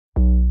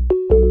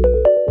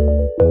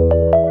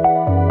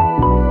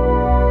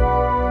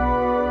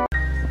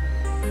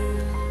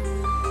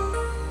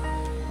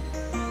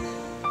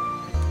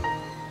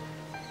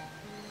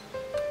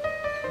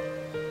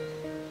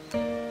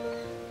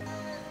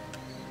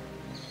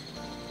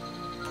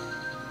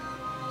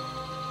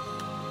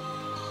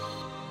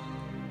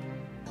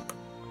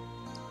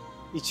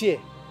Ichie.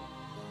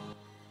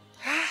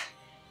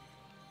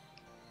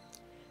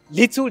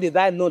 Little did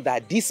I know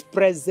that this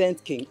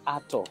present King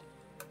Arthur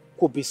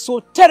could be so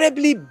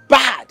terribly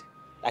bad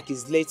like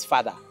his late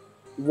father,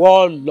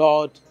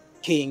 Warlord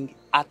King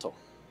Arthur.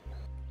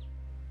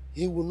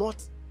 He will not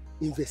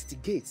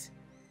investigate,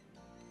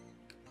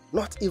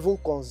 not even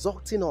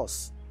consulting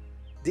us,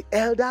 the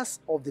elders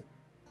of the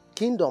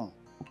kingdom.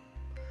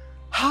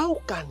 How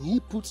can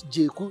he put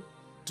Jeku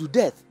to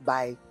death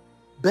by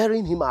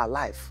burying him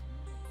alive?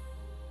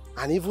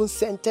 And even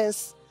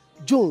sentence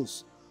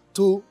Jones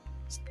to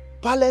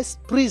palace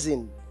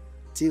prison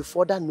till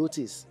further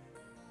notice?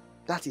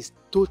 That is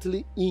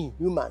totally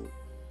inhuman.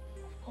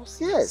 Of course,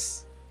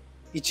 yes.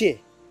 Ichie,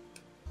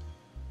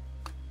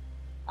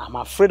 I'm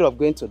afraid of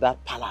going to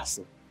that palace.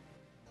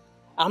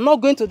 I'm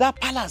not going to that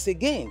palace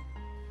again.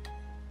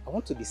 I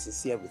want to be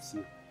sincere with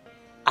you.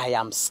 I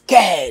am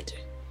scared.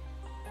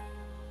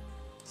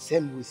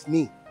 Same with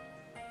me.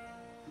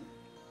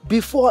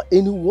 Before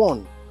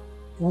anyone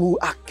will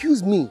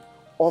accuse me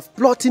of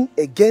plotting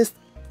against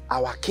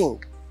our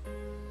king,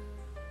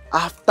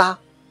 after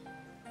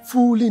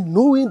fully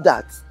knowing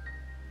that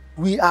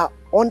we are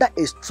under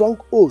a strong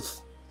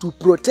oath to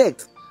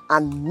protect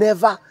and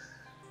never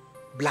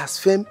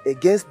blaspheme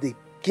against the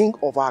king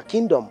of our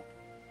kingdom.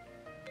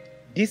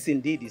 This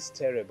indeed is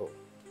terrible.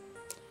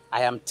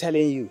 I am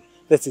telling you,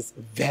 this is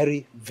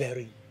very,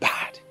 very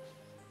bad.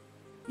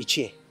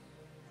 Ichie,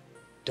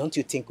 don't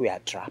you think we are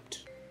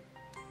trapped?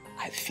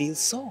 I feel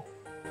so.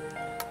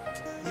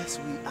 Yes,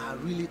 we are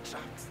really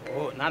trapped.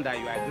 Oh, now that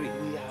you agree.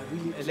 We are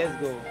really trapped.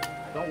 Let's go.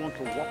 I don't want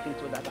to walk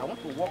into that. I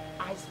want to walk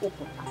eyes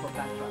open out of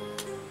that trap.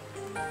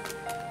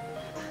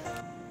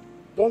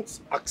 Don't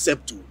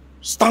accept to.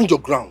 Stand your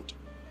ground.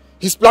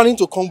 He's planning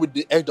to come with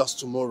the elders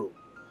tomorrow.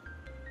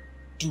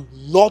 Do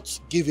not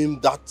give him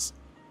that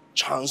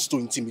chance to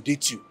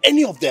intimidate you.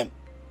 Any of them.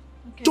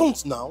 Okay.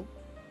 Don't now.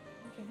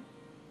 Okay.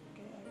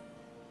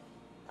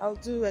 I'll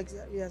do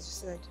exactly as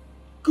you said.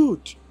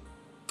 Good.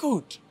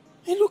 Good.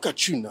 Hey, look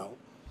at you now.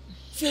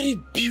 Very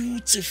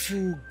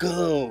beautiful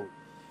girl.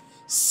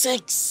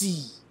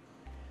 Sexy.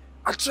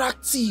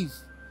 Attractive.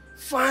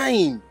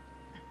 Fine.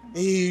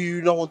 Hey,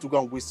 you don't want to go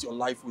and waste your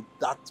life with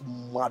that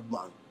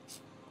madman.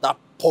 That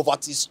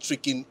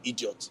poverty-stricken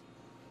idiot.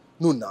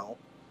 No, now.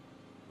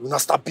 We'll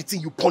not start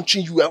beating you,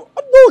 punching you. No,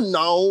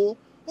 now.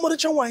 Do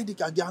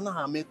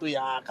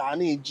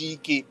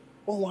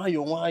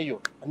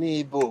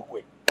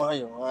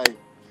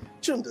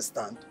you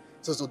understand?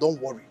 So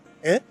don't worry.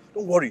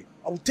 Don't worry.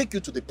 I will take you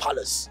to the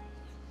palace.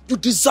 You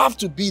deserve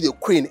to be the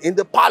queen in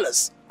the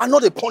palace and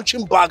not a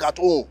punching bag at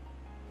home.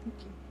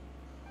 Okay.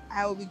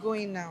 I will be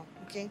going now,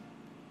 okay?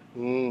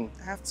 I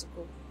have to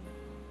go.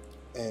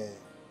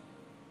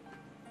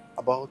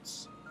 About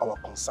our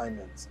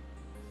consignment,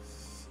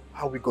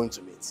 how are we going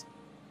to meet?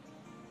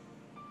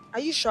 Are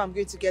you sure I'm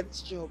going to get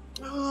this job?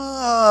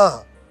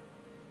 I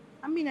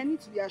mean, I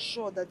need to be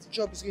assured that the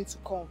job is going to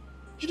come.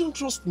 You don't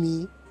trust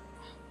me?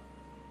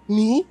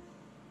 Me?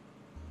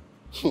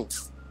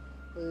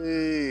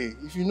 Hey,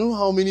 if you know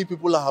how many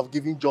people I have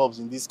given jobs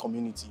in this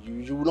community,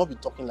 you will not be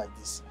talking like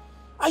this.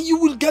 And you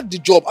will get the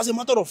job. As a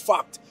matter of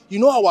fact, you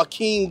know our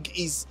king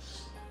is...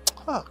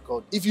 Ah,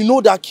 God. If you know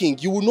that king,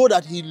 you will know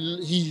that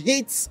he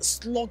hates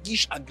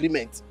sluggish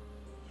agreement.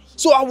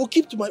 So I will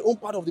keep to my own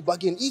part of the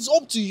bargain. It's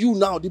up to you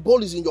now. The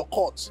ball is in your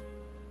court.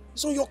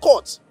 It's on your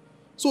court.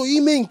 So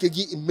you know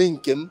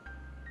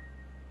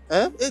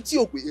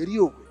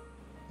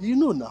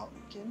now.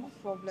 Okay, no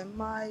problem.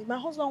 My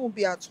husband will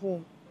be at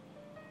home.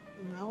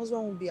 My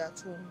husband will be at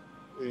home.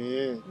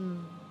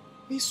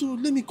 Hey, so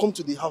let me come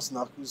to the house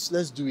now.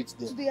 Let's do it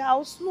then. To the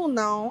house? No,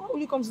 now. How will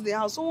you come to the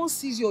house? Someone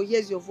sees you or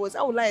hears your voice.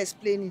 How will I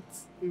explain it?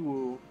 We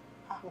will.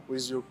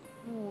 Where's your...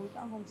 No, you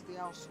can't come to the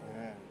house.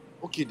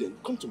 Okay then,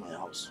 come to my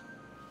house.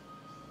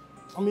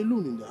 I'm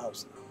alone in the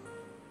house now.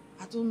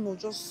 I don't know,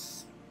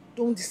 just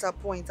don't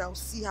disappoint. I'll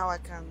see how I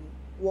can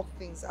work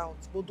things out.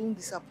 But don't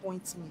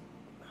disappoint me.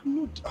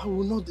 I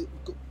will not.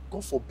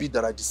 God forbid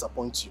that I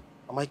disappoint you.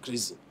 Am I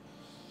crazy?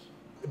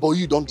 But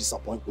you don't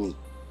disappoint me. No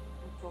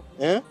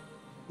problem.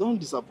 Don't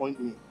disappoint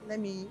me. Let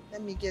me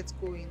get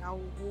going.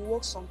 We'll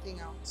work something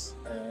out.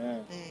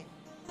 Okay.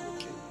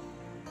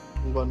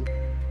 Alright.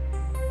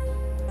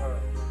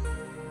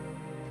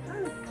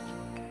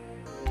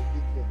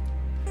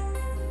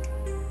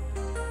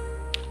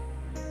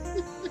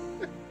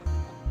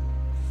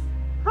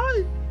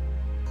 Hi.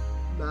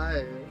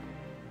 Bye.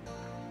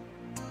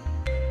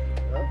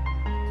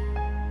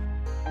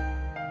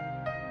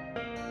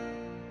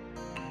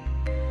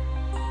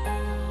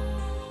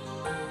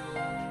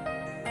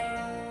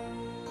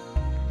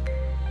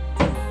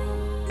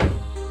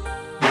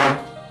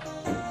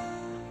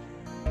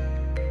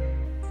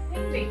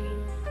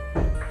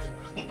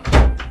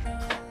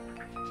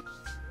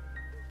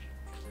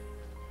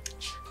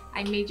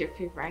 I made your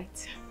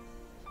favorite.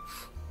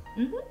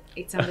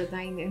 It's on the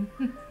dining.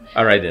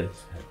 All right then.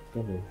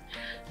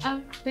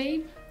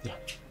 Babe. Yeah.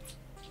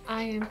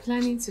 I am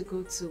planning to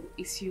go to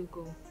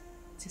Isyogo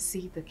to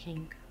see the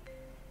king.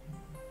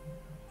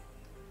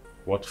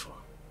 What for?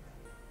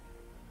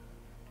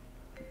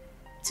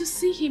 To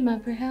see him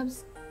and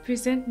perhaps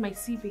present my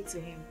CV to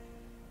him.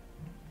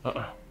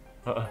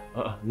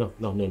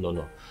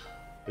 No.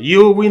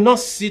 You will not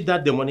see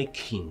that demonic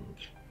king.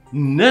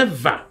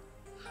 Never.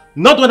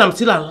 Not when I'm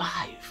still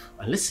alive.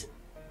 And listen,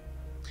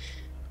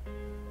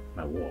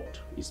 my word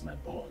is my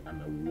bond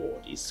and my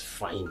word is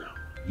final.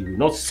 You will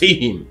not see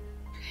him.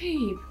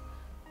 Babe,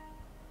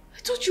 I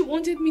thought you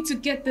wanted me to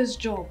get this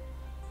job.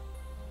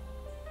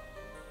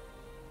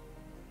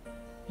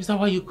 Is that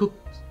why you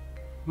cooked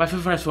my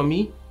favorite for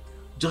me?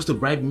 Just to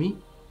bribe me?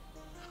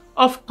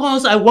 Of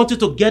course I wanted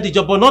to get the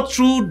job, but not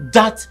through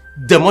that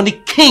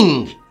demonic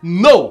king.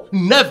 No,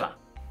 never.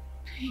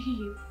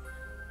 Babe,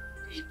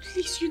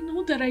 please, you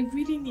know that I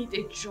really need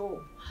a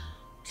job.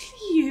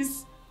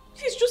 Please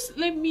just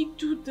let me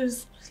do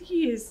this,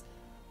 please.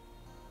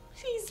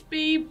 Please,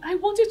 babe, I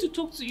wanted to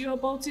talk to you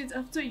about it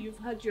after you've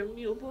had your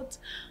meal, but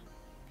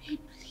babe,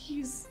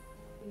 please.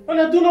 And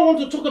I do not want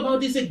to talk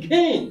about this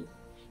again.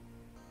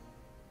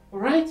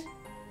 Alright?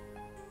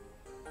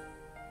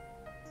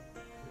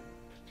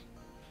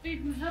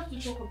 Babe, we have to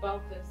talk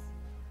about this.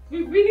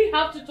 We really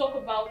have to talk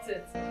about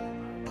it.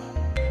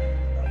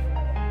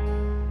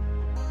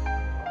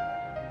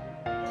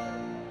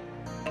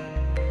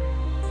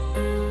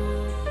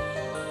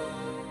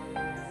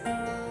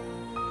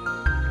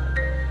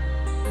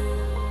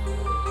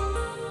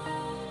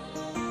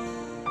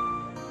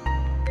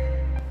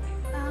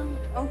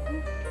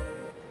 Uncle,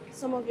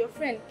 some of your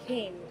friends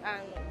came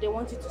and they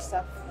want you to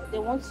serve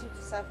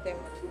them.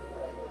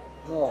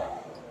 Oh.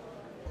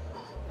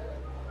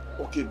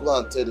 Okay, go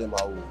and tell them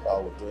I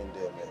will join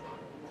them.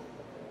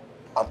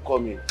 I'm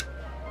coming.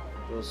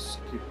 Just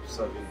keep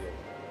serving them.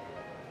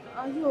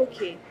 Are you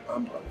okay?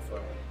 I'm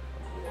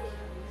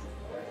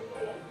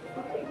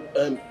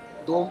fine.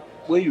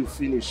 When you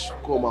finish,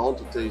 come, I want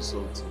to tell you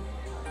something.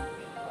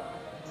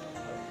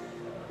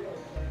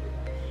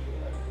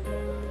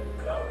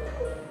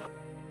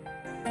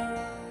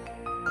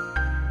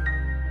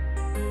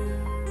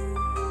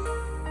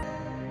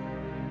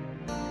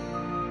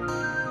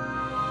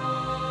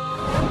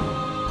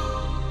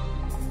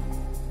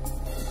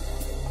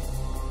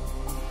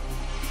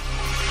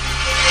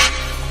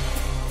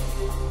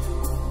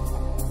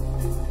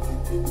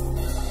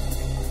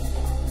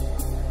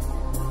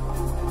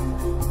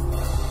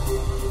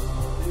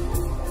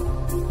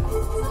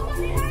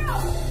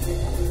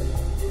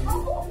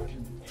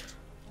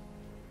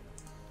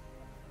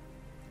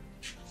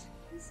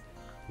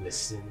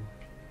 Listen.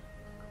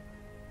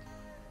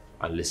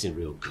 And listen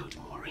real good,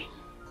 Maureen.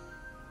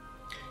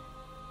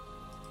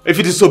 If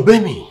you disobey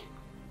me,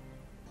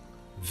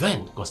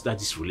 then consider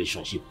this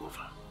relationship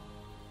over.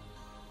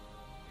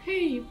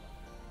 Hey,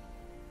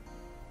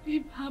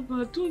 babe,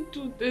 Haba, don't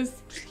do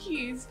this,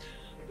 please.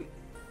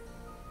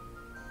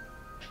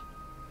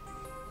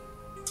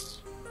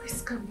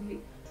 Please come here.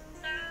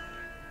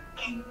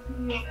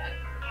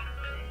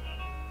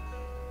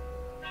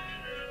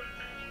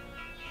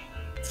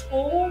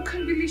 Oh,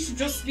 Kambili should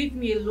just leave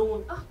me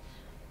alone.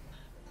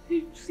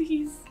 Babe,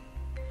 please.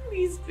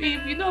 Please,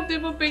 babe, you know I've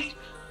never begged.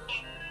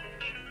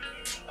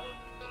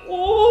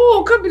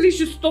 Oh, Kambili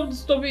should stop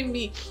disturbing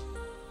me.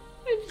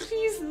 Babe,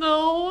 please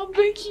now, I'm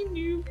begging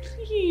you,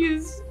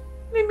 please.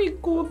 Let me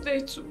go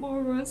there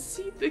tomorrow and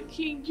see the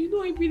king. You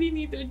know I really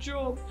need a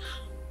job.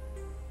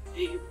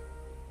 Babe.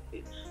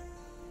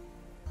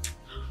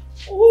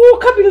 Oh,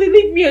 Kambili,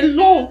 leave me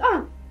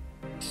alone.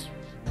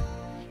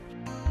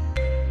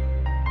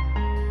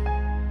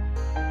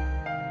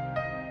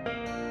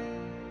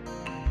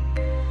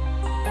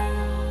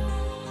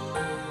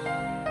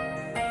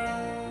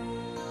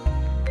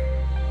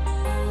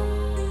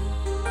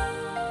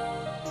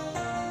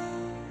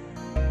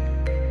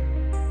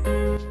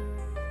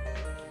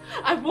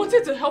 I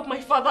wanted to help my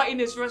father in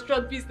his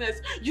restaurant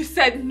business. You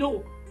said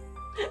no.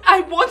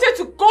 I wanted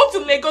to go to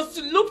Lagos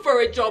to look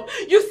for a job.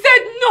 You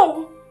said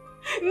no.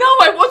 Now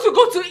I want to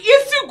go to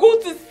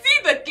Isugu to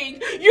see the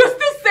king. You're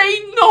still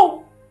saying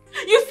no.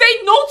 You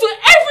say no to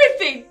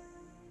everything.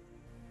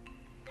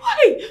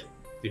 Why?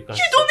 You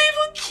don't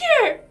even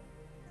care.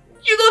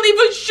 You don't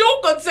even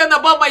show concern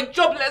about my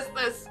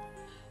joblessness.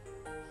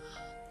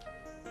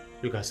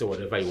 You can say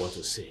whatever you want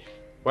to say.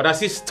 But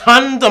as it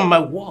stands on my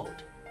word,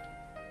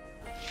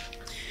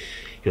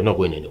 you're not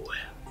going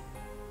anywhere.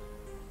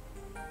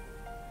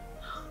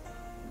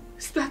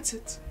 Is that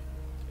it?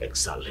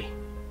 Exactly.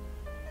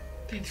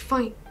 Then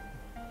fine.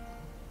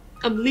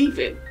 I'm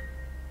leaving.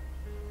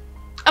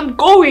 I'm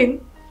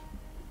going.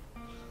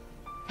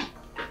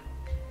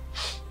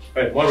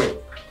 Hey, Maureen.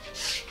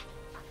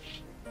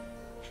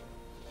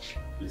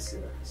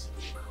 Listen,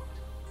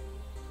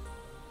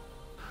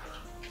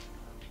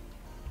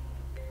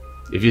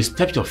 if you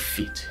step your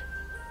feet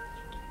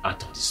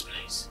out of this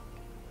place,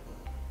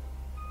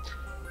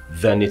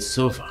 then it's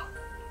over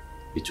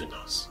between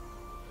us.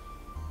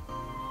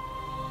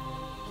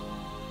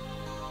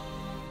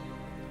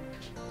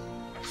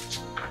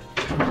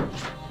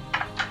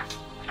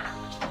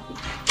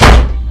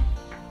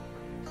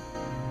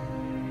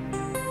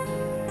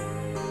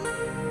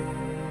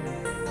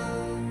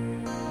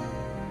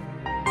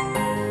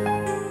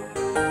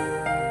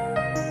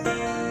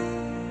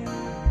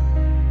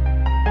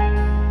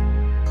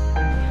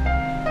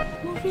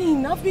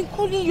 been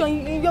calling you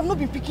and you have not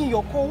been picking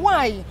your call.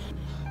 Why?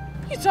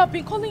 You two have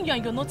been calling you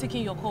and you're not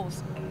taking your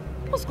calls.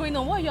 What's going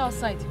on? Why are you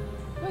outside?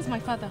 Where's my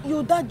father?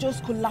 Your dad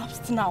just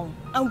collapsed now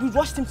and we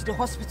rushed him to the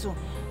hospital.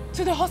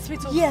 To the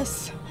hospital?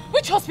 Yes.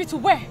 Which hospital?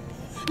 Where?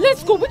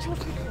 Let's go. Which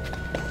hospital?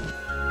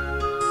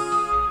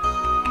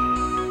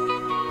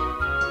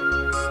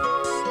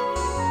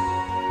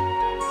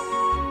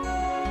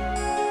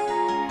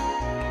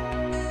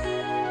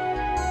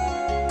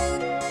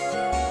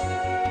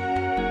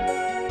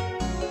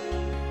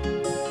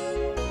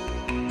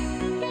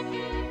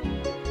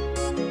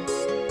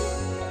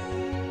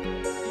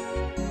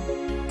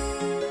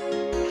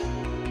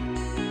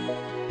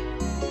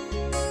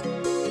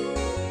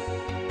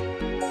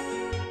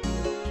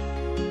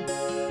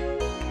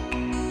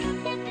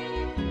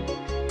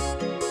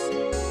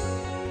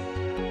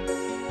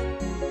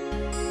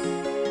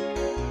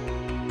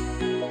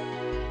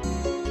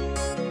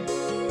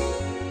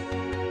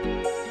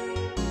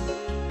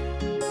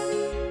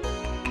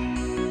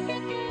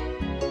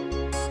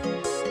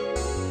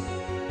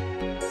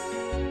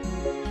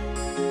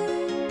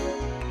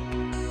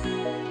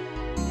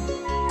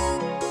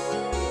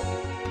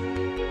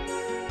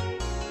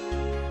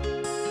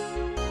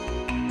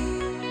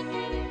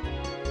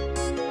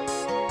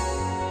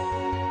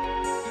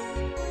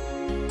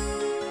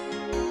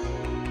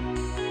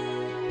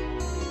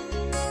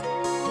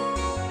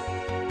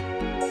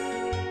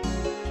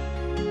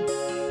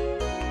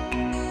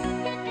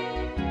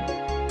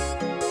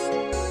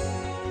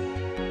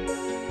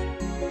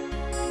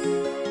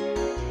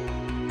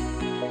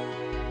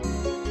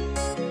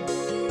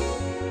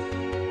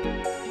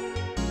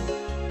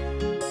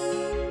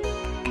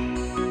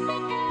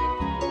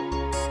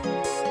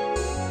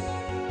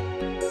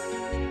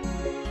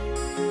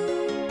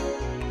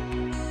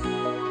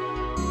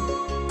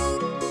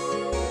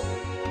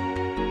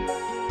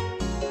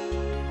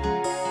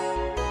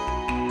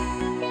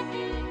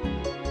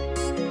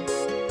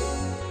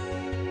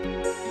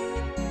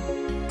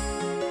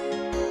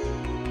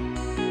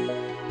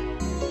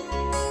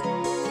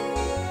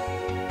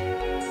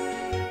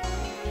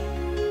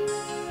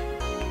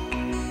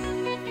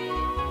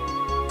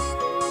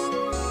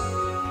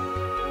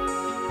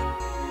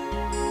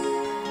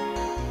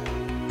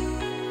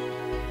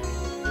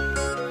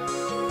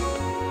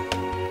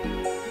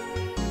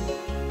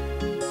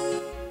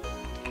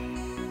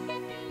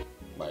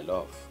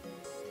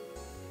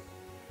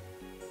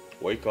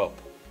 Wake up.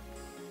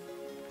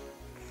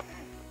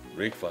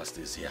 Breakfast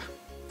is here.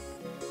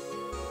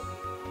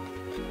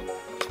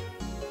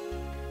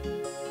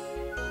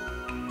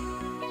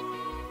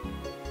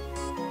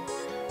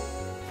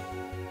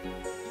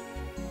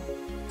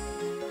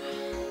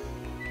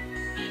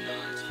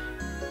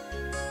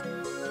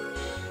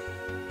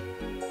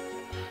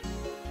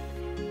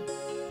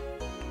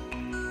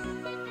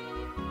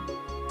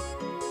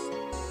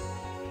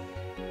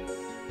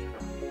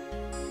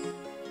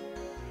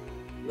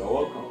 You're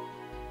welcome.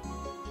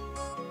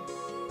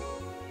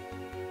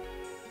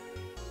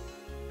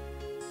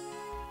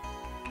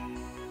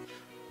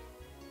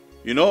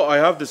 You know, I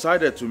have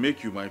decided to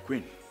make you my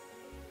queen.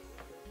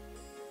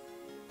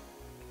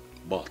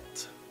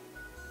 But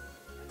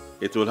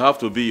it will have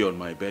to be on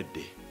my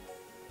birthday.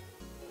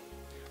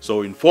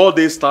 So in 4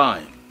 days'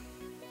 time,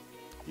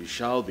 you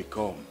shall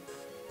become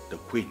the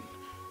queen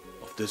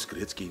of this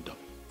great kingdom.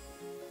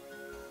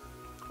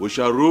 We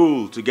shall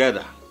rule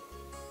together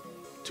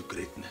to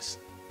greatness.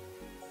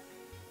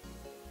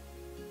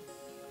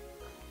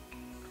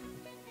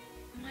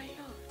 My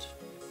lord.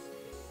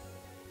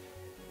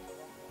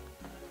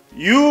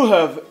 You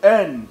have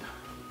earned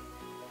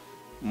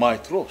my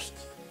trust.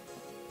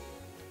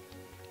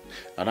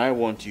 And I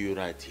want you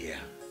right here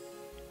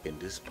in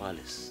this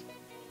palace.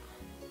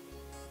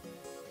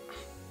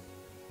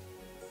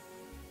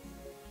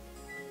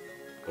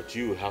 But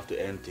you will have to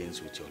end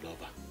things with your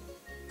lover.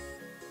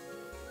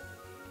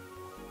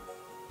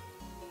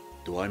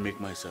 Do I make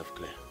myself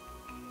clear?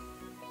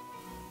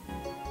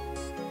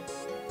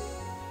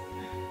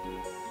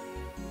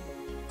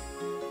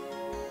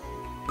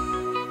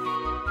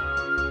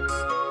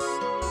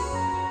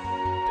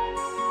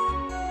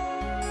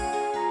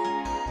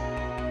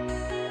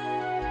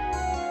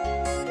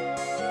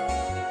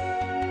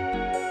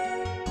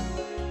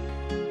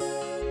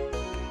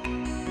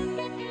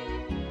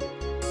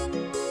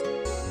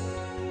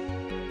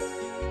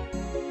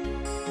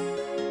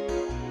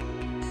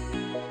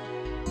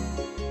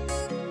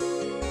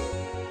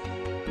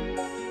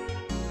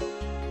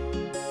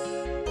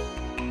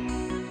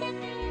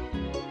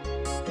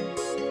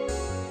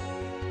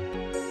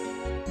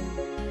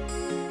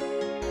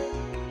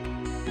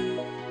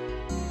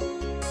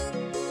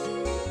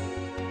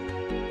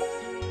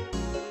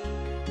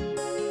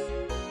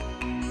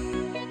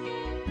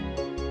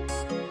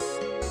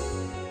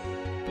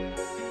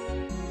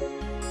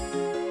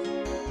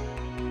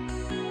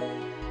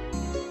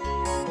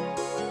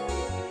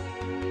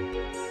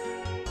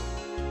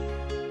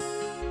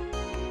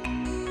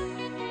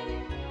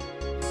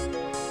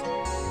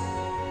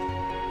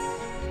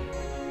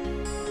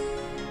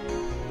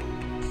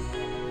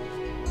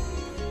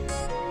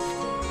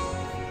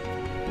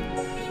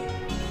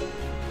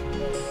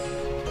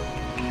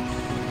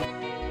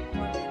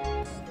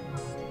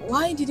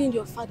 Why didn't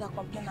your father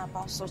complain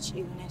about such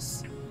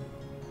illness?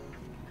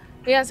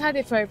 He has had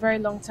it for a very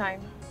long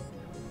time.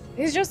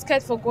 He's just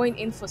scared for going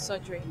in for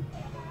surgery.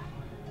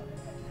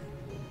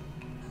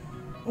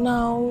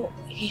 Now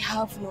he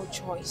have no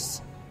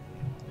choice.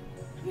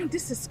 I mean,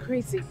 this is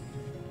crazy.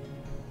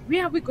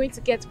 Where are we going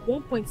to get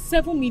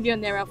 1.7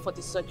 million naira for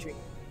the surgery?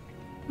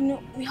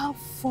 No, we have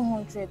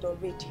 400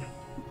 already.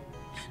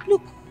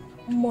 Look,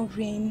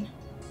 Maureen,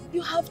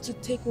 you have to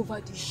take over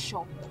this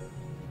shop.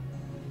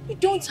 You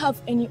don't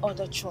have any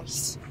other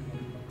choice.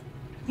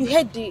 You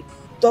heard the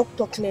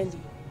doctor clearly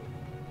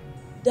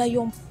that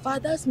your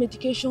father's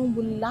medication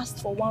will last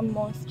for 1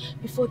 month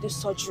before the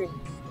surgery.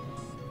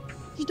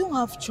 You don't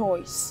have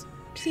choice,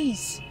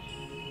 please.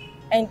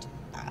 And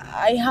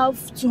I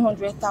have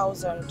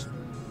 200,000.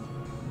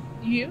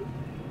 You?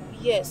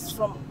 Yes,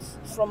 from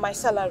my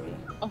salary.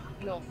 Oh,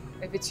 no.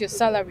 If it's your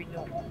salary,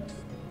 no.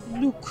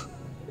 Look,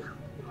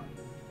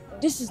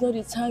 this is not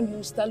the time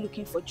you start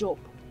looking for a job.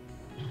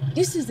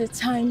 This is the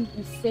time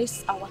we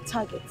face our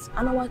targets,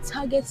 and our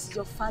target is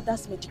your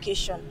father's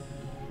medication.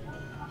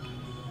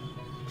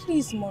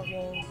 Please,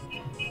 Maureen.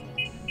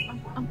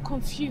 I'm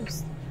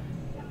confused.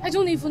 I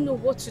don't even know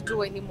what to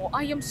do anymore.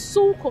 I am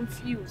so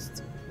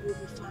confused. You'll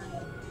be fine.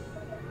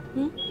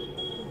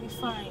 You'll be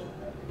fine.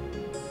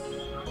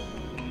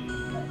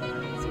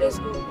 Let's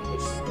go.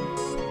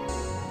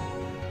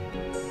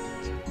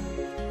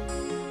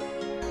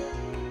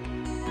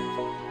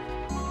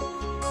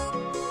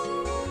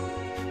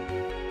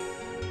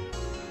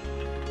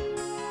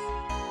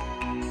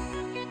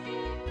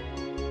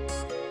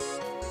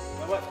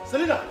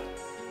 Selena!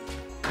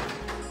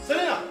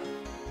 Selena!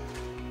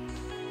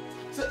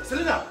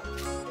 Selena!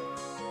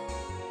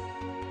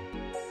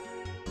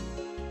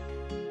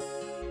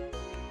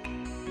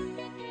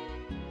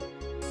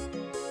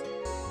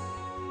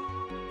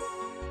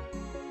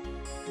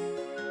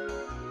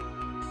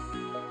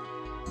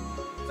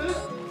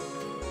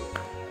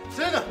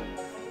 Selena!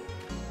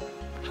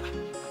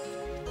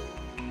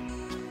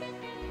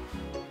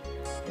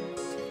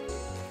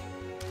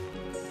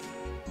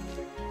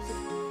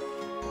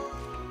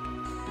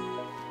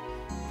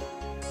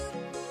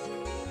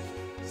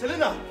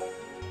 Selena!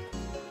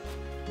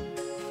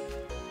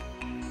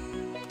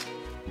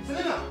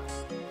 Selena!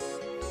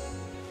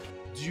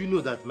 Do you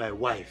know that my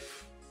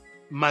wife,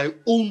 my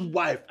own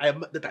wife,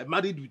 that I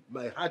married with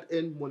my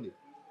hard-earned money,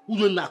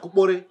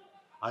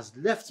 has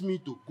left me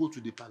to go to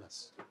the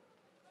palace?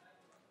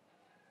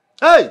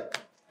 Hey!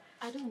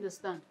 I don't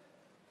understand.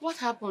 What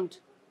happened?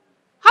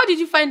 How did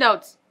you find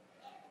out?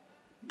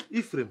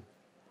 Ephraim.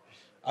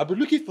 I've been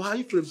looking for her.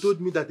 Ephraim told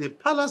me that the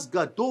palace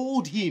guard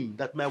told him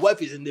that my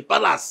wife is in the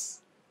palace.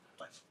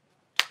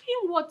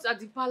 Him what at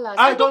the palace?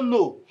 I don't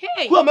know.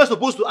 Hey! Who am I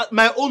supposed to?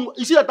 My own.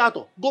 You see that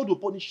Tato? God will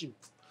punish him.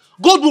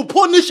 God will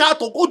punish her.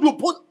 God will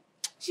punish.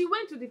 She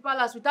went to the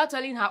palace without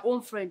telling her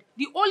own friend.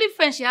 The only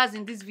friend she has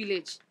in this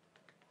village.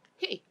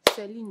 Hey,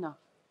 Selena.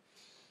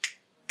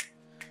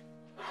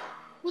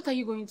 What are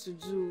you going to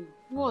do?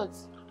 What?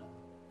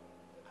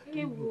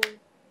 Hey,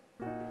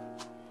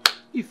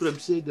 Ephraim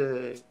said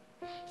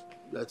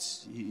that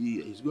he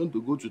is going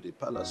to go to the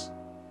palace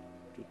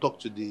to talk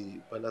to the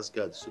palace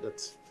guard so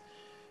that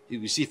he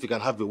will see if he can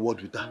have a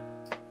word with her.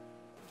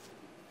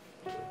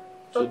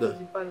 Talk to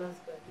the palace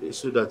guard.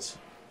 So that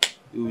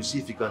he will see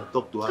if he can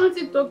talk to her. Can't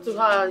he talk to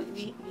her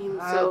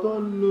himself? I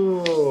don't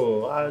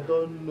know. I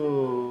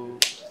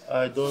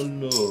don't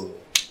know.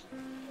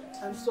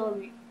 I'm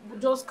sorry.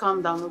 Just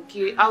calm down,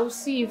 okay? I will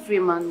see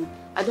Ephraim and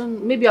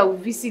maybe I will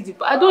visit the...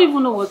 I don't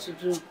even know what to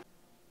do. The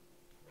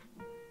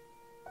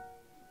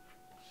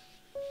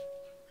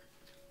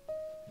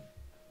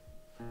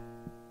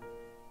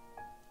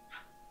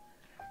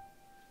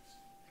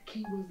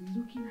king was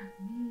looking at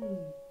me.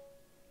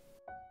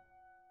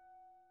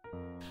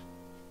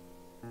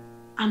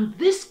 I'm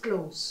this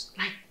close,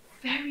 like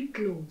very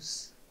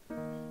close.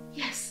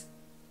 Yes,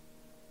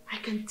 I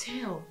can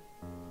tell.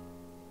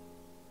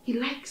 He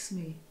likes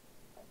me.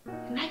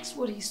 He likes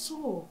what he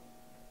saw.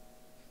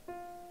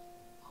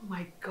 Oh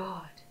my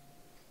God.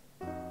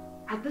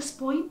 At this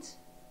point,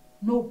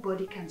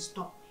 nobody can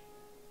stop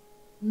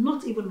me.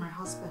 Not even my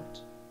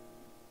husband.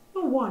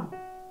 No one.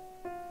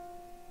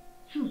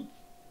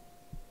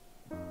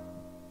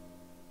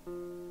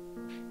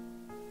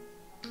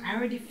 I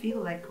already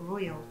feel like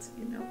royalty,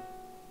 you know.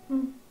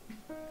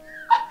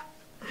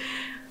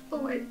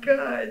 Oh my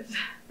God.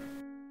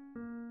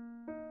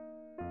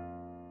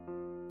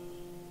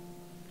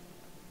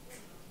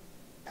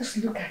 Just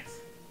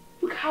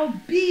look how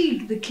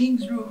big the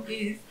king's room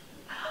is.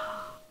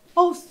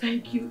 Oh,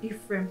 thank you,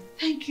 Ephraim.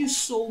 Thank you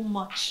so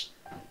much.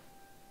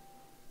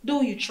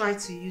 Though you tried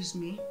to use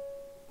me,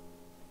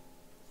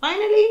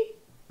 finally,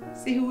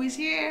 see who is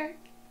here.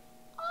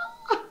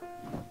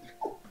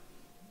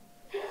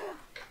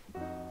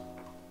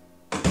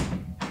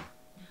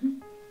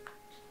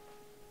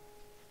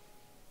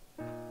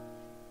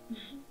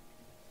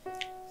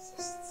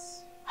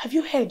 Have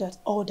you heard that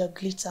all the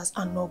glitters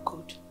are no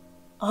good?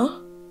 Huh?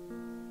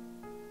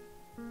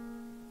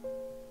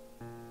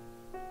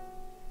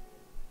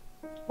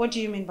 What do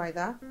you mean by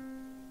that?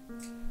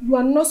 You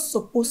are not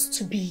supposed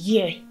to be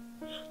here.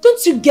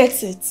 Don't you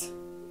get it?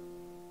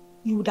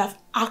 You would have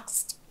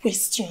asked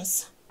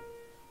questions.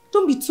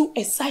 Don't be too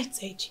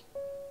excited.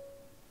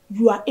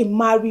 You are a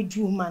married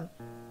woman.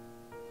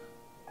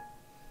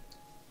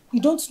 You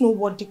don't know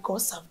what the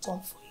gods have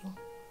done for you.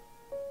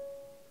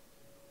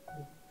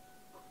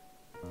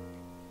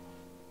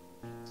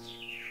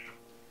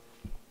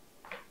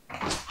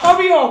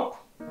 Hurry up!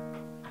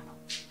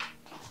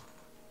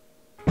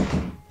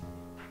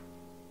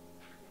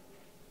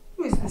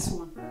 Who is this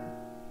one?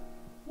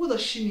 What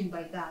does she mean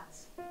by that?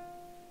 I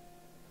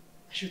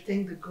should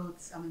thank the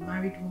gods I'm a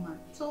married woman.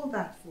 What's all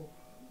that for?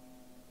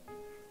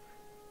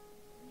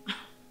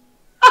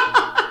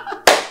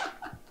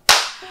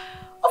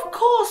 Of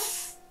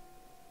course!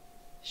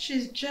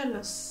 She's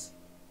jealous.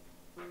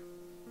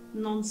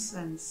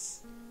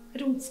 Nonsense. I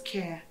don't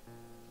care.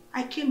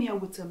 I came here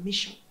with a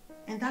mission,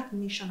 and that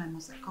mission I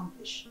must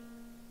accomplish.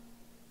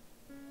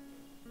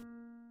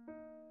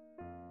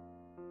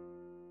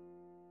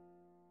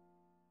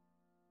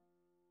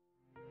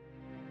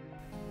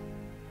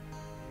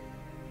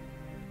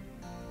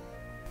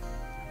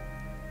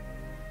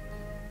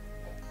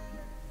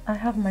 I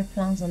have my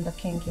plans on the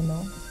king, you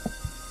know.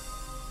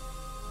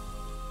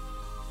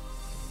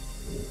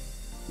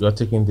 You are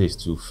taking this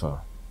too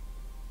far.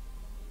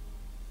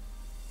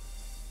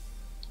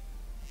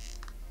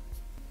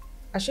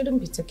 I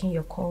shouldn't be taking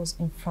your calls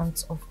in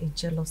front of a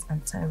jealous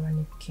and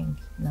tyrannic king,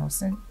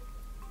 Nelson.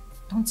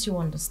 Don't you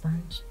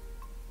understand?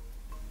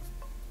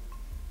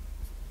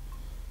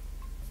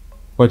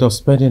 But of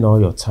spending all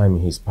your time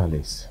in his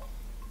palace.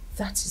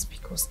 That is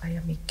because I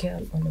am a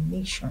girl on a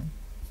mission.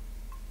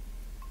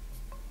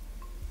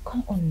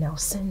 Come on,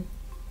 Nelson.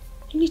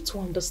 You need to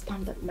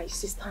understand that my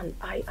sister and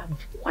I are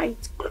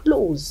quite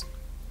close.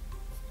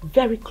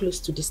 Very close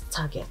to this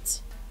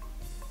target.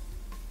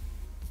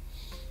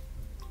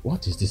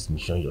 What is this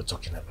mission you're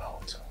talking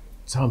about?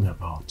 Tell me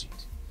about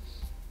it.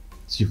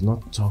 You've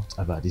not talked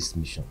about this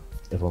mission,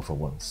 even for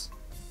once.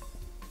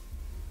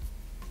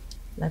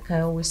 Like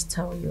I always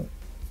tell you,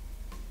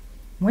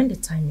 when the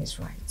time is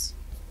right,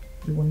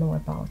 you will know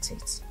about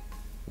it.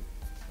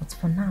 But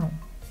for now,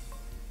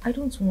 I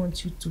don't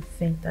want you to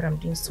think that I'm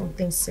doing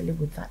something silly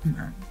with that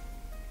man.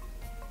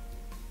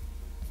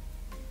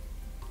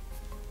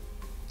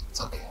 It's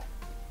okay.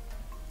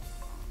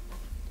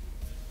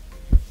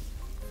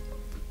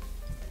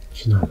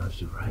 You know I love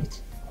you,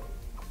 right?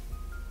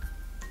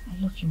 I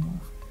love you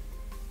more.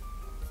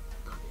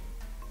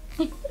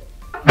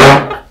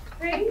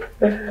 Hey?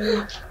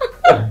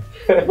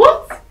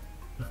 What?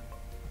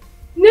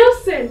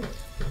 Nelson!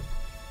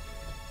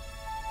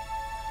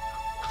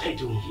 What are you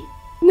doing here?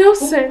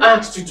 Nelson! Who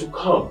asked you to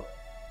come?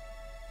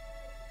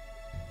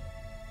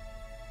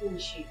 Who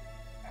is she?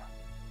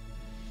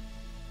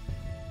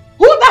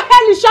 Who the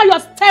hell is sure you're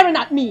staring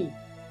at me?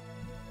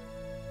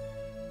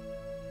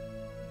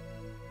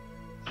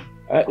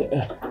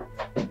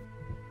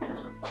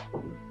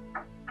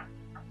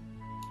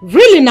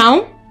 Really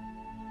now?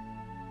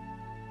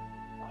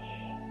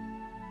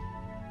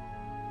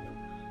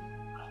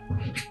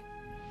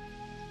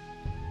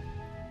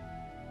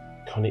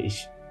 Connie,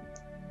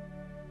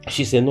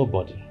 she's a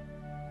nobody.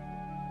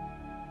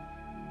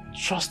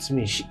 Trust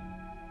me, she's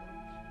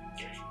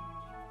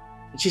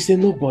a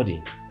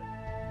nobody.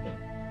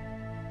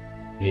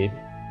 Babe.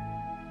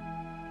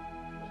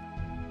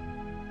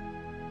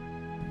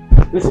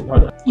 Listen,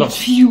 partner.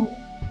 If you...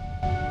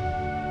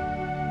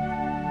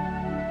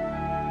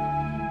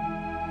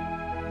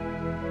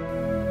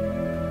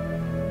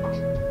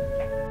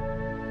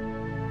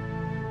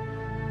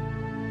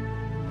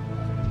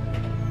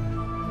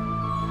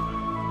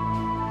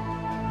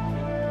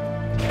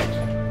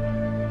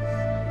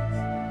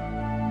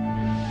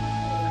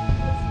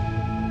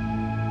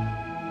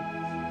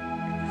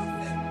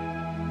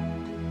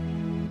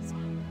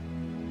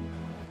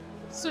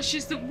 So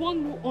she's the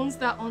one who owns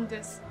that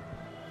unders.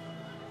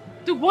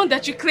 The one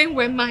that you claim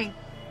were mine.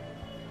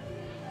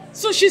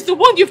 So she's the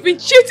one you've been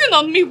cheating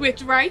on me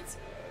with, right?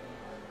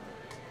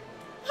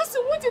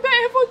 Hassan, what did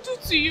I ever do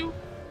to you?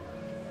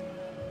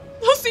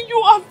 Hassan, you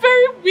are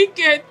very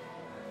wicked.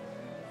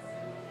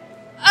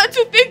 And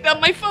to think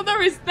that my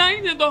father is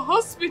dying in the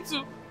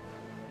hospital,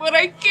 but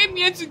I came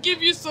here to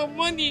give you some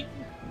money.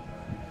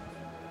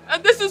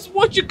 And this is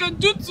what you can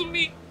do to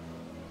me.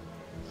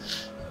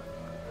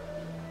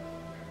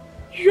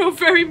 You're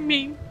very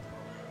mean.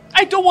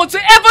 I don't want to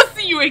ever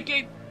see you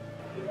again.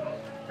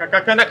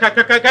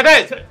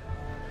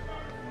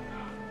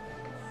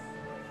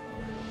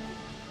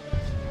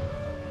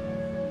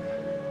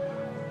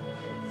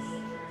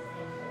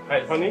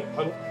 Hey, honey.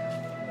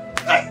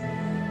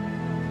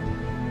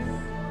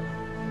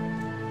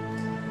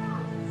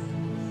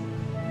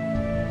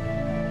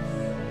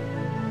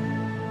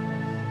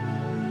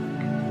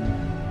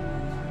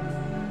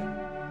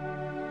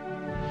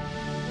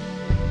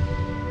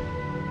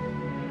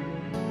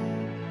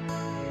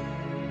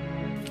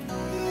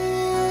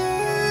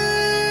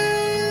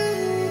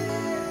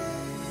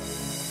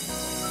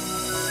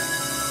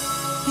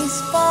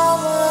 His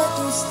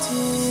power is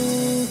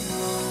too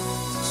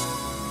much.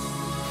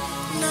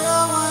 No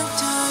one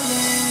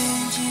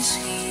challenges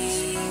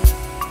him.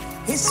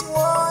 He's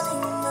one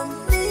in a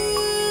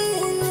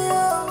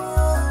million.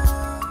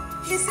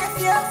 He's a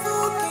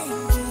fearful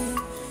king.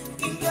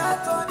 King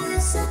got on the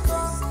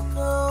second.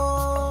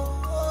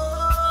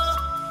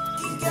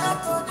 King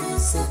got on the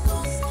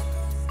second.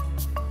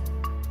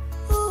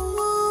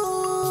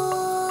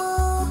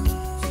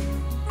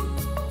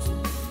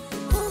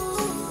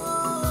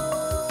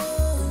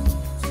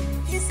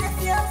 He's a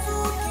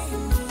fearful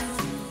king.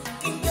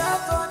 King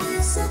got on the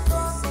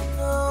second.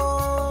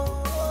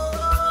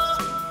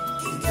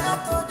 King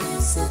got on the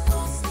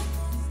second.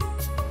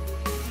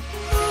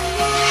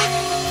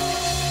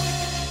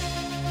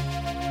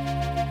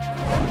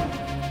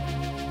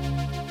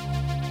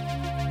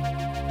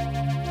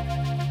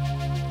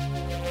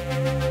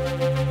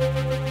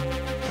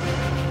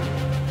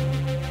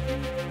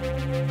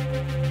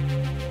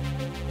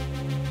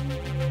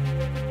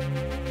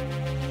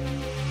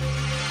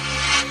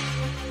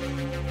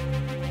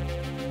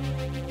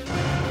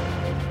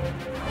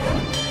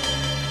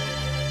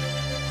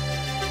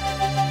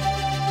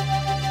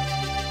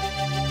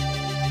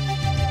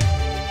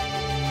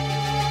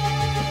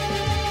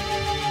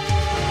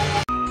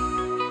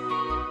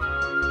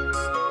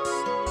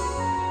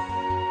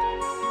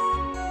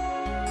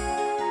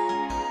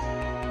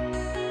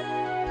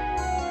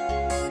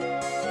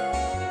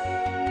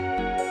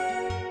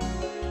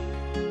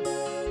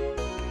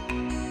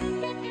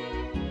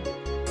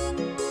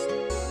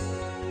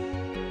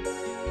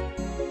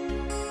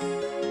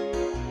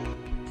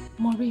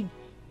 Maureen,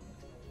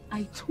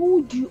 I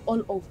told you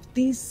all of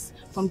this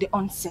from the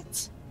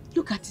onset.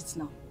 Look at it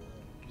now.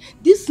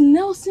 This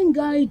Nelson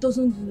guy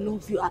doesn't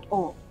love you at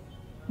all.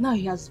 Now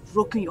he has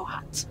broken your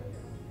heart.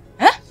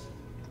 Eh?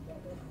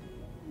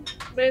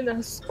 Men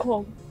are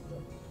scum.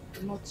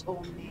 Not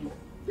all men.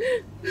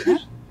 Huh?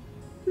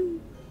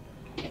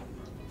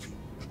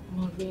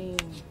 Maureen,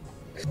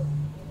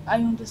 I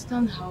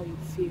understand how you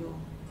feel.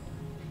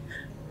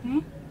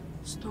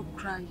 Stop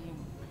crying.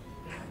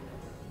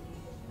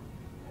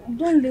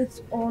 Don't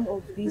let all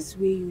of this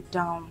weigh you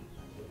down.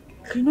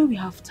 You know we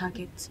have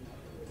targets.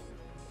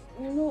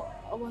 You know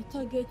our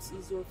target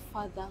is your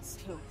father's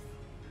health.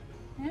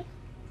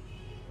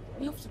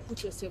 You have to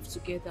put yourself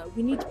together.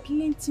 We need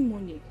plenty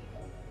money.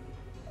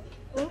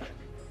 Oh?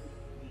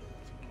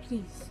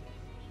 Please.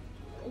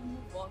 I'll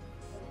move on.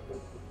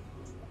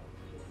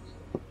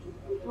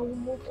 I will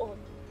move on.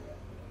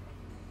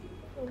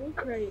 I won't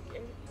cry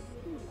again.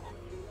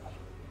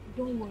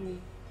 Don't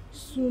worry.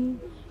 Soon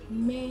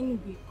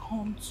men will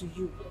come to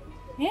you.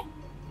 Eh?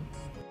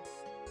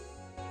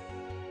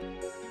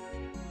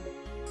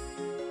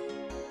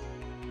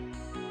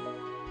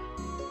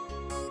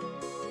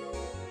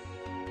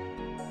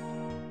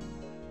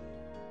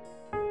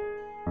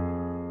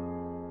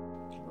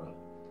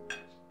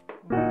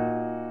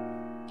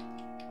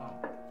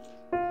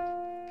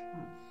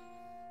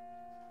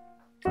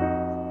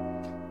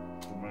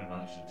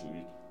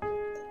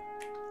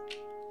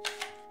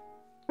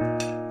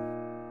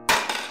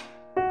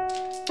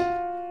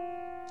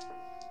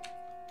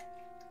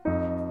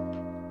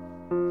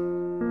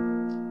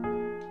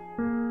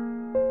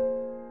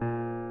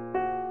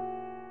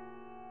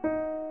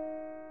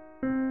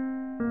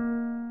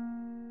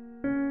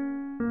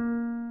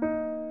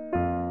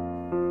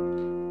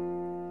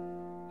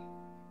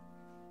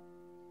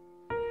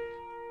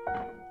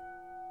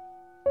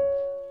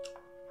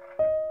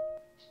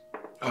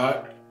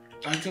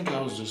 I think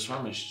I was just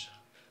famished.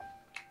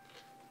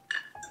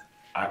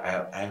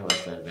 I was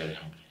very, very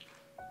hungry.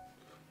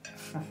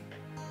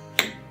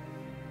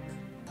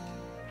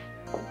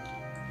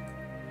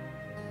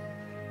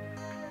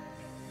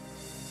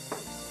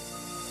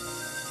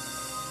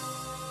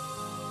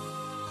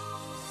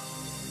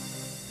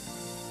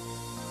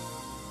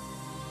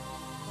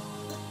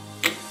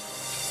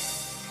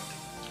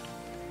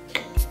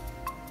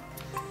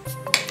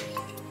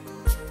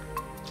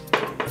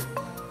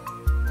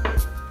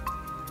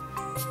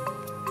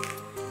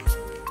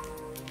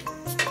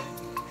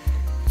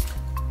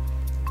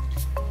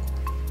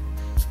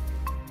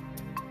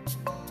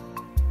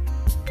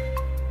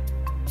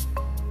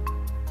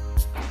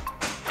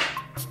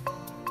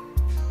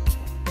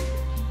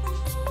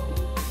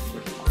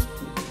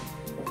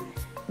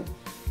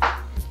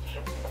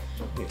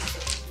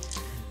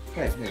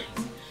 Hey,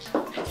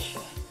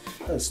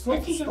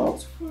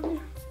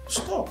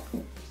 stop.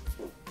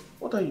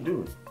 What are you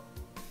doing?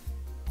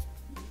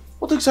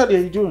 What exactly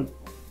are you doing?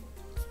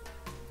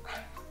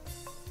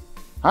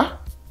 Huh?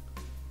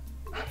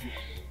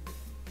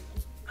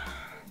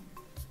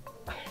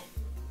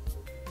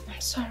 I'm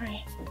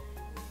sorry.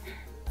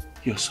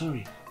 You're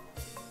sorry?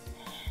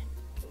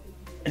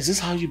 Is this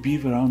how you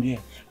behave around here?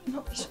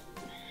 No.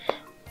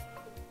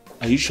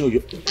 Are you sure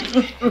you're...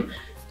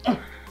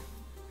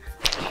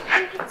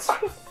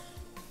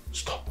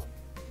 Stop.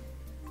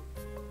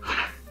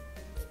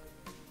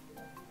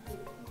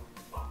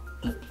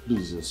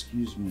 Please,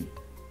 excuse me.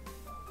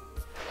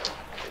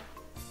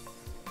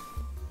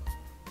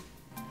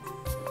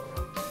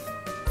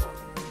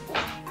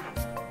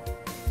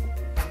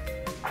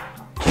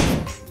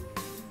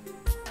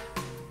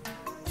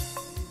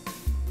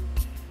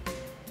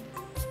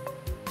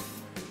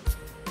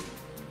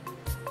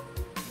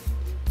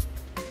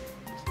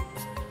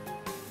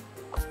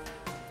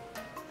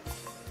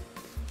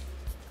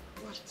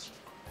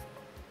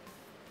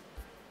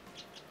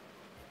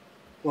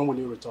 When will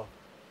you return?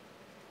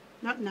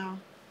 Not now.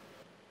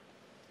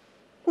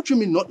 What do you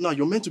mean not now?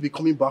 You're meant to be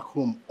coming back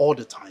home all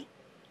the time.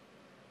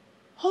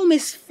 Home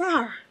is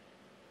far.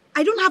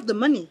 I don't have the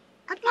money.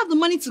 I don't have the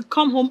money to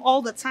come home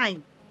all the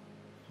time.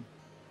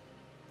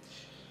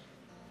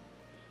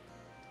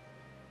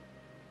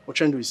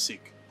 Ochendo is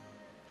sick.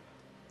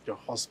 Your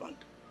husband.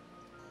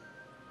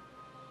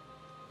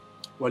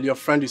 Well, your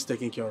friend is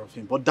taking care of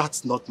him, but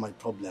that's not my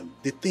problem.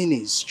 The thing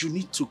is, you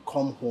need to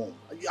come home.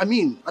 I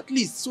mean, at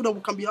least so that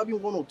we can be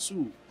having 1 or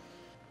 2.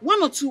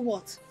 1 or 2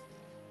 what?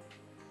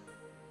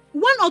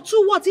 1 or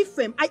 2 what,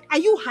 Ephraim? Are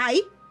you high?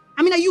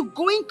 I mean, are you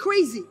going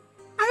crazy?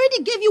 I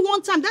already gave you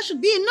 1 time. That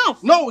should be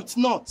enough. No, it's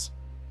not.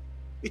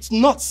 It's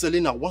not,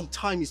 Selena. 1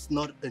 time is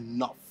not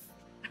enough.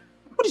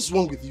 What is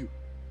wrong with you?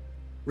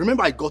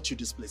 Remember, I got you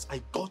this place.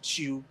 I got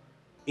you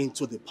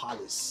into the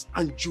palace.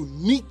 And you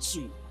need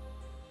to.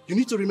 You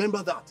need to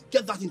remember that.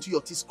 Get that into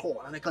your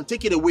T-score and I can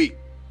take it away.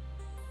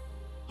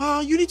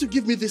 You need to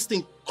give me this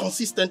thing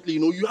consistently.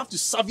 You have to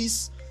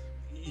service,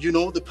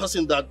 the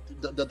person that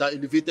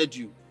elevated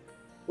you.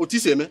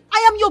 Otiseme?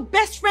 I am your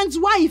best friend's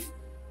wife.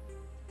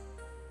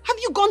 Have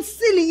you gone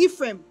silly,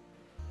 Ephraim?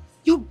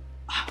 You...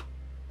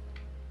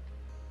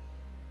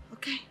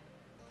 Okay.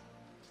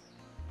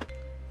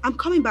 I'm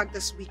coming back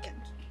this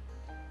weekend.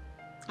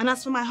 And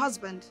as for my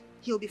husband,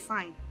 he'll be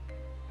fine.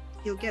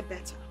 He'll get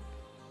better.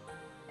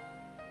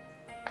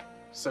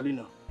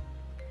 Selena,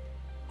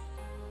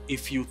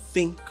 if you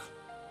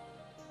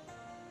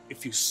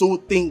so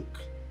think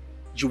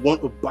you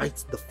want to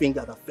bite the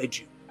finger that fed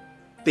you,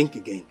 think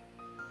again.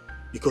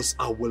 Because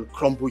I will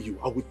crumble you.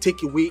 I will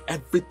take away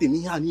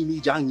everything. I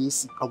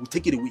will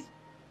take it away.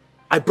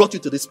 I brought you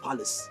to this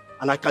palace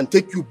and I can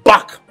take you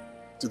back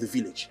to the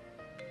village.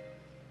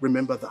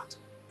 Remember that.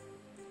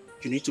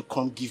 You need to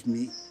come give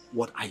me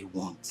what I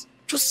want.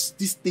 Just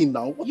this thing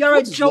now. You're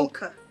a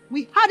joker.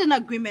 We had an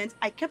agreement.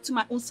 I kept to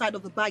my own side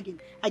of the bargain.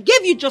 I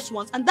gave you just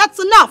once and that's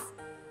enough.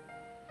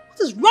 What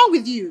is wrong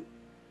with you?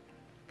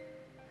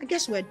 I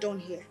guess we're done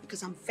here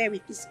because I'm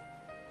very busy.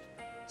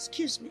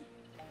 Excuse me.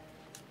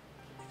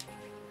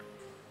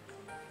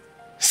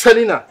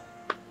 Selena,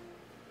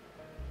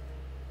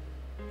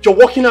 you're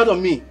walking out on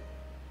me.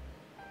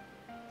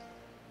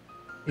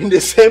 In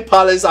the same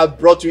palace I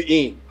brought you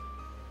in.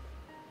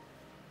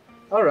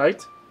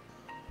 Alright.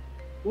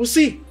 We'll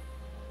see.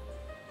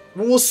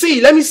 We will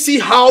see. Let me see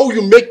how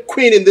you make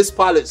queen in this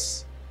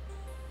palace.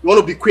 You want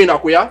to be queen,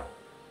 Akuya?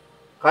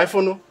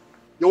 Kaifono?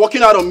 You're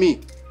walking out on me.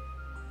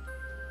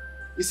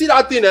 You see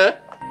that thing, eh?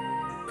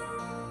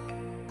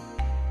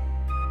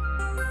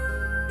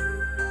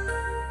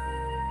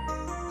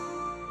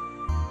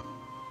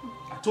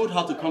 I told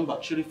her to come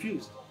back. She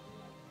refused.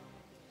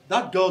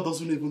 That girl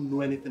doesn't even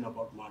know anything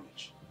about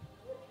marriage.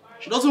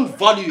 She doesn't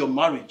value your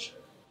marriage.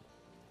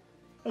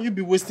 And you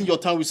be wasting your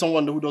time with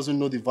someone who doesn't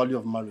know the value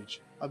of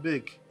marriage. I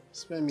beg,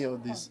 spare me all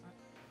this.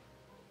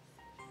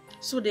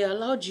 So they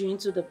allowed you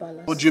into the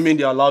palace? What do you mean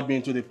they allowed me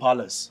into the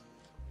palace?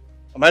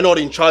 Am I not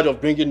in charge of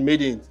bringing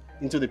maidens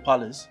into the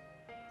palace?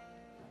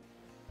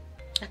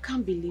 I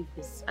can't believe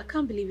this. I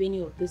can't believe any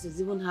of this is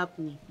even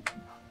happening.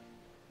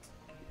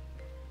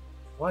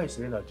 Why is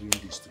Lena doing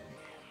this to me?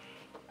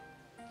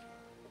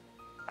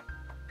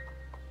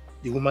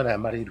 The woman I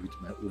married with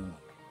my own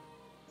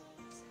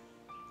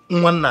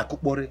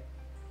money.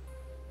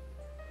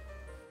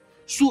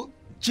 So,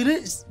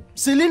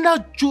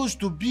 Selena chose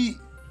to be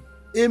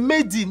a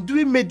maiden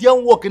doing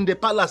median work in the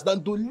palace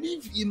than to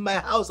live in my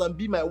house and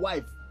be my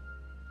wife.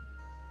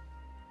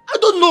 I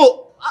don't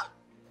know.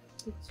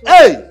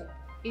 Hey!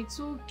 It's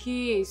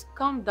okay.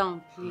 Calm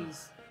down,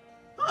 please.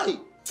 Hi.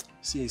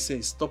 See,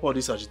 stop all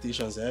these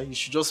agitations, eh? You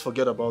should just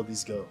forget about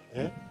this girl,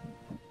 eh?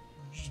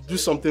 Do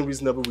something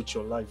reasonable with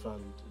your life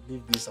and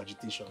leave these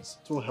agitations.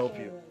 It won't help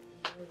you.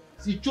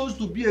 She chose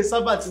to be a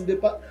servant in the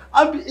palace.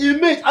 And be a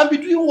maid. And be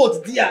doing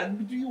what, dear? And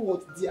be doing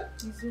what, dear?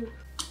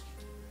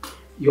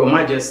 Your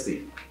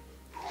Majesty,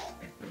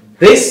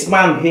 this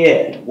man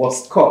here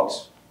was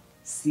caught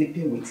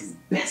sleeping with his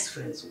best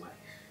friend's wife.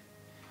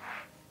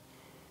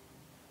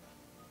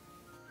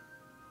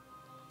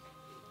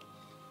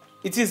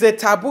 It is a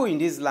taboo in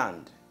this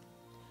land.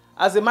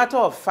 As a matter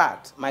of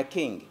fact, my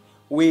king,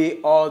 we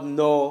all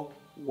know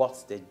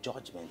what the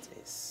judgment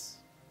is.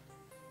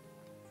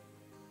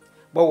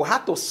 But we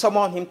had to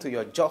summon him to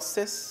your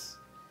justice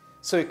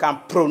so you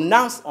can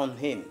pronounce on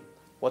him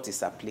what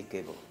is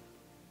applicable.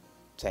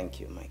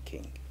 Thank you, my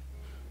king.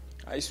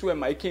 I swear,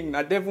 my king,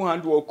 na devil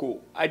hand work.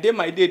 I did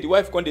my day, the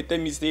wife come to tell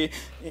me, say,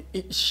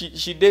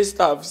 she did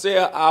stuff, say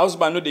her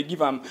husband no they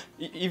give him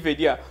if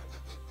there.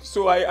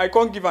 So I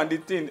can't give him the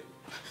thing.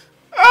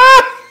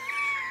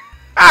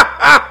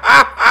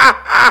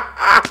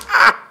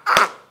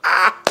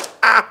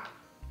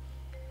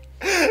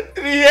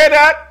 Did you hear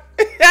that?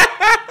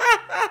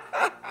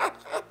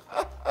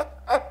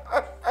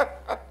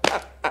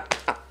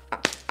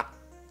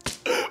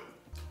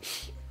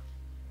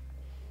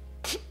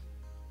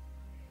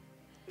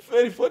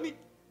 Very funny.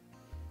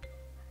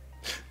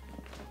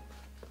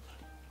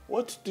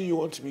 What do you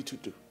want me to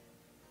do?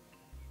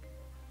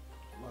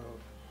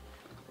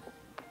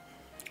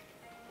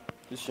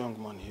 This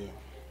young man here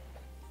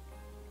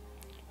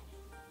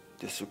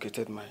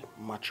dislocated my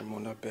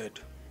matrimonial bed.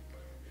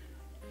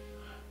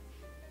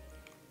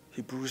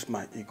 He bruised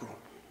my ego.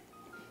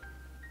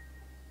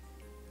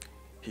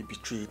 He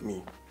betrayed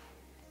me.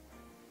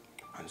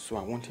 And so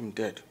I want him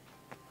dead.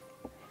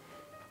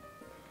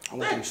 I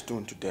want him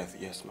stoned to death,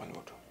 yes, my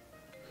lord.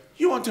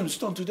 You want him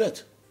stoned to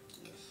death?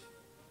 Yes.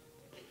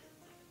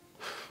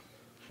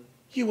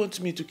 You want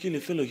me to kill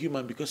a fellow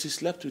human because he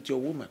slept with your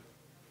woman?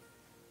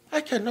 I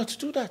cannot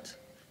do that.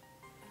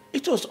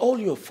 It was all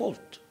your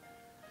fault.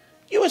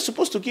 You were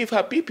supposed to give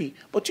her pee-pee,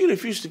 but you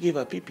refused to give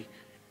her pee-pee.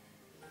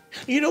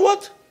 You know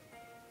what?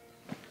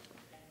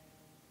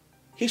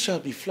 He shall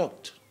be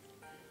flogged.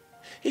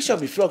 He shall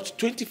be flogged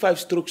 25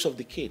 strokes of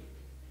the cane.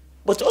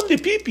 But only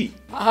pee-pee.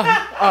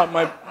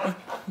 My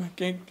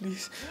king,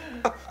 please.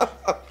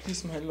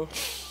 Please, my lord.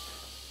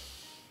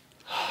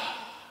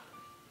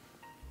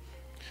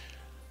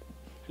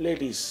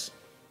 Ladies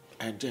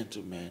and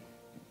gentlemen,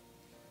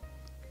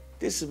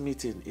 this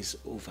meeting is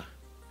over.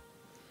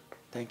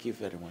 Thank you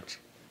very much.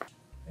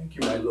 Thank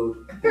you, my lord.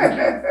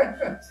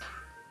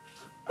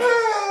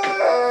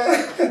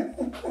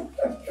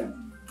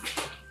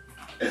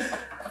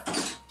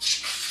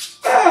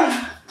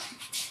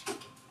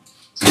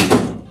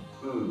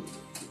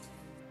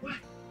 Why?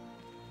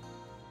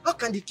 How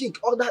can the king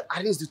order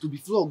Arinze to be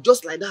flogged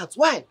just like that?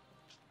 Why?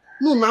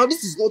 No, now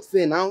this is not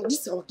fair now.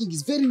 This our king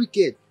is very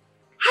wicked.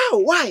 How?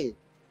 Why?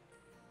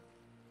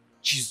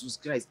 Jesus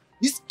Christ.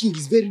 This king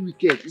is very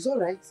wicked. It's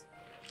alright.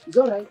 It's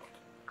alright.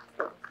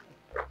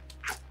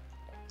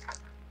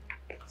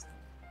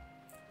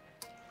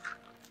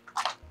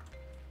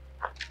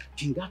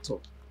 King Gato,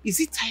 is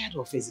he tired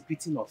of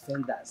executing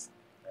offenders?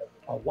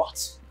 Or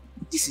what?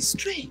 This is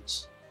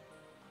strange.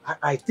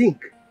 I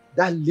think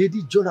that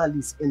lady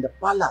journalist in the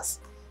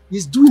palace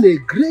is doing a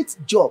great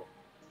job.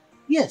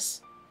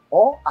 Yes.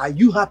 Or are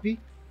you happy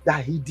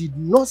that he did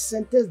not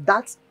sentence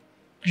that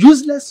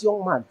useless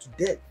young man to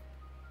death?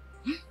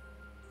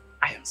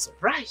 I am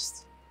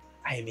surprised.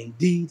 I am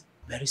indeed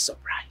very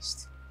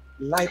surprised.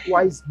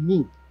 Likewise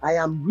me. I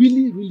am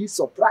really, really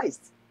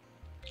surprised.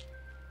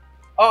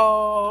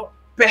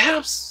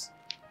 Perhaps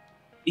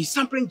he's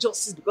sampling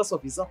justice because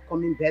of his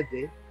upcoming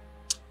birthday.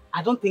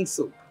 I don't think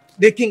so.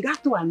 The King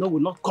Gato I know will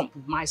not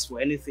compromise for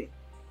anything.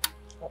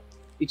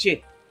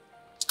 Ichie,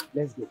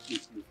 let's go,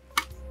 please.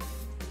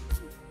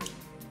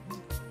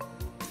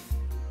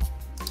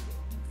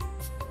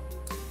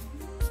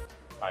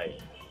 I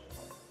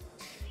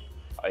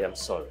am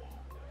sorry.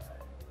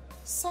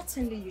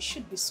 Certainly you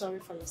should be sorry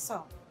for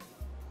yourself.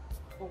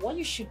 But what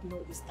you should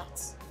know is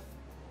that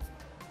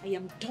I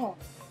am done.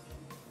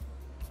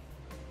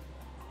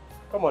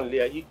 Come on,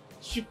 Leah, you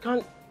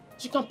can't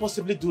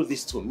possibly do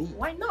this to me.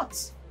 Why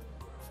not?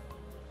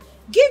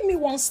 Give me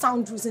one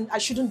sound reason I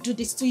shouldn't do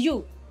this to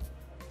you.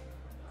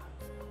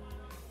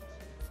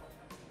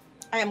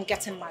 I am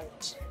getting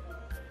married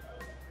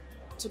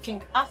to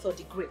King Arthur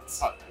the Great.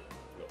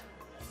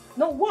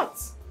 No, what?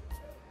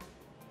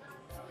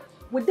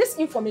 With this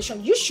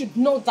information, you should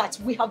know that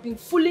we have been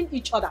fooling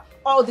each other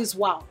all this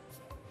while.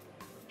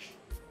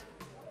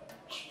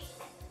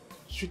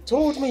 You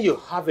told me you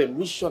have a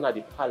mission at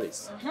the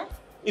palace.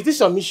 Is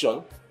this your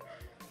mission?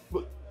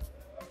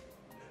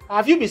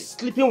 Have you been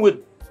sleeping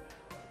with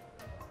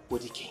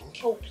the king?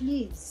 Oh,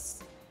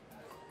 please.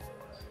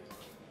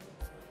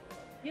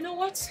 You know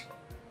what?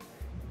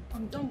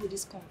 I'm done with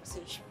this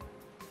conversation.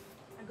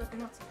 I got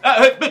nothing.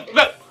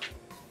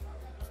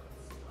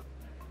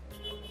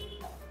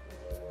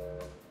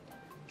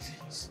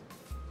 Please.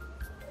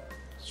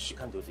 You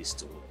can't do this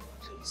to me,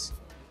 please.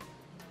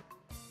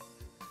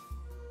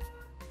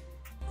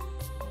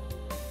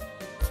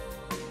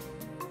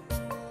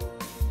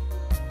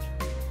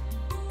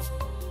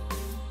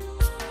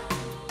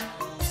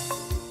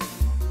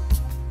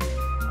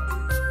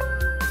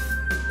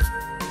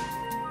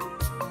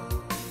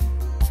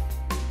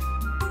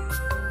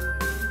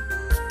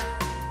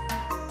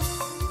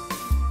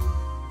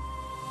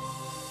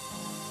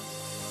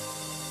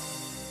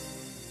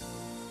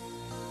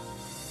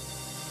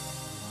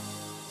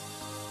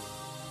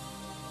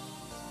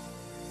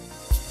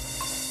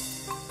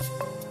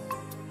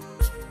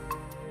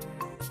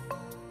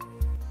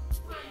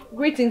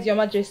 Greetings, Your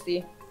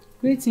Majesty.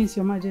 Greetings,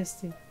 Your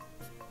Majesty.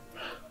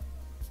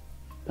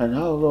 And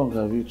how long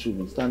have you two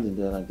been standing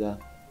there like that?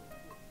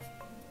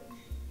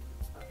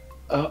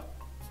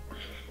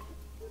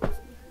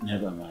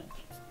 Never mind.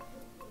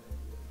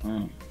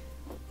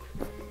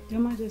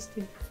 Your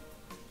Majesty,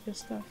 your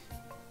staff.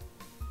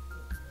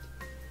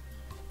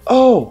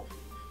 Oh,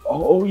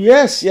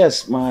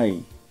 yes, my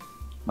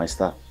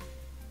staff.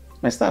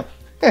 My staff.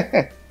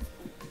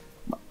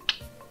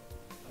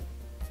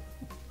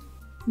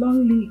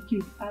 Long live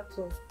King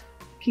Arthur,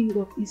 King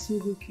of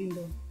Isugu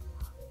Kingdom.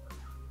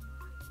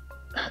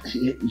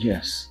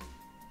 Yes.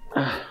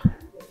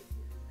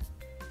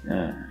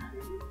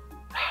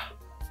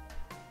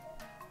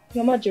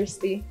 Your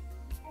Majesty,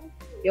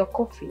 your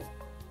coffee.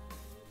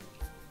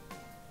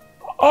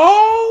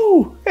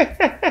 Oh!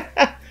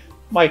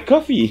 My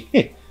coffee.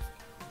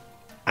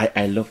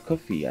 I love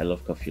coffee. I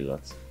love coffee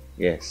lots.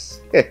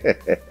 Yes.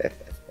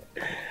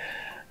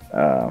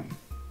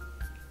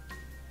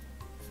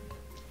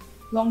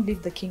 Long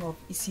live the king of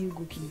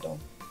Isiugu kingdom.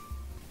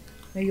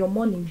 May your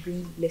morning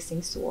bring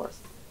blessings to us.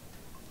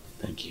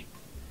 Thank you.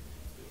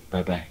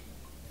 Bye-bye.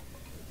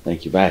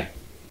 Thank you. Bye.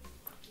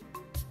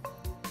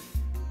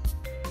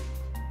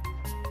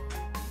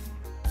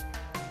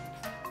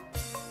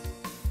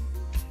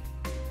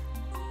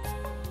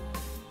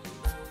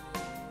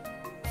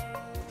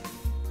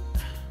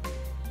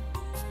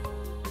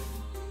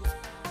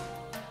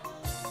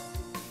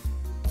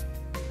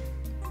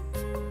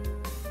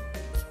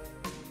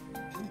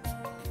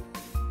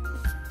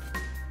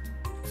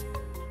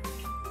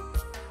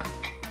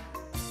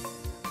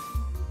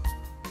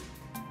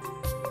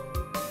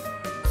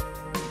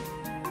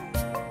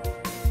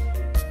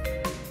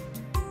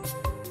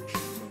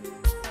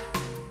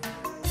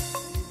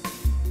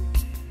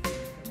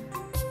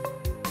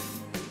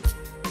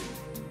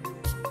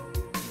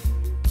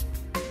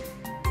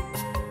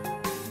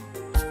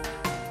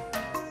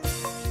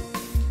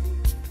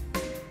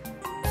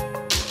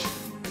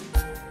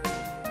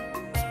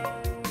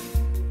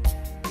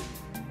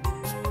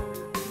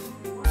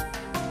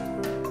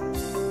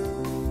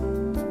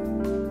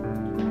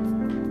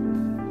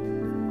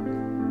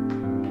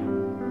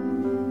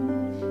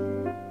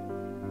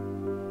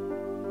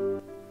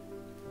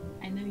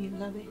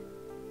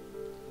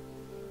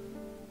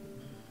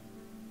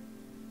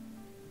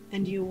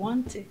 And you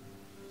want it.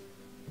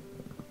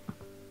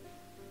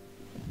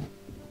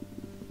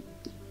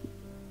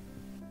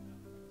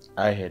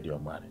 I heard you're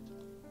married.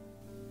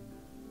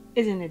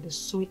 Isn't it the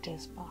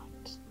sweetest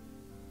part?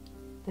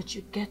 That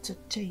you get to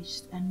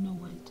taste and know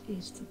what it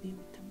is to be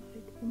with a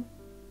married woman?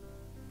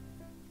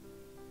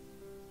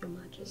 Your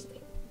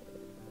Majesty.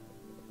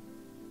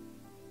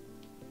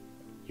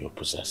 You're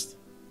possessed.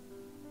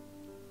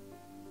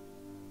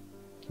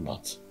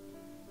 But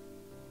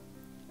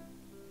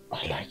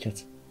I like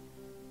it.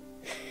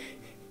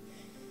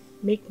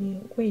 Make me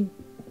your queen.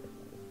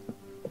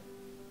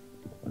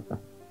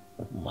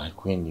 My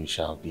queen you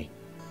shall be.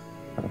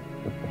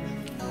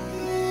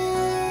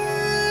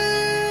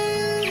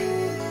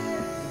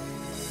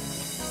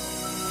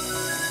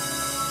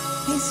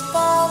 His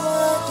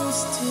power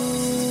is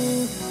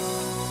too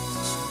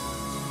much.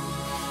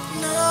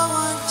 No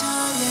one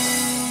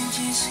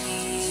challenges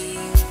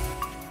him.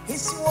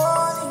 He's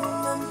one in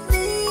a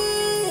million.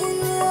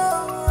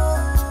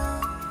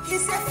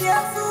 He's a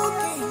fearful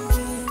king.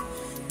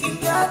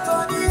 King out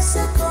on the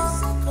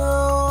second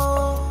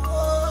floor.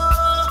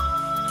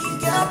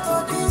 King out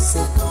on the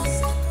second.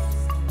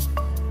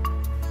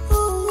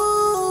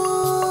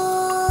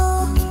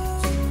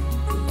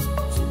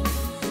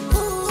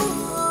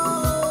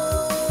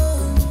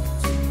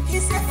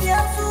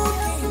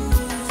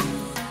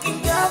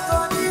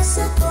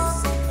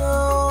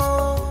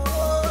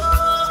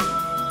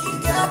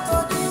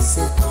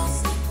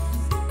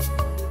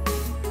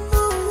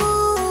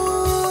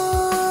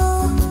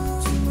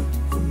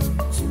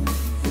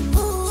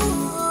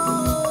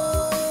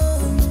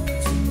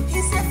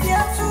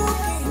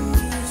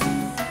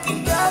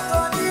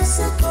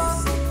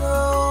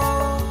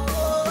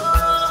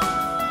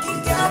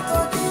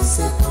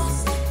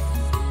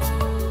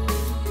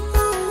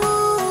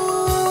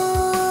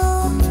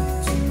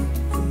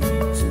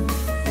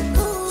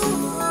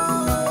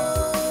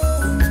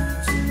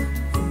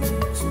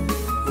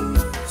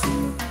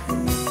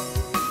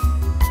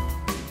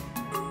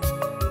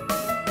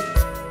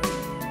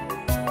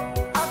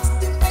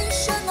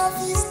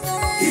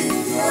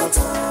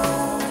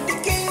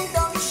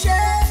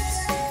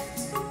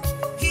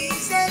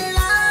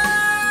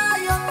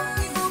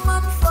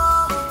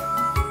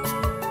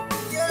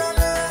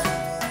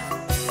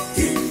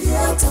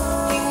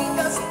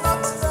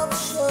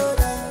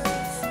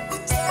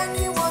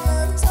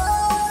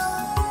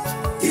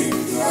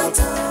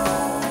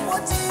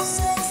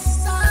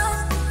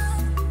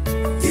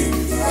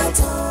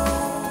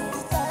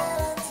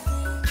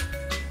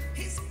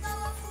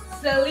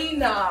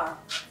 Selena!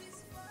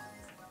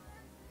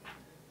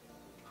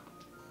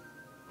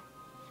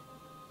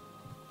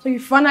 So you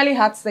finally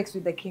had sex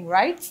with the king,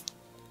 right?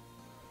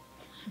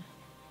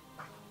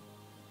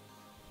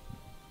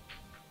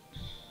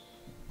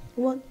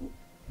 What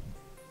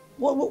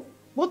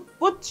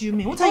do you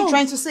mean? What are you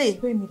trying to say?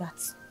 Wait me that.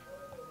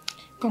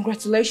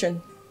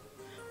 Congratulations.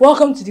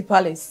 Welcome to the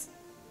palace.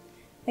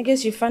 I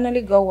guess you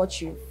finally got what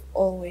you've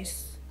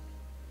always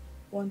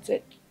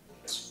wanted.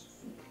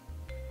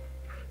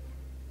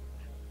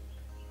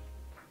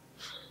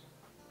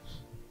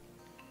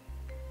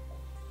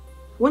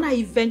 When I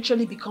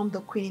eventually become the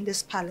queen in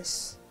this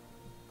palace,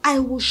 I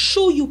will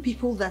show you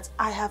people that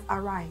I have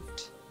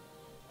arrived.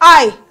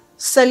 I,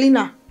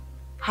 Selena,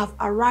 have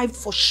arrived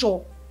for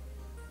sure.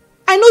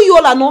 I know you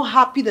all are not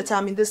happy that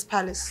I'm in this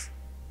palace.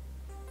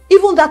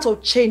 Even that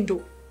of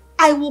Chendo,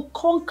 I will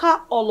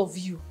conquer all of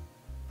you.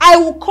 I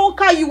will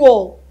conquer you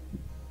all.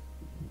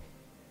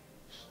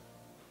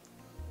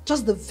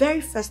 Just the very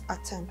first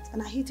attempt,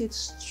 and I hit it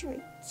straight.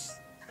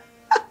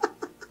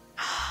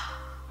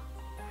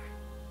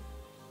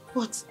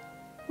 But,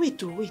 wait.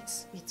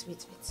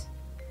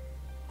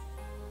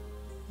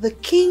 The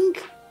king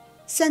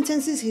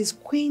sentences his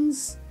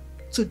queens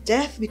to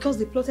death because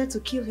they plotted to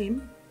kill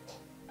him?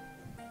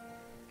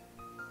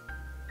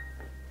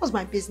 What's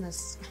my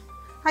business?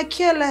 I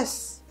care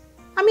less.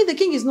 I mean, the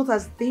king is not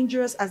as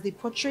dangerous as they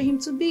portray him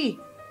to be.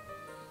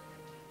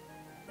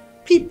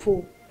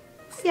 People,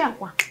 fear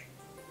one.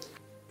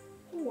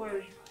 Don't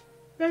worry.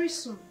 Very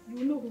soon, you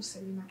will know who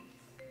Selena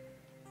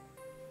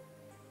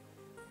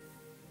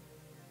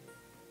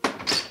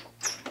is.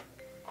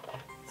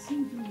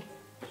 Cindy,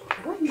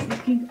 why is the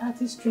king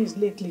acting strange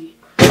lately?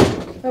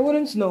 I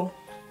wouldn't know.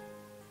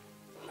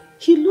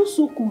 He looks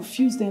so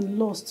confused and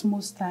lost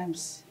most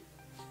times.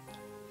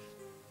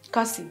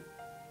 Cassie,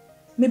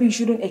 maybe you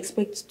shouldn't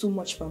expect too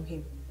much from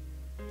him.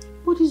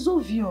 But it's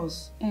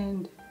obvious,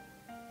 and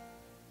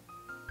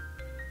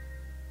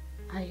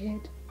I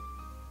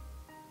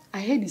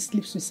heard he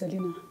sleeps with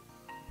Selena.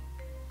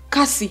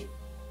 Cassie!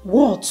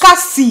 What?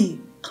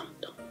 Cassie! Calm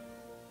down.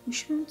 We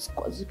shouldn't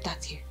gossip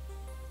that here.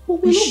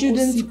 But we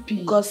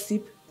shouldn't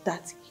gossip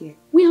that here.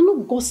 We are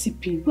not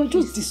gossiping. We are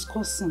just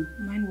discussing.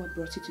 Mind what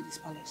brought you to this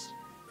palace?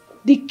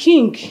 The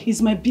king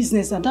is my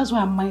business, and that's why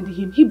I'm minding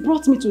him. He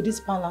brought me to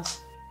this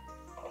palace.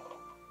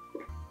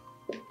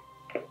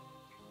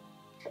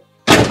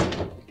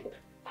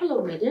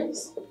 Hello,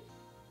 madams.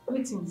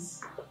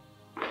 Greetings.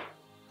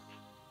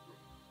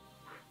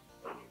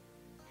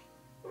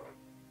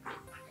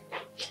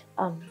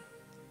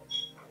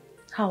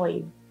 How are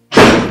you?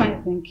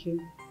 Fine, thank you.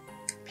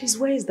 Please,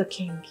 where is the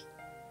king?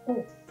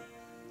 Oh,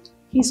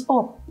 he's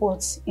up,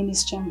 but in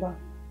his chamber.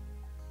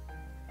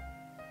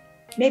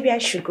 Maybe I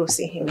should go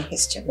see him in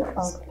his chamber.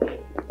 Okay.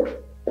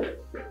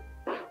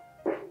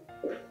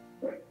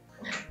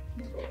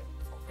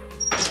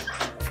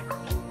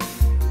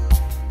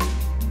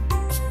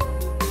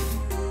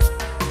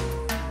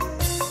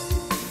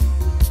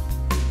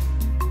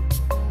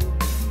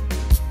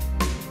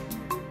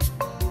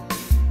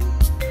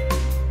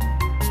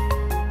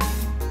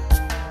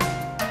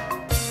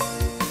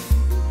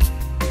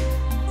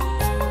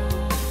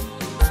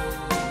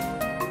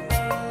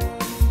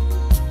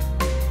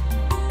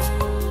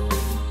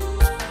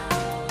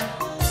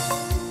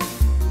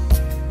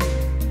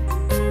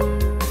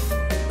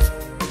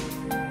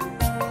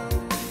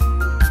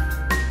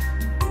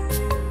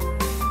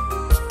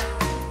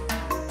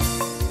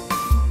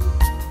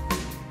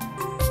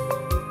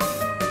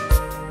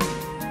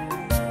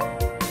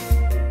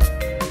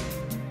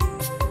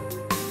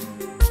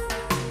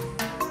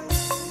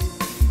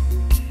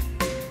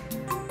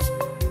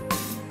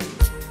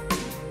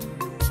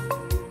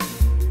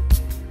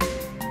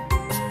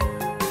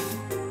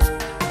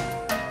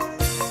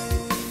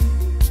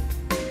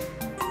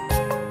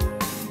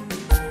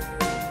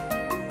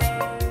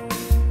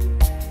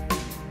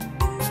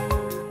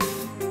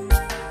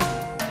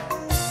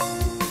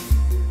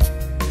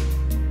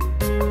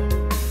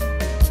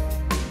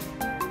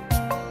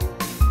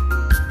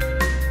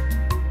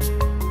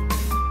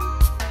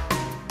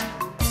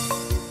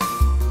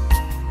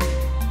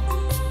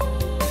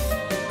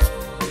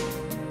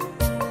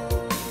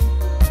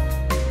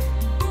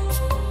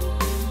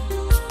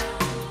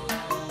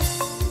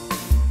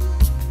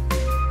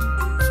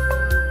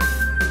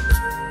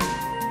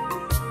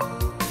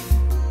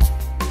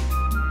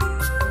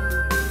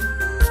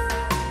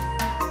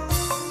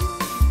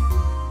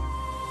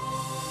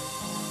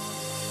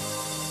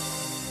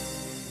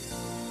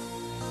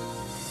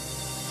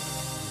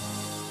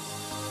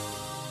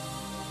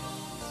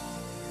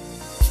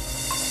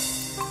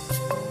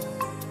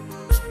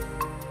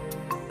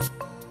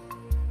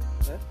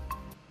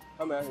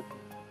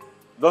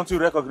 Don't you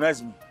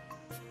recognize me?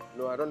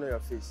 No, I don't know your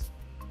face.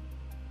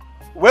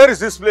 Where is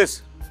this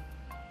place?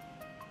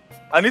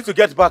 I need to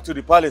get back to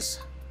the palace.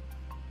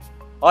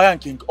 I am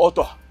King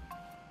Otto.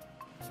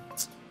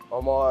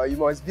 Omo, you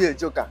must be a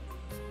joker.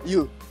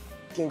 You,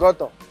 King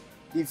Otto,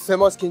 the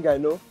famous king I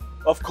know.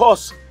 Of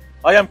course,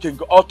 I am King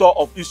Otto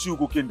of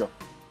Ishugu Kingdom.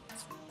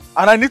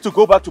 And I need to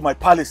go back to my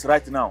palace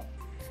right now.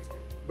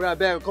 Bruh,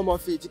 Ben, come on,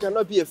 feet. You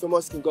cannot be a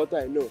famous King Otto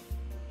I know.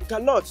 You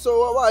cannot.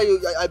 So why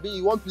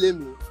you won't blame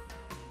me?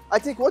 I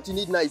think what you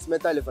need now is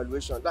mental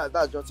evaluation.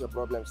 That's just your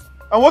problems.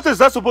 And what is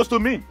that supposed to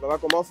mean? Baba,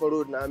 come on for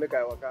road now. Make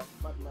I walk out.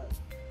 Madman.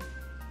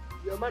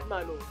 You're a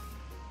madman, no?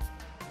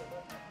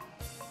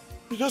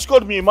 You just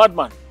called me a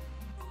madman.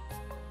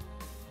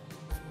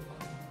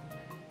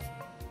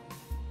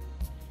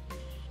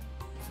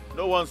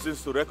 No one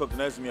seems to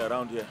recognize me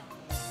around here.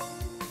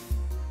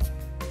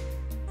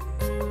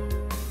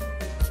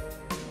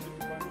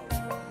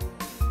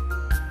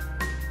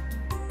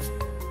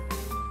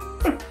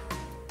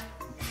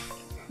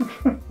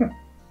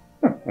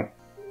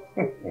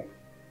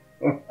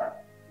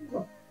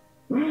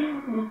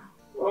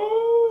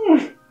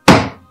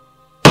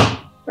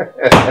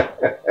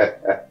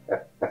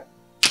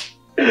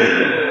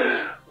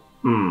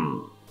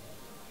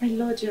 My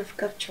lord, you have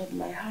captured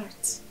my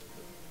heart.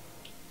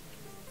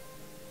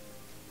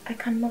 I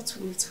cannot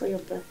wait for your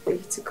birthday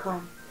to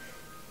come,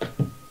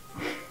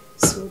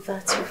 so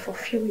that you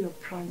fulfill your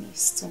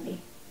promise to me.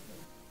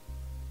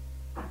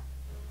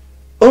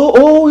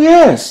 Oh,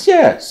 yes,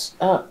 yes.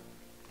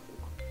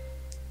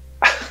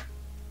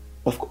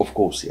 Of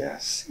course,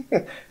 yes.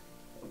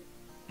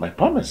 My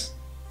promise.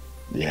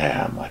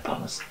 Yeah, my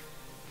promise.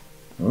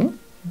 Hmm?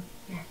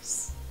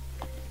 Yes.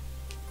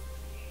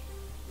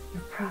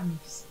 Your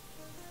promise.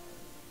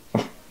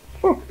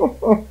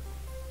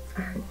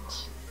 And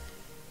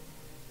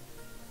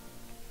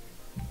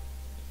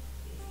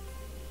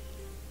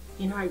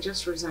you know, I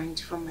just resigned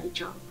from my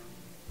job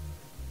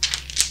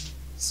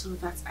so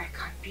that I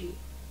can be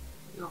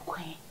your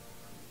queen.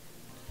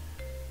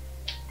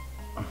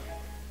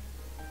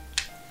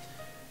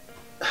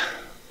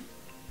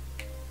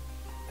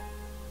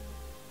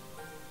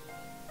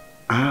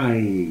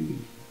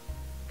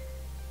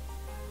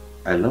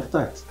 I love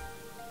that.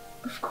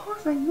 Of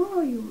course, I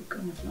know you were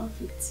gonna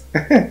love it.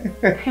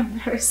 I'm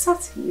very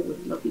certain you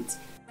would love it.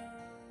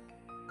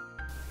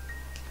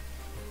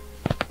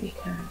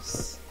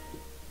 Because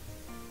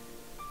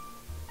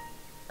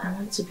I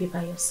want to be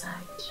by your side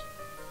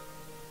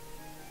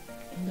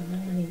in the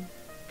morning,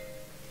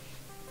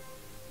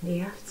 in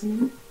the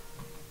afternoon,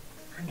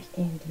 and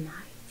in the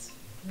night.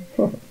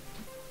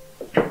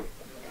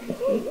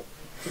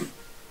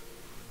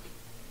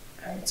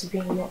 I want to be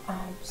in your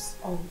arms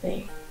all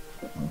day.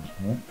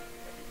 Mm-hmm.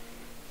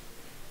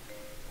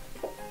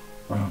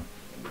 I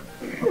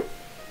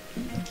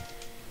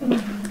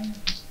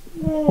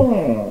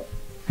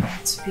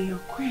want to be your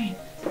queen.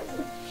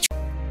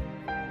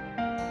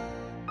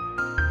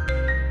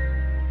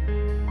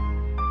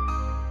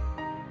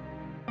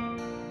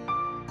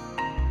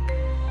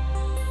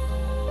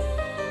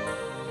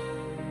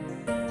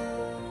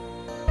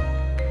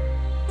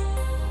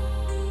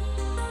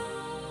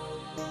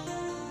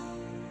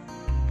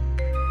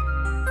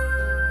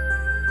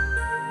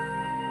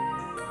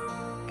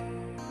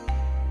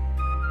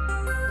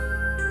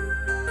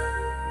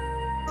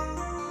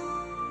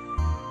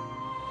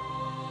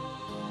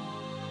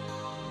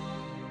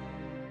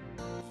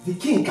 The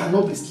king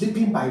cannot be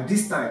sleeping by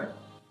this time.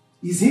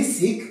 Is he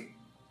sick?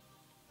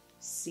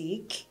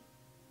 Sick?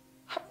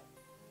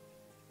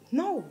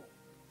 No.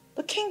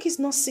 The king is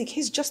not sick.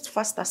 He's just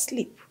fast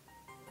asleep.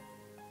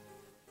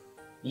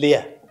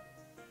 Leah,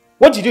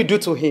 what did you do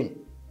to him?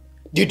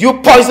 Did you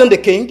poison the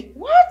king?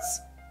 What?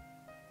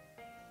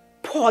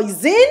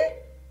 Poison?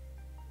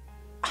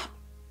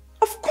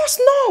 Of course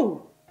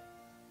no.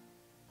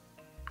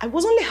 I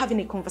was only having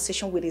a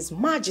conversation with His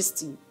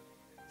Majesty.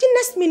 The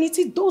next minute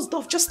he dozed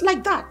off just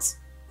like that.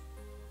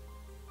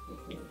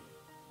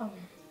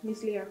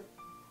 Miss Leah.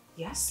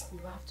 Yes? You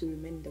have to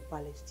remain in the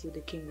palace till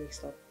the king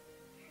wakes up.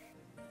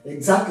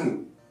 Exactly.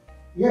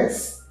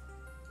 Yes.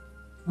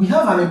 We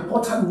have an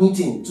important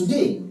meeting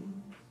today.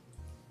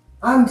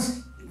 And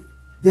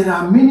there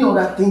are many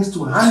other things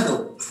to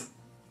handle.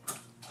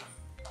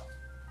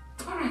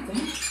 Alright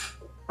then.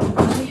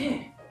 I'll be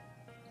here.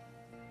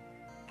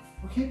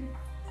 Okay.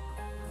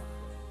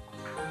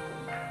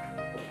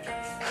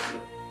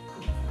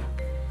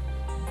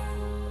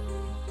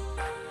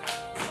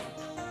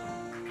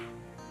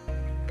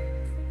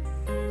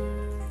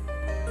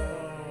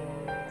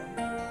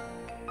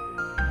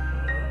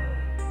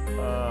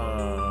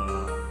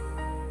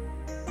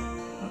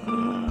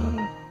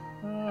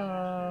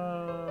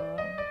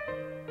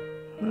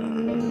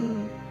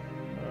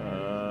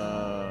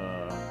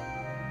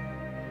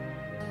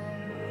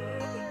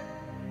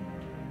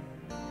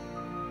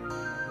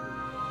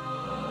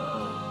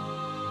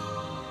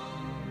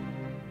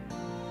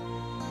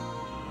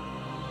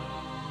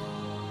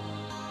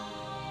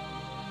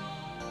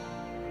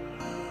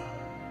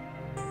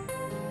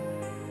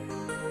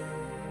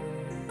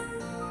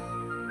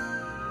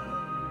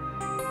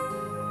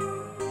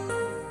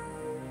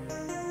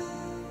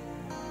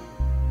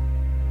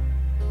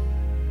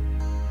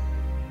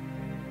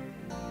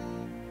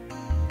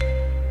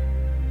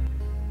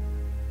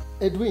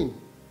 Edwin.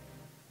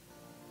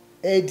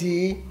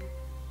 Eddie.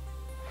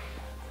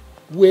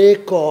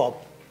 Wake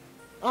up.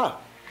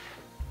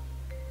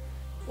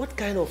 What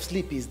kind of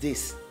sleep is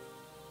this?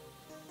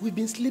 We've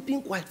been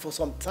sleeping quiet for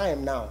some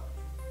time now.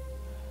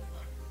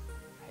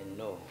 I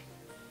know.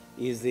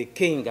 Is the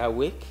king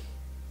awake?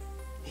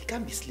 He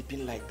can't be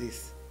sleeping like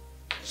this.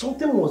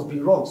 Something must be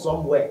wrong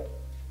somewhere.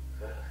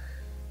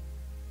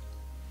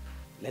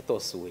 Let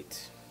us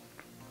wait.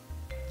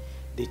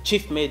 The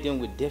chief maiden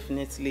will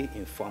definitely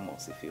inform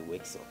us if he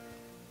wakes up.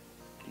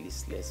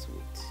 Please, let's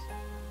wait.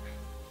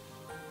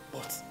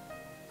 But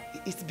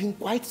it's been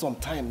quite some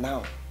time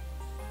now.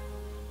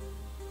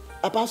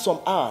 About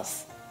some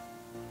hours.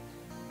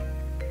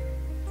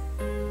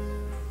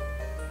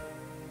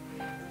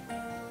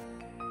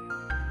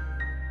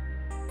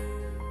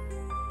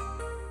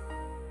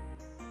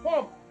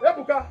 Mom,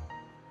 Ebuka,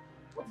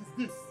 what is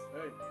this?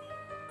 Hey.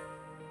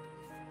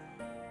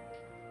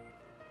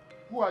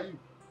 Who are you?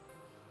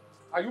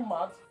 Are you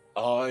mad?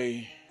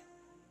 I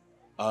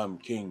am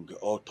King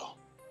Otto,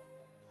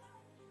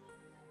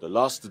 the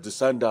last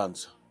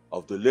descendant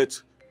of the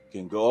late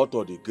King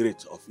Otto the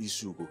Great of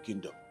Isugo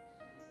Kingdom.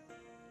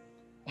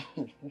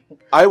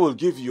 I will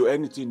give you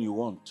anything you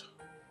want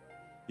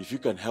if you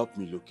can help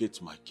me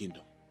locate my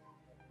kingdom.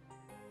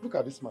 Look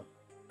at this man.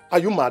 Are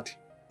you mad?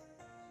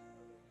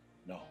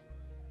 No.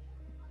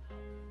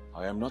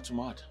 I am not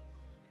mad.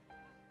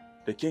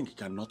 The king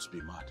cannot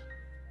be mad.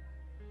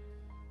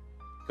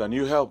 Can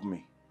you help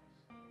me?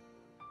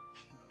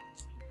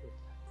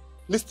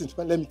 Listen,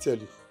 man, let me tell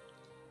you.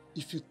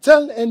 If you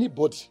tell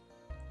anybody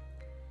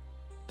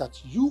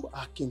that you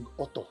are King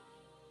Otto,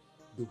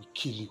 they will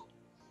kill you.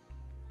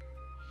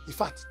 In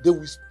fact, they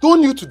will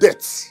stone you to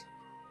death.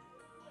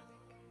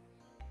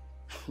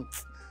 Do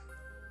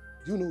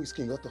you know who is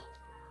King Otto?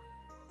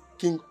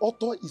 King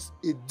Otto is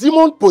a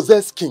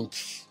demon-possessed king.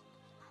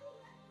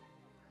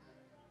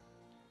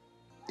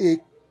 A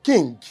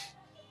king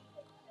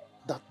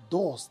that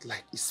does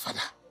like his father.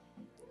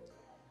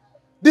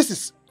 This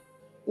is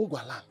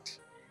Ugwa land.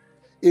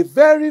 A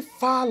very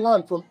far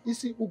land from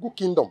Isi Ugu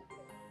kingdom.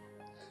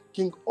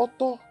 King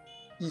Otto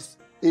is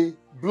a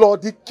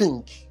bloody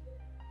king.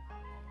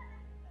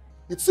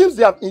 It seems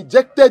they have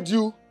injected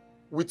you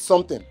with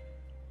something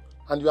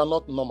and you are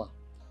not normal.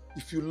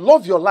 If you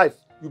love your life,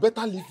 you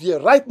better live here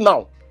right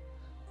now.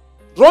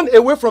 Run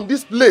away from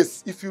this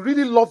place if you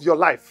really love your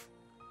life.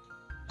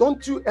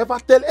 Don't you ever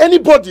tell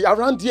anybody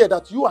around here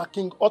that you are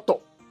King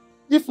Otto.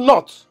 If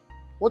not,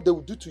 what they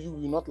will do to you,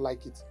 you will not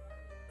like it.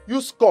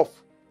 You scoff.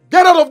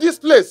 Get out of this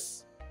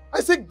place.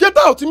 I say get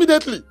out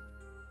immediately.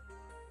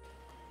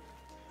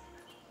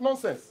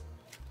 Nonsense.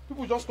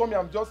 People just come here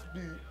and just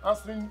be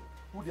answering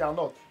who they are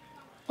not.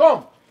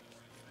 Come.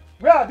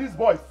 Where are these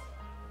boys?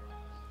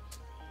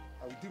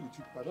 I will deal with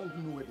you. I don't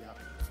even know where they are.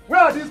 Where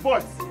are these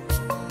boys?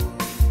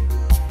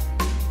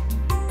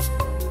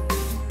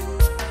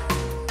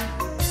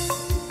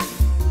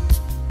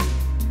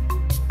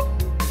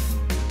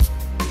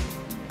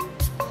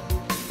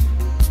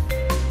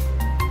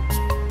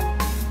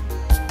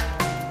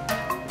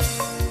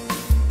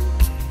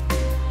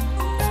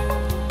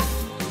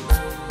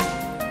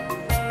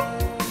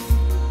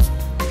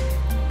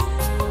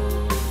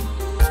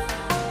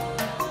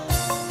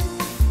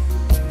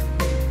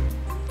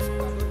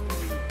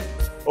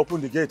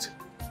 Open the gate.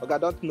 Look, I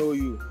don't know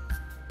you.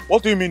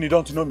 What do you mean you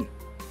don't know me?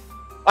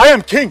 I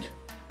am king.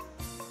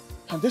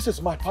 And this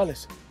is my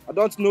palace. I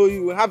don't know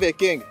you. We have a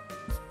king.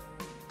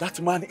 That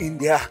man in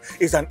there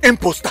is an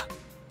imposter.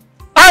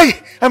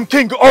 I am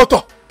King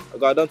Otto.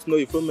 Look, I don't know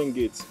you from main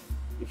gate.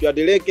 If you are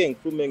the real king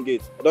from main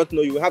gate, I don't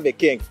know you. We have a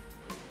king.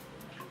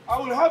 I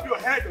will have your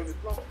head on the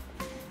floor.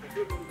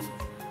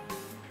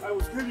 I will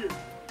kill you.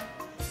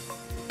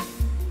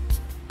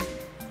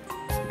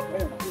 I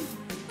am king.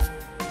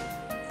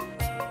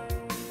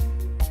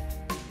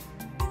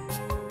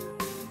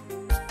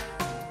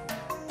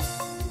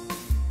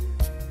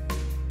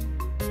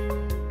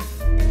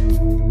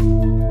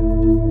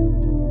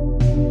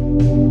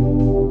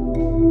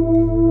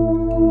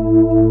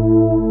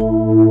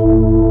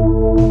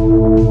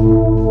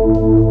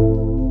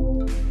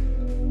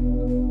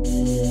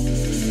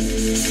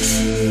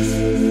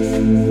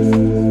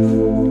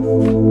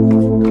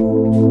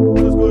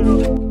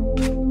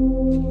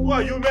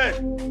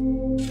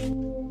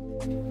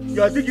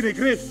 You are digging a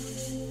grave.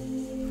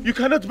 You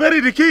cannot bury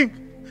the king.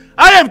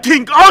 I am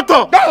King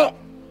Otto.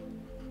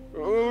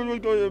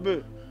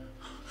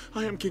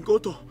 I am King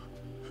Otto.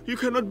 You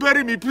cannot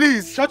bury me,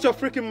 please. Shut your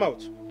freaking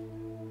mouth.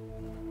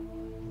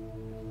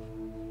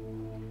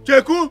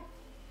 Jeku.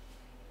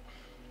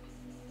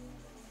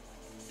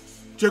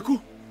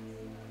 Jeku.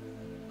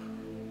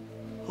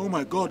 Oh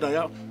my God,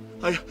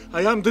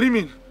 I am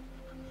dreaming.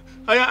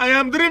 I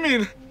am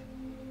dreaming.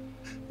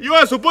 You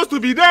are supposed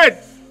to be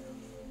dead.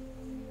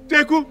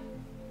 Jeku.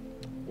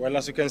 Well,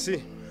 as you can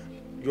see,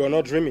 you are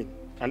not dreaming,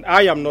 and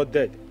I am not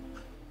dead.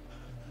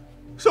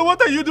 So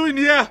what are you doing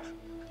here?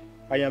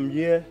 I am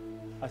here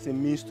as a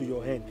means to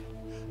your end.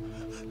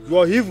 You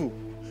are evil.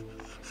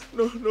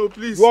 No,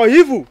 please. You are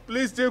evil.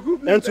 Please, Jeku.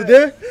 Please. And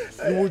today,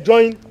 you will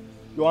join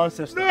your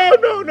ancestors.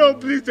 No,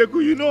 please,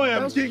 Jeku. You know I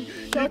am king.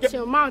 Shut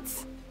your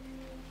mouth.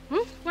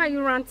 Why are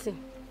you ranting?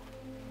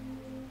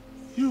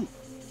 You?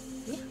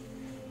 Yeah.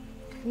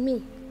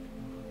 Me.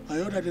 I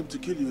ordered them to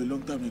kill you a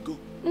long time ago.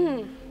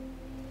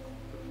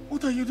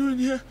 What are you doing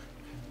here?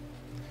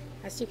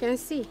 As you can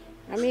see,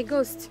 I'm a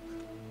ghost.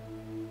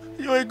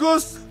 You're a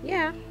ghost?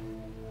 Yeah.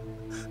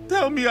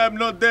 Tell me I'm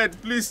not dead,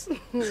 please.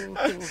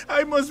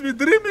 I must be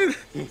dreaming.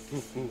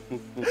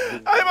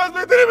 I must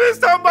be dreaming.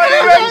 Somebody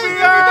wake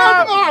me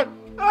up.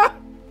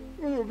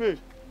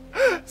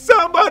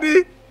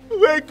 Somebody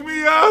wake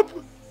me up.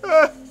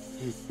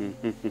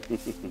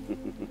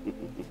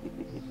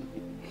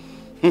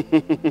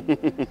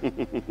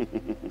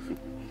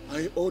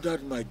 I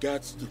ordered my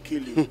guards to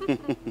kill you.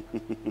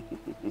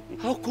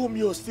 How come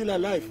you're still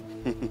alive?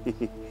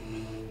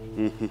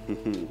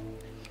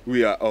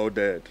 We are all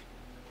dead.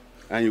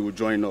 And you will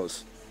join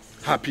us.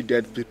 Happy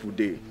Dead People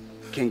Day.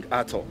 King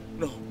Arthur.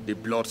 No. The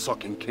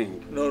blood-sucking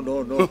king. No.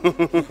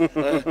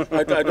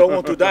 I don't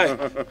want to die.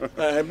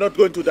 I'm not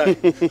going to die.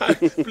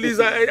 Please,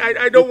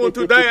 I don't want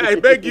to die. I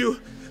beg you.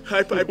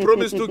 I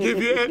promise to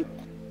give you a...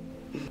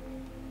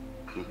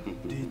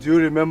 Did you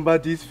remember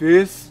this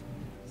face?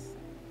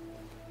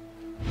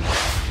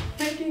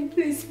 King,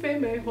 please spare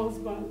my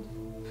husband.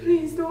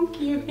 Please don't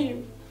kill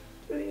him.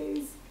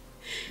 Please.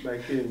 My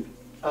king,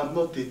 I'm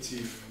not a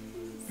thief.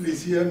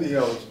 Please hear me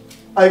out.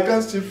 I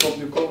can't steal from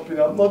the company.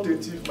 I'm not a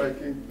thief, my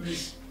king.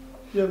 Please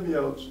hear me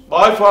out.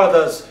 My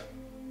fathers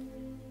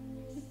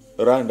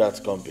ran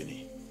that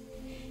company.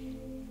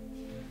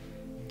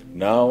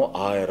 Now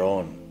I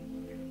run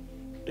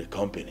the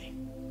company.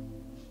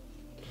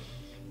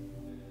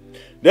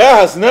 There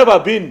has never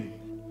been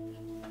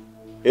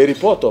a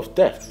report of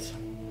theft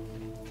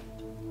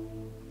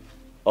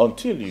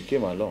until you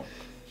came along.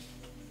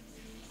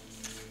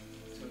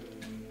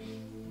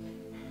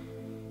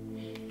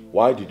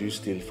 Why did you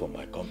steal from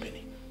my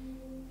company?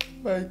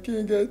 My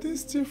king, I didn't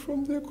steal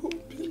from the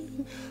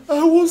company.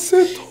 I was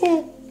set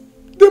up.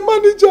 The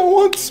manager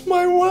wants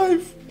my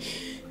wife.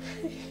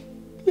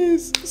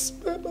 Please,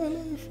 spare my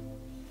life.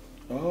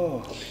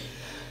 Oh,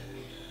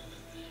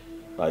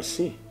 I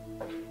see.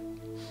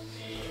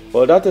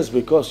 Well, that is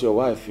because your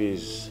wife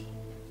is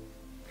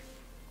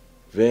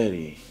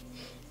very,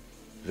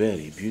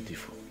 very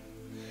beautiful.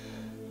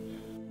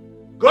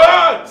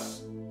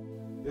 Guards!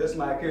 Yes,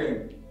 my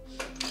king.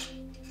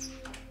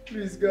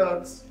 Please,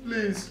 guards.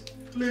 Please.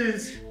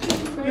 Please.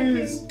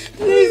 Please.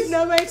 Please,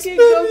 no, my king.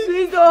 Don't,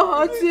 please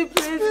don't hurt me,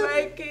 please,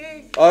 my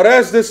king.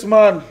 Arrest this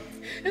man.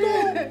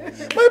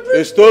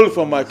 He stole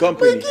from my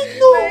company. My king,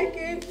 no. My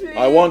king, please.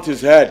 I want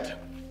his head.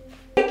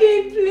 My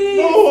king, please.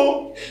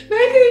 No.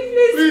 My king,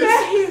 please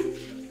spare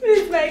him.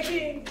 Please, my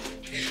king.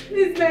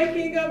 Please, my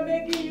king, I'm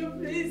begging you,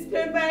 please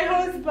spare my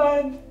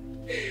husband.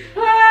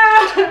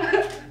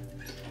 Ah!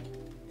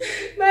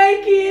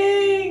 My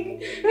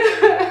king.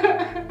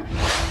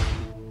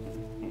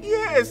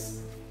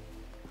 Yes.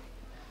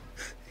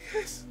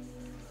 Yes.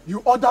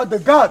 You ordered the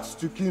guards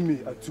to kill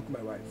me and took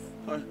my wife.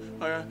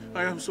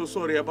 I am so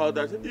sorry about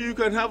that. You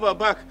can have her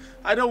back.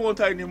 I don't want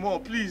her anymore,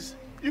 please.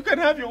 You can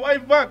have your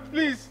wife back,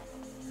 please.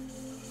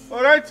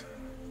 All right?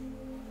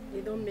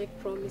 They don't make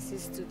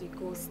promises to the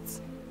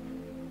ghosts.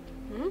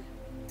 Hmm?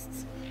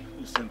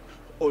 Listen,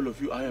 all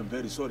of you, I am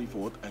very sorry for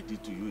what I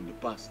did to you in the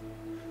past.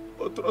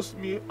 But trust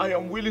me, I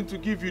am willing to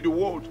give you the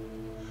world.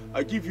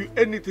 I give you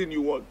anything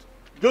you want.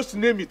 Just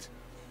name it.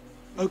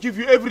 I'll give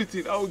you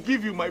everything. I'll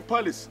give you my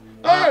palace.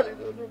 Aye,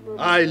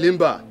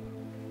 Limba.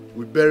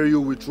 We bury you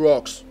with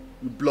rocks,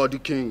 you bloody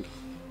king,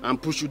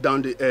 and push you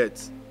down the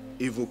earth,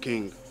 evil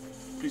king.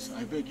 Please,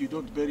 I beg you,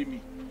 don't bury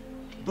me.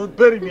 Don't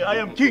bury me. I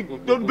am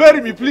king. Don't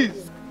bury me,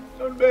 please.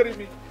 Don't bury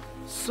me.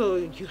 So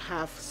you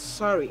have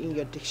sorry in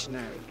your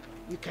dictionary.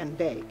 You can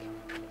beg.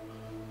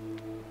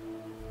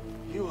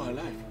 You are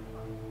alive.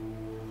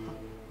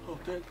 Oh,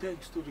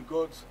 thanks to the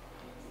gods.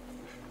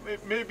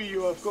 Maybe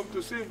you have come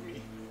to save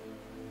me.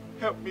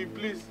 Help me,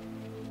 please.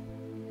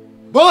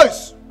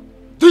 Boys,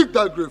 dig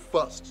that grave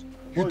fast.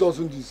 He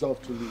doesn't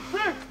deserve to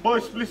live.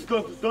 Boys, please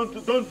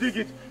don't dig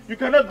it. You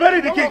cannot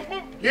bury the king.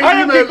 Leave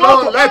him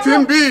alone, let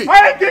him be.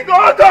 I am King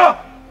Otto.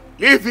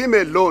 Leave him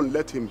alone,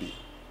 let him be.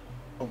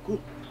 Uncle.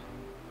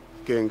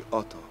 King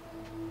Otto.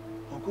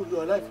 Uncle, you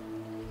are alive.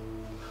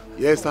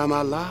 Yes, I'm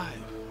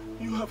alive.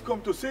 You have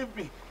come to save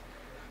me.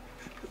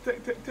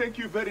 Thank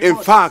you very much. In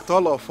fact,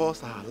 all of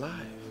us are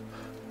alive.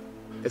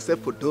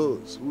 Except for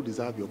those who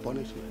deserve your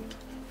punishment.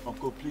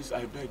 Uncle, please,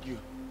 I beg you.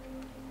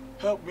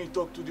 Help me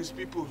talk to these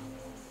people.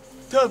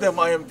 Tell them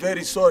I am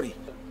very sorry.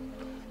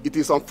 It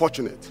is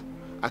unfortunate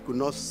I could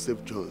not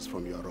save Jones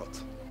from your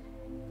wrath.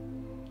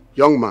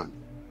 Young man,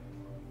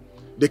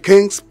 the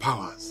king's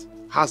powers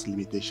has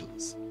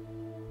limitations.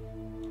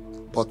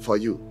 But for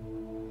you,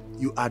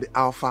 you are the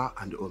Alpha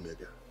and the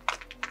Omega.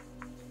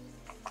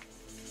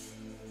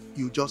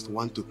 You just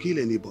want to kill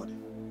anybody,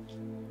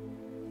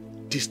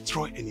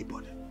 destroy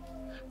anybody,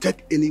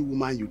 take any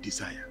woman you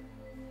desire,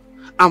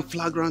 and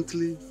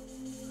flagrantly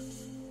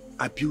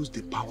abuse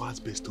the powers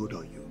bestowed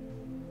on you.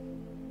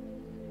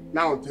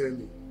 Now tell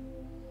me,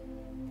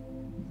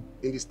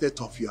 in the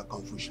state of your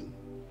confusion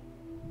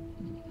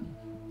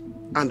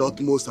and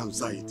utmost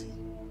anxiety,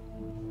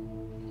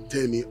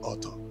 tell me,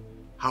 Otto,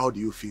 how do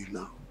you feel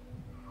now?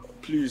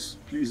 Please,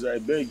 I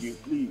beg you,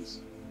 please.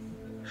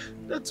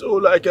 That's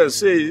all I can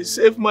say.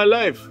 Save my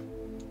life.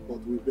 But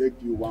we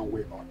begged you one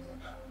way or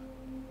another.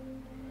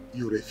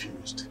 You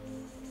refused.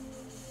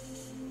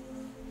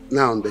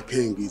 Now the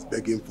king is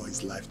begging for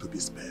his life to be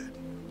spared.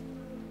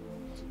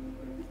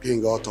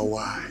 King Otto,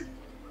 why?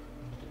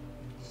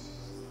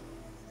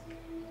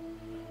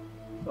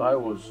 I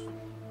was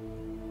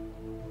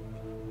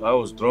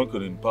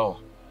drunken in power.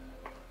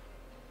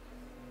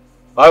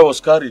 I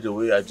was carried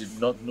away. I did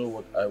not know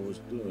what I was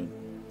doing.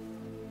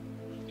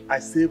 I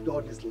saved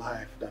all this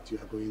life that you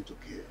are going to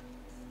kill.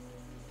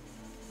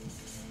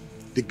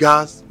 The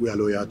guards were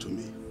loyal to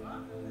me.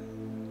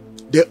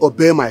 They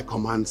obey my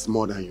commands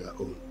more than your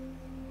own.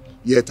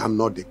 Yet I'm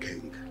not the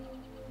king.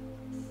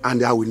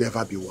 And I will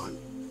never be one.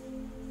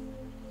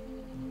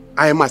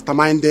 I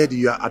masterminded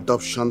your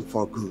adoption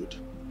for good.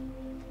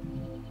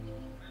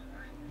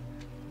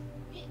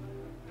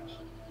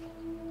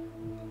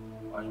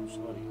 I am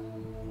sorry.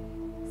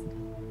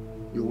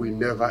 You will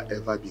never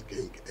ever be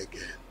king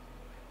again.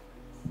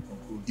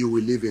 You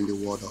will live in the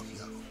world of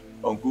Yahweh.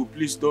 Uncle,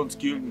 please don't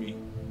kill me.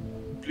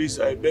 Please,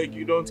 I beg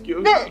you, don't kill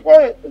me. No,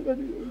 quiet.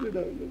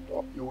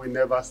 You will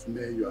never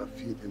smell your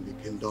feet in the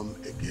kingdom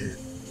again.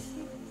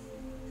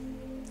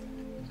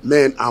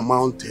 Men are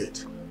mounted,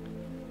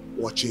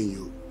 watching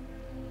you.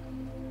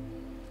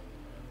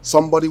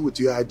 Somebody with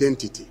your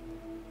identity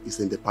is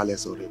in the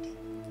palace already.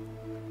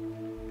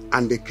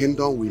 And the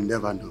kingdom will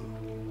never know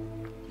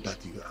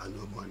that you are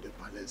no more in the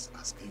palace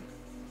as king.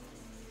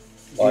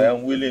 I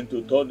am willing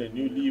to turn a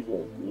new leaf,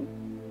 uncle.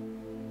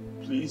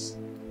 Please.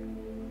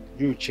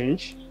 You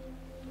change?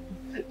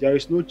 There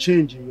is no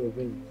change in your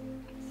vein.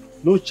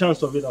 No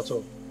chance of it at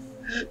all.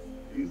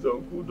 Please,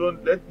 uncle,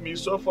 don't let me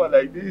suffer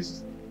like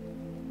this.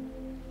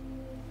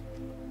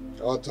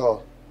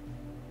 Otto,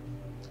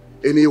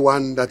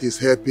 anyone that is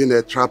helping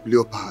a trap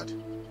leopard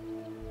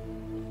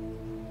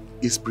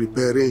is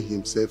preparing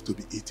himself to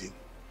be eaten.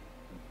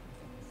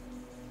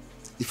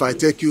 If I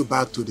take you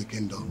back to the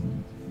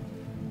kingdom,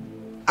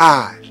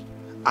 I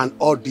and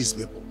all these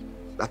people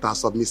that are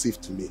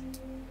submissive to me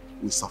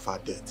will suffer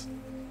death.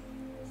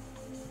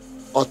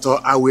 Otto,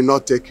 I will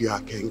not take your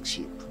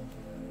kingship.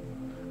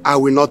 I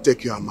will not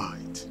take your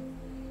might.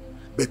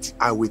 But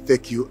I will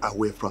take you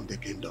away from the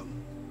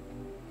kingdom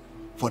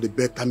for the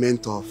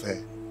betterment of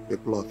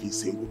people of his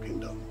single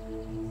kingdom.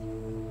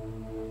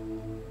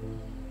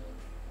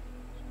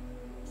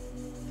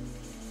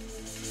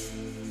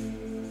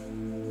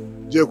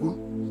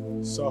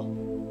 Jeku, sir,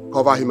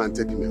 cover him and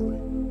take him away.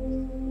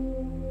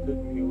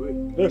 Take me away.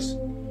 Yes.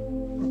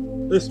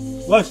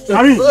 What?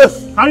 Harry!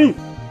 Harry!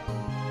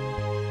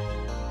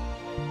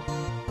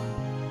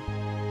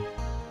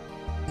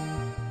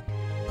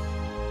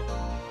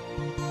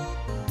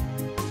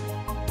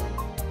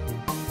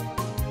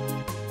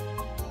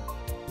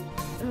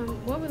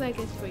 What will I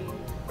get for you?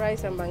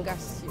 Rice and banga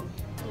stew.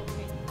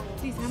 Okay.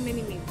 Please, how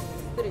many meals?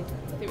 3.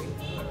 3.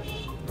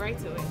 Right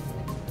away.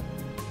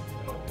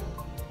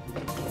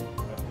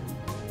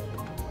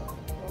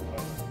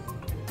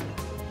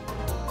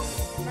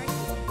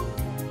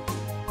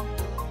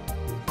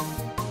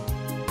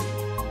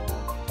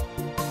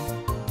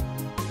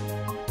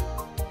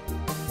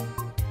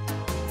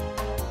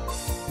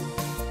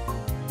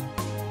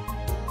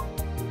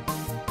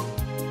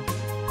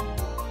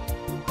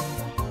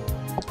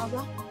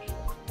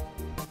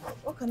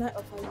 What can I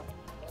offer you?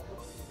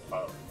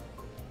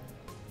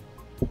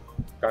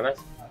 Can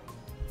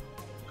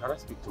I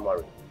speak to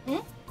Mary? Hmm?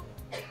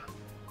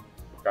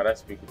 Can I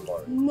speak to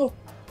Mary? No.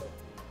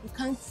 You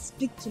can't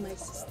speak to my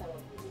sister.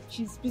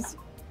 She's busy.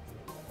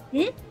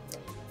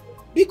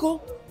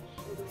 Biko,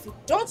 if you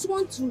don't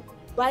want to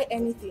buy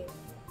anything,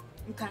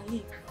 you can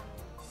leave.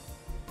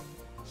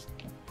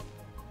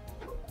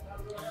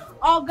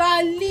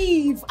 Oga,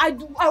 leave. I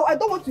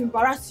don't want to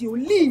embarrass you.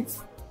 Leave.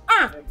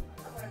 Ah.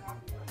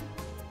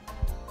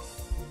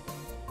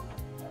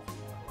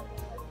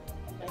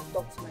 I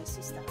talk to my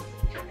sister.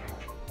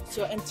 It's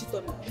your empty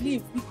tummy.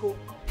 Leave, Biko.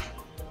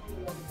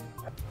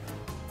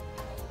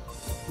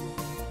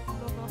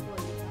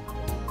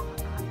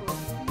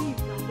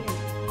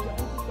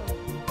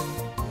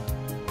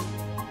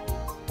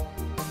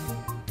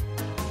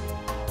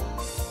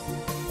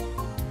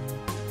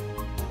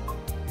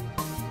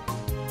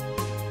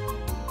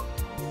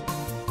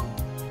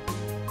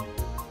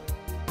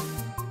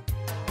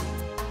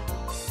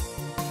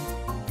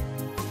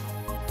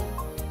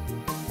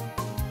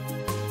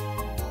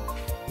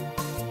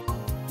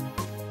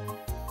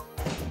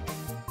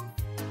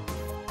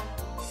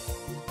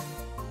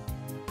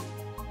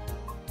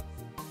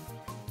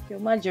 Your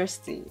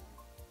Majesty,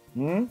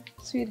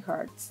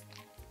 sweetheart,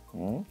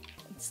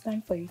 it's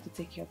time for you to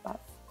take your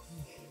bath.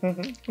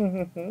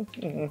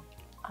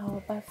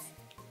 Our bath.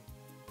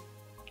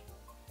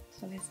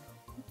 So let's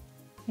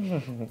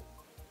go.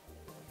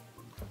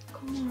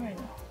 Come on.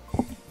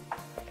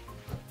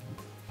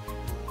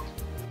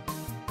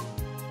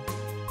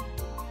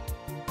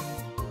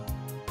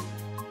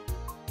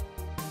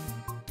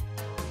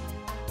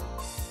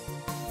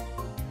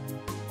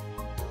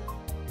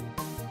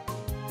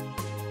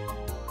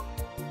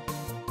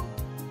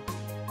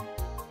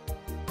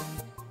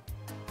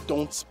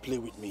 Don't play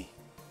with me.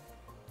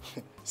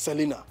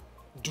 Selena,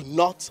 do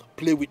not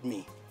play with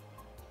me.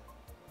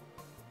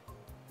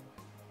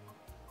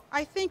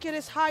 I think it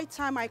is high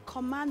time I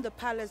command the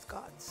palace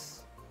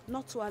guards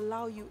not to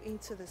allow you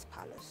into this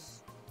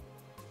palace.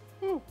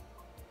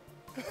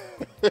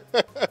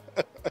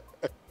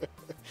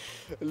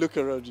 Look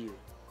around you.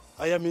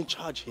 I am in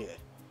charge here.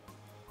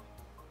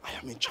 I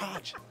am in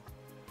charge.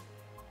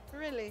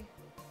 Really?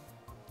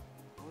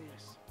 Oh,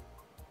 yes.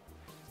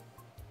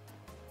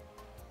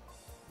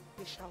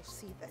 We shall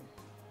see then.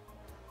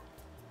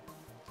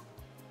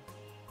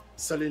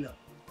 Selena.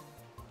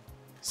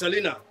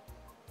 Selena.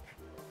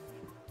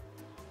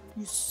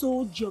 You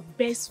sold your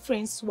best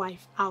friend's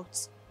wife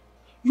out.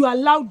 You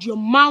allowed your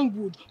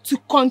manhood to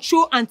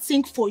control and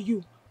think for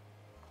you.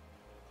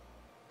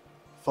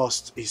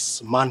 First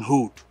is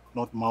manhood,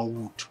 not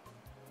manwood.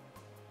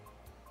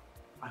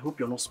 I hope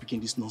you're not speaking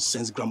this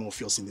nonsense grammar of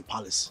yours in the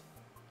palace.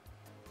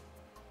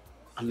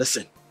 And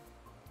listen,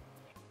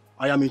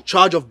 I am in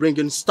charge of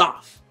bringing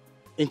staff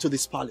into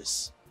this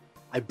palace.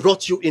 I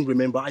brought you in,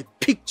 remember? I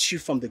picked you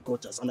from the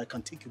gutters and I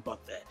can take you back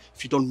there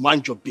if you don't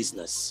mind your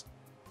business.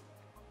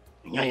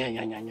 And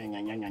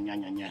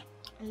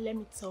let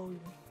me tell you,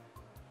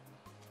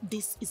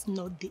 this is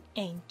not the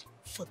end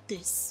for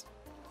this.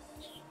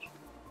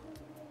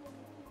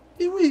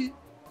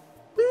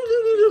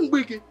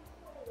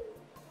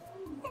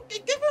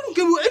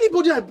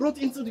 Anybody I brought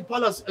into the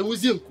palace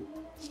was Yanko.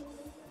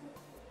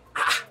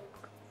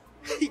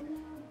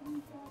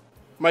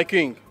 My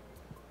king,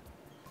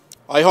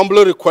 I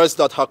humbly request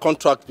that her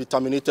contract be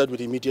terminated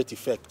with immediate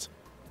effect.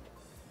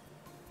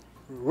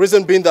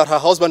 Reason being that her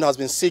husband has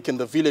been sick in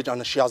the village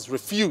and she has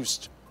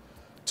refused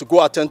to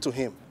go attend to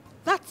him.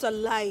 That's a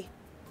lie,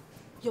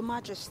 Your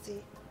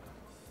Majesty.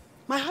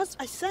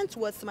 I sent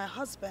words to my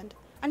husband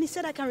and he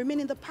said I can remain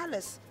in the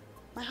palace.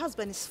 My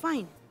husband is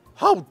fine.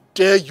 How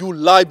dare you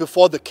lie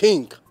before the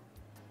king?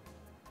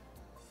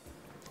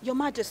 Your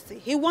Majesty,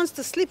 he wants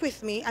to sleep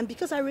with me and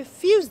because I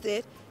refused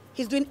it,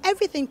 he's doing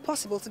everything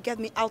possible to get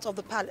me out of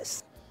the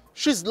palace.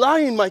 She's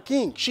lying, my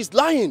king. She's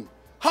lying.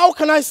 How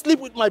can I sleep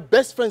with my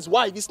best friend's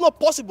wife? It's not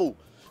possible.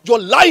 You're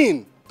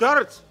lying.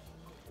 Garrett!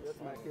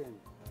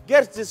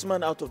 Get this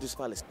man out of this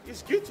palace.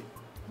 He's guilty.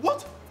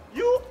 What?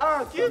 You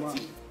are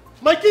guilty.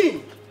 My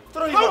king!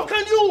 Throw him How out.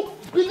 can you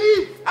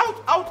believe?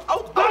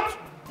 Out. That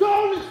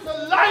girl is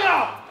a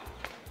liar!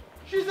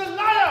 She's a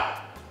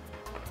liar!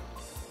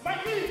 My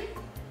king!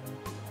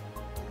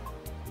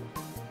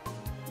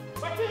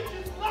 My king,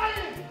 she's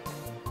lying!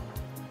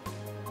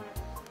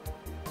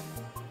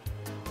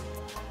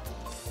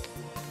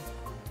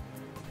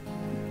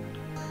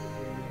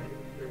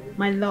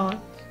 My lord,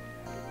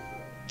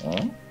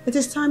 it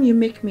is time you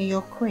make me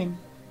your queen.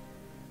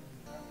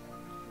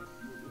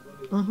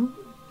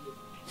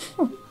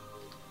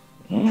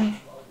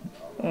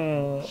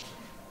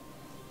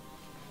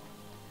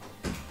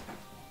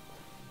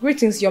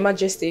 Greetings, Your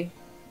Majesty.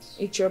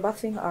 It's your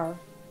bathing hour.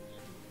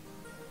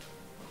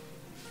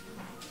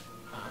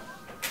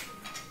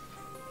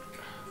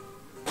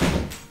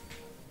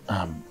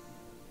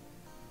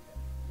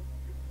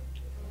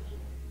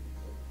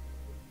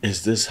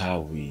 Is this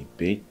how we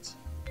bathe?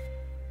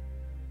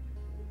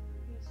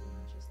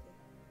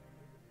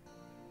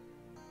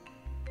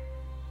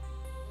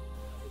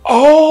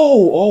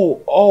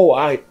 Oh,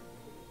 I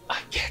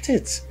get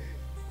it.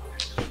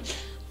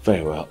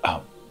 Very well.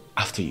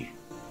 After you.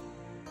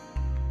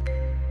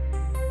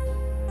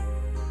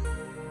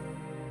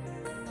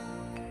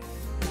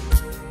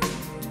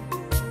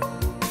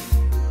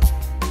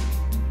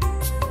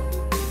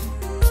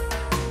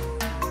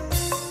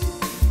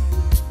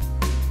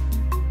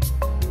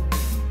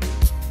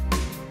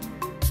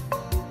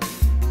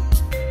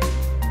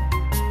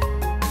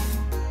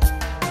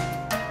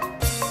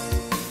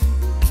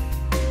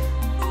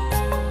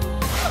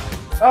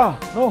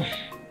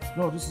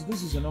 No, this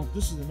is enough.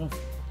 This is enough.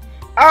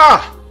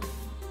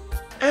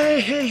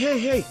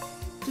 Hey.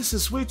 This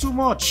is way too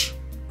much.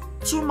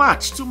 Too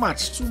much.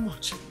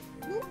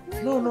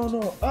 No.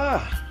 No.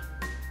 My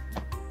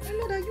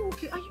lord, are you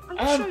okay? Are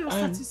you sure you're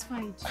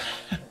satisfied?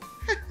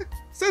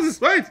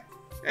 Satisfied?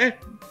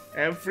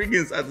 I'm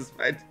freaking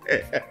satisfied.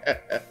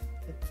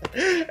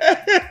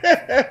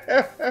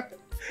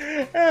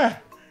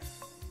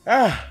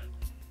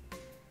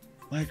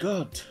 My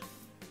God.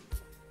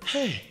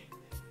 Hey.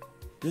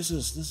 This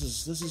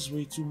is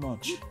way too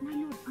much. My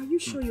lord, are you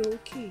sure you're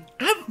okay?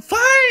 I'm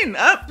fine.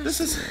 This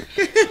is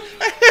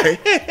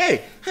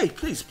hey,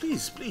 please.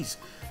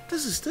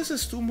 This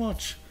is too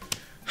much.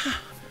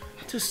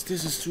 This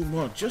is too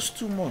much. Just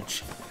too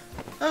much.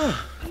 My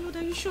lord,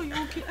 are you sure you're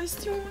okay? I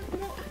still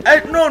want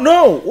more.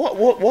 No.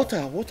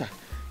 Water.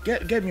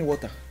 Get me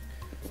water.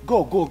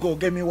 Go.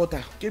 Get me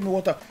water.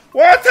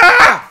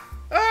 Water!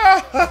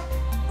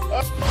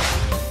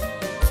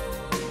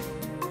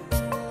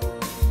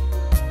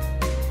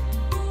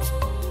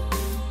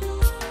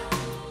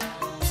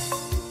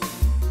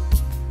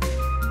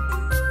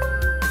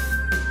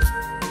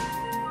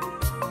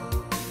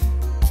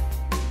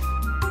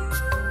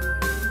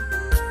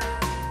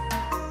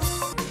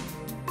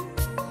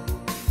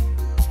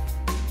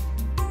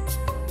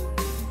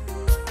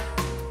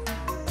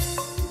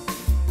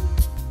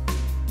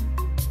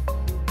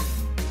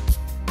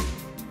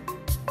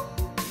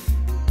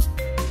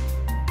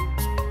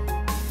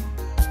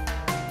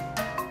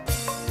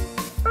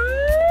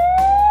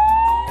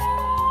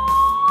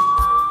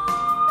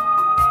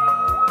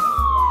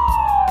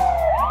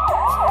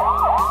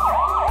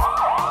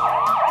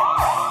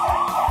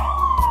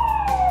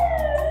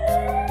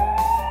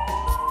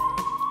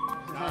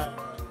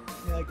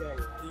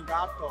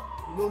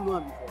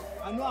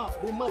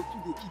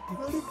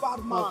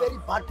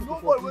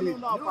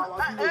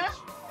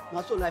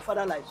 Now so like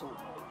father like son.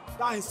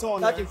 That is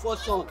son. That is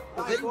first son.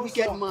 A very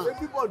wicked man.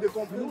 People they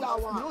complain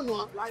that one. You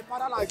know like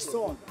father like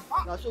son.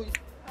 Now so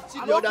see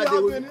the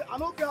other day. I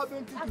don't care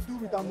anything to do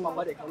with them.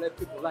 Papa they collect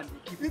people and they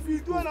keep. If you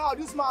do now,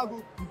 this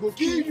man go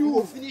kill you. He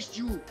go finish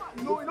you.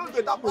 You know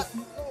better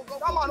person.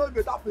 That man no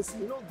better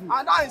person.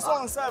 And that is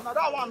son self. Now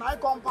that one I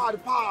come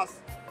pass.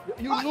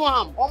 You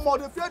know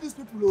him. They fear these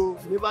people.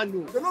 Never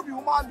know. They no be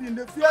human being.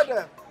 They fear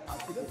them.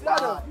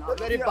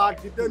 Very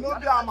bad people. They know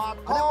be am at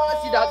I never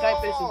see that guy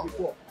person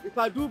before. If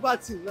I do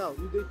bad thing now,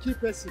 you dey kill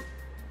person.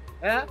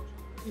 Eh?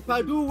 If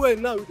I do well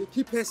now, you dey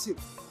kill person.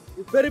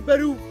 You very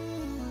very.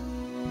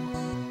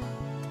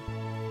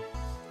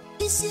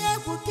 It's a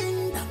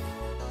kingdom,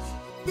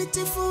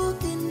 beautiful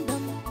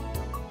kingdom.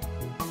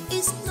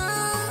 It's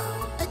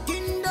now a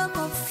kingdom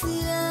of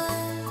fear.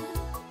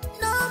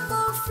 No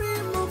more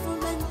free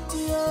movement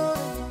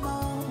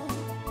anymore.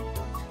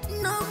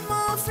 No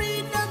more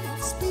freedom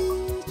of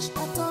speech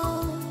at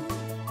all.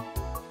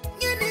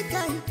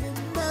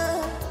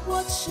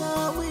 What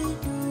shall we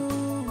do?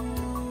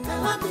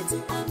 Calamity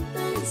and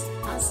pain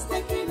has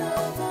taken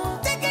over.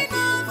 Taken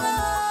over.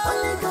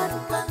 Only God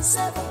can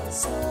save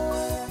us.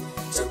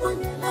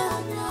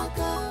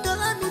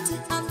 Calamity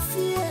and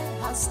fear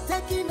has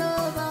taken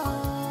over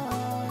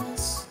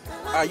us.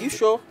 Are you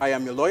sure I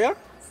am your lawyer?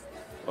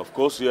 Of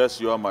course, yes,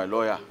 you are my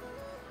lawyer.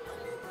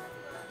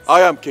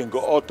 I am King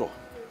Otto,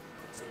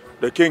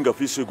 the king of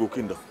Isugu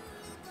Kingdom.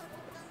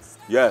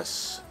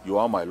 Yes, you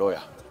are my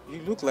lawyer.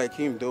 You look like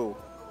him though.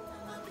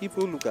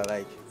 People look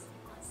alike.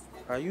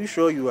 Are you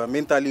sure you are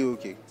mentally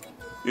okay?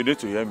 You need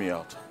to hear me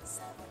out.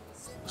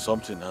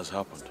 Something has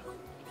happened.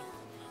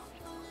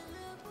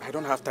 I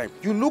don't have time.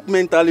 You look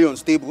mentally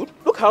unstable.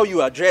 Look how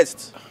you are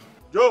dressed.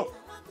 Joe!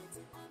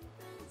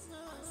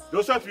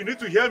 Joseph, you need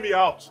to hear me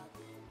out.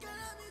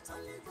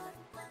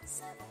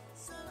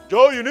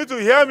 Joe, you need to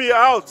hear me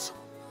out.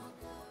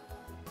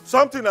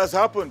 Something has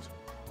happened.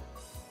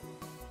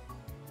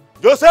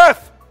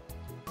 Joseph!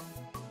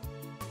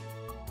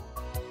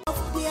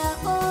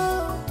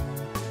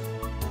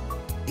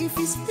 If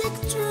you speak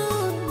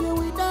true, you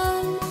will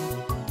die.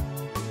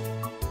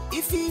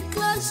 If you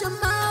close your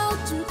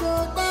mouth, you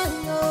go die.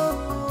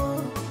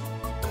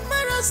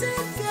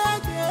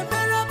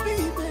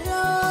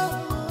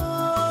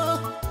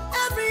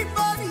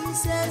 Everybody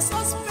says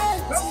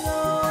suspect.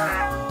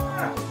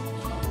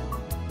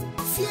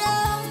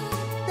 Fear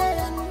day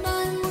and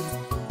night.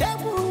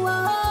 Devil.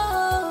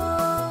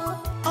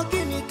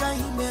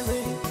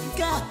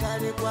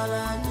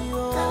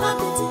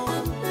 Calamity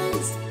and pain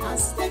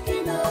has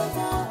taken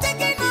over.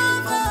 Taken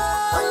over.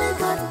 Only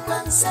God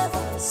can save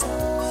us.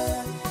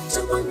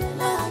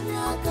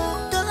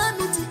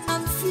 Calamity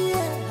and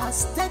fear has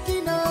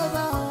taken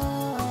over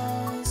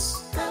us.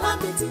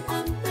 Calamity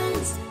and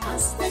pain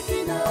has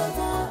taken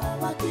over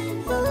our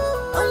kingdom.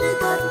 Only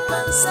God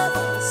can save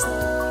us.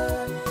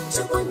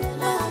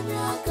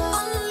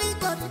 Only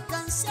God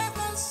can save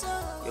us.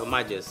 Your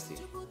Majesty,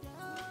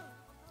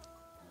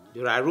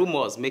 there are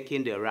rumors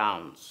making the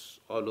rounds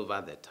all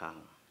over the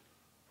town.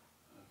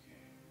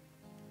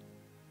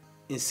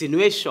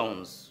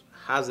 Insinuations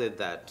has it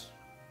that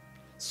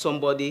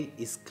somebody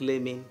is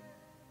claiming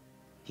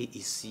he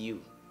is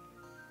you.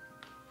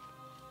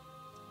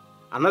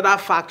 Another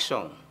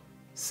faction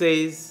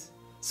says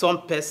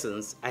some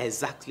persons are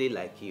exactly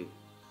like you.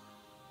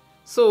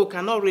 So we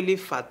cannot really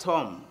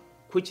fathom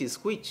which is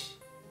which.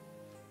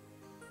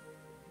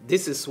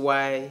 This is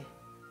why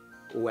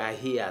we are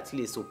here at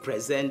least to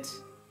present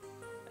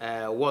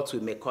what we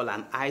may call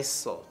an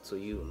eyesore to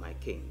you, my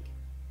king.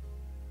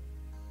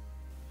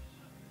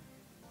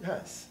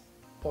 Yes,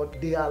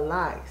 but they are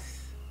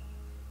lies.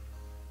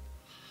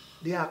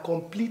 They are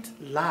complete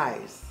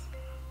lies.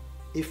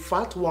 A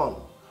fat one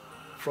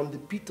from the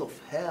pit of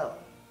hell.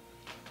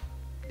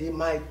 They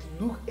might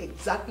look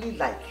exactly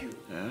like you,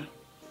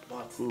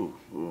 but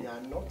they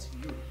are not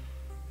you.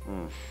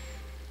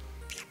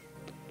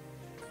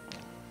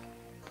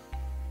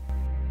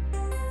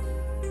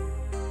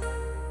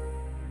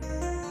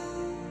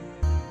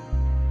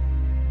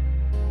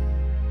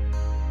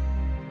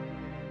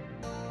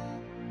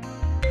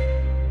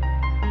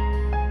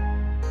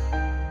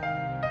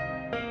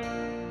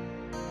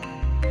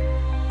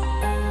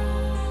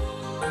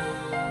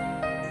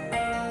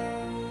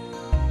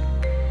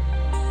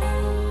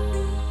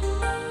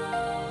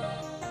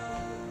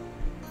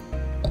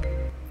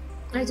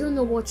 I don't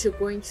know what you're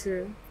going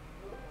through.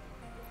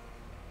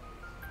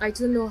 I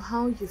don't know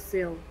how you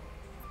feel.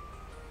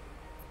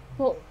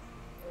 But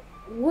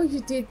what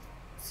you did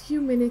a few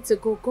minutes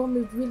ago got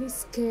me really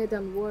scared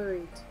and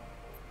worried.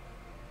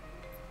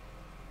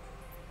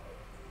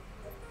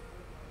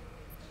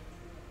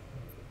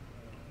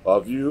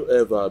 Have you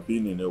ever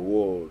been in a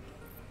world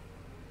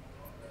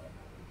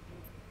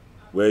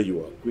where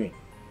you are queen?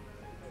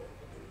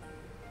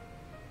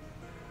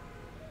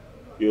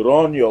 You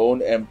run your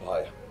own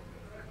empire.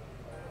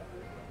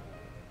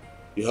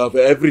 You have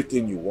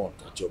everything you want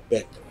at your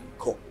beck and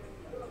call.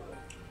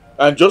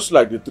 And just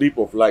like the trip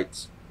of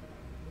light,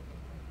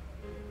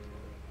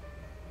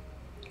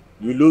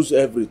 you lose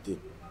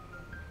everything.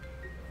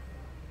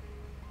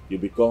 You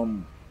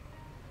become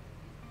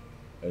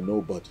a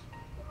nobody.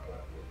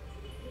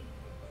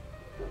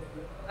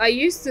 I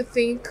used to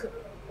think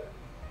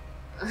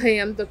I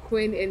am the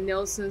queen in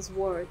Nelson's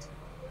word,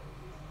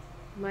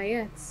 my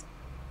ex.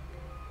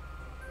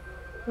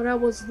 But I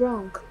was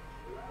wrong.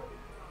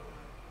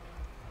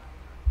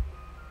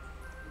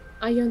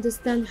 I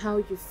understand how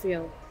you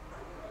feel.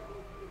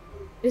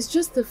 It's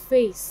just a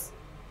phase.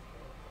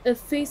 a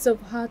phase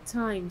of hard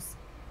times.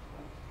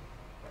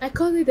 I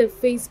call it a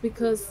phase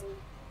because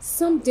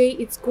someday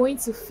it's going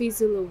to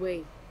fizzle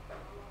away.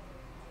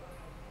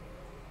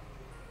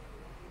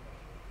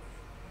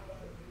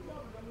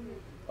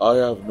 I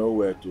have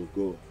nowhere to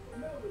go.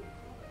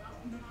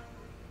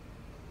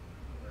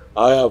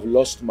 I have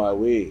lost my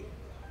way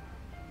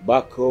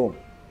back home.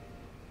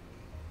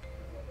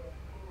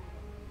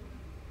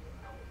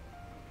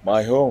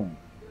 My home,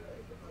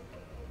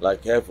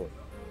 like heaven,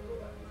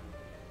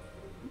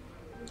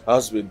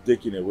 has been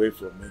taken away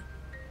from me.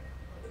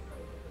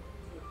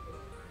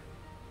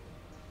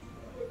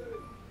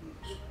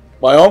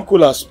 My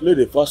uncle has played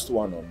a fast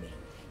one on me.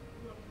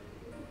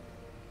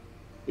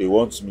 He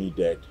wants me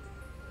dead.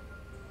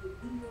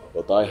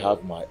 But I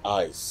have my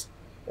eyes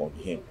on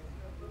him.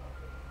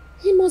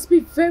 He must be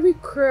very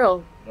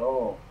cruel.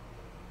 No.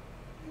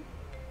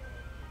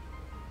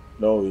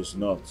 No, he's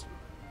not.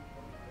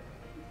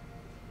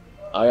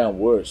 I am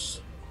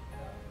worse.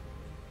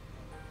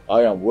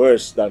 I am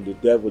worse than the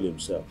devil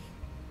himself.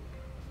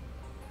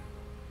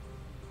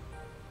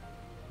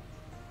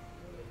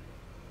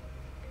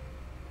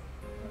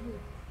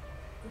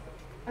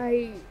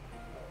 I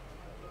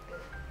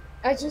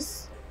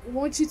just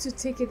want you to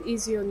take it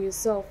easy on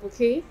yourself,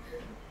 okay?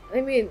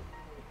 I mean,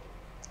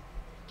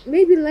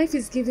 maybe life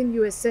is giving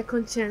you a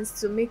second chance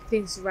to make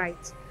things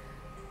right,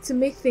 to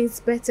make things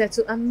better,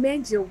 to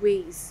amend your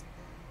ways.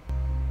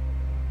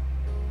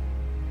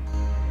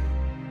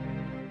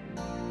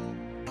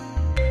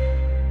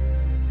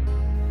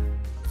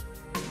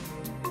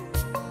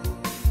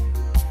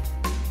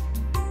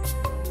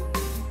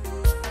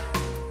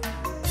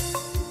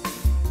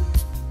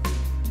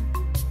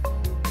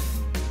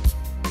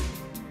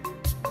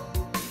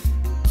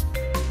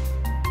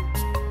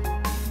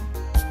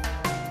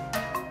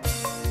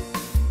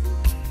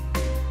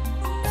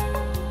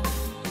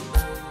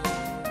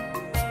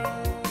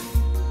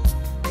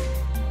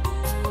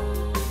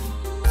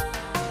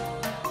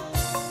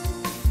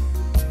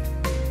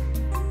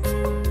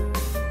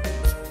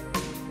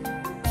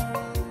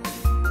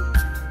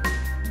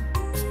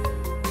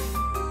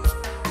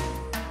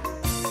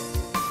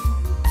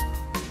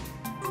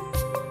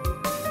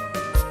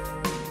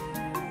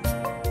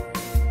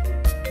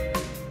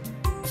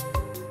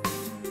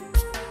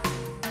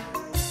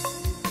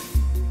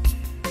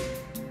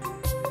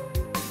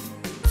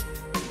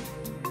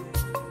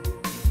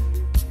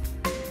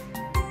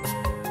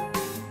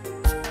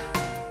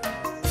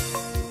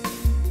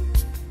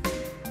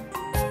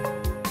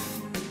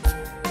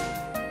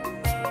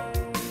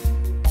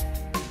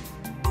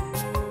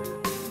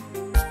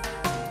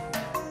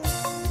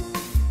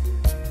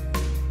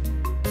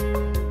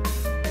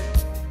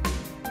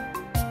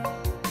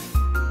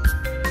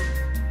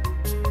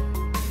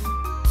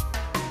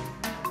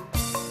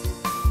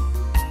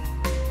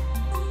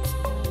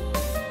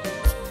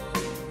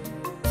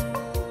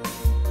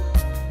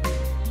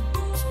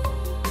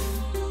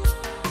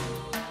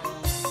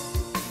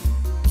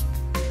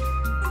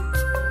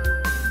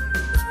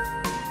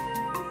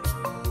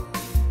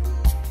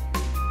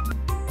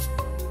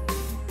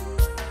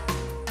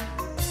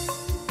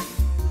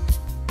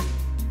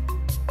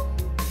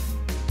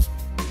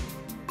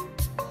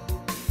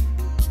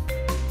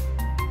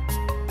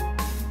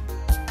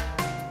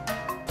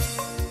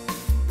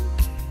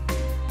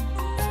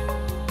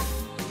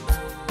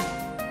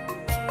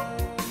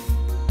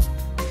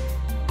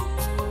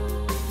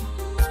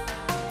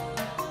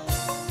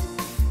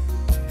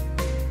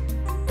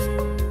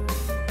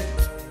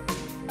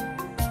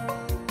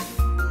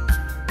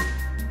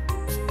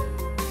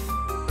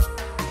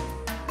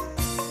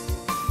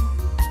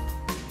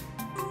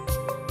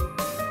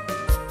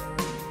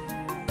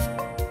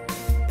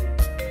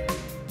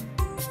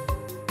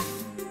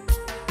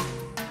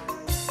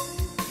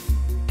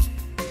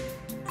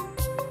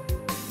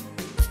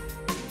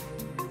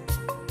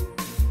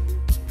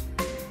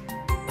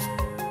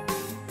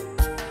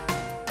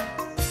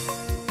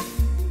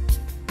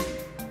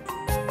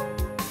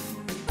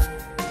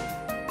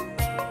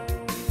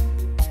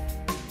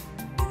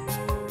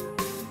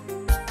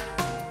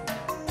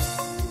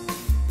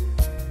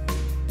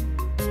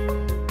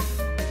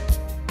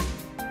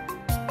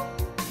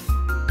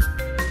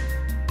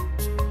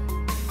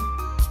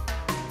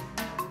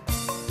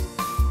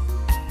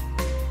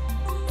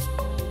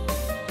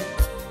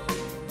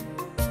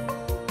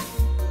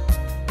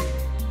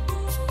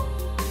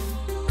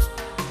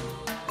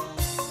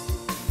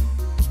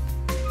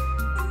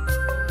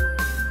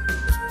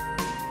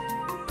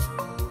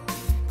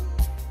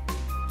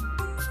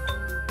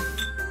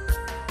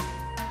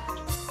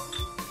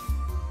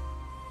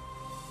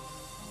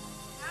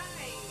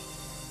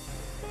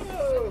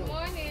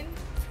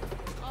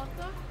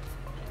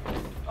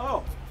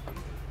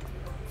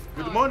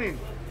 Good morning.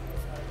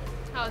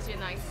 How was your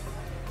night?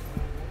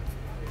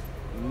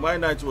 My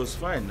night was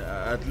fine.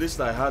 At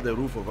least I had a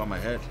roof over my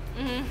head.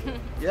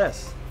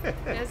 Yes.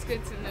 That's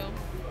good to know.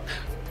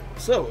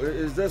 So,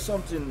 is there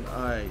something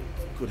I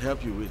could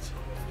help you with?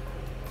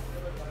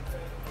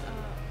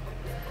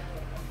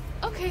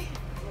 Okay.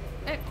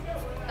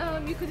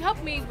 You could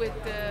help me with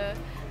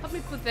Help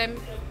me put them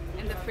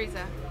in the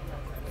freezer.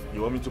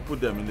 You want me to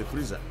put them in the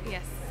freezer?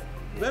 Yes.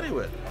 Very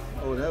well.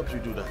 I will help you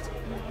do that.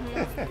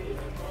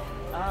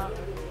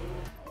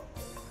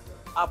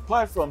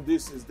 Apart from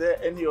this, is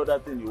there any other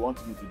thing you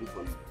want me to do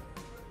for you?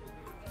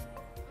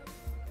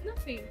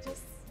 Nothing,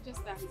 just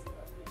that.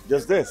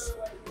 Just this?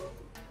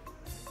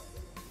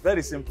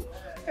 Very simple.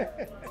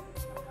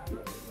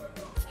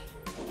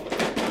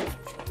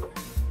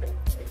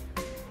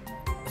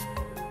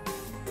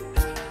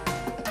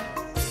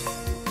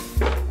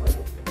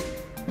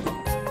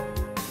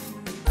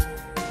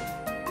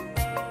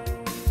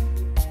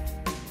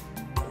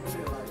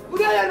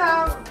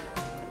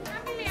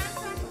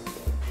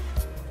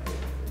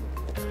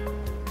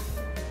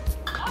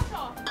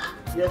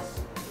 Yes.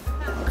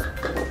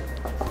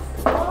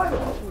 Why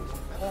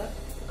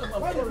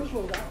you push me?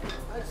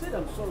 I said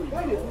I'm sorry.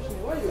 Why you push me?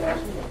 Why you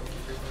rush me?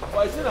 Oh,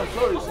 I said I'm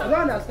sorry, sir. I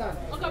don't understand.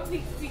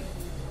 Okay,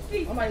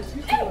 please. Mama,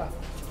 excuse me. I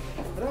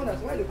don't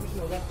understand. Why you push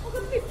me? Okay,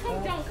 please,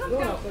 calm down. You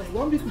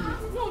want me to?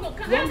 No,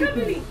 can't please,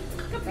 please.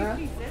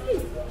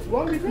 You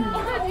want me to?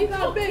 It's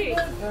okay.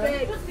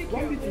 You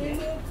want me to?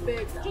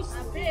 Beg.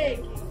 Just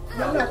beg.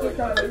 You're not taking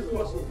care of this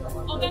person.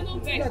 Okay, no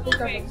beg. You're not taking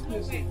care of this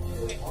person.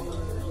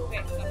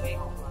 Beg.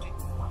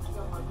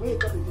 Wait,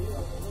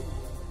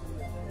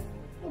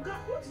 Oga,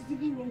 what is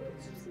even wrong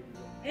with you?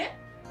 Eh?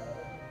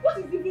 What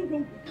is even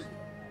wrong with you?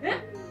 Eh?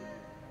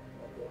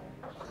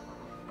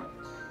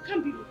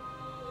 Can't be.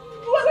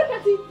 You are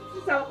not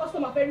treating our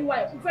customer very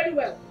well.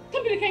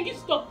 Can't be. Can you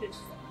stop this?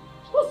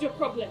 What's your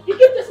problem? You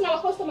keep chasing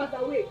our customers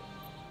away.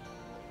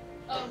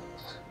 Otto,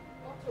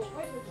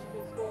 why don't you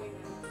just go in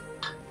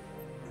and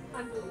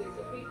handle this?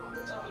 Okay?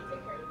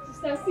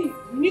 Sister, see,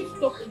 you need to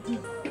talk to you.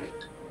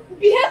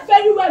 Behave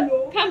very well,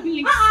 no? Can't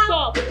believe.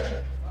 Stop.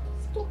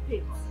 Stop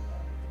it.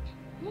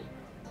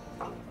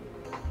 I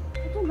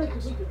don't like the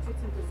way you're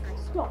treating this guy.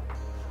 Stop.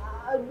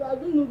 I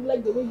don't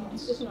like the way you're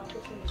chasing our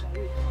customers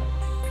away.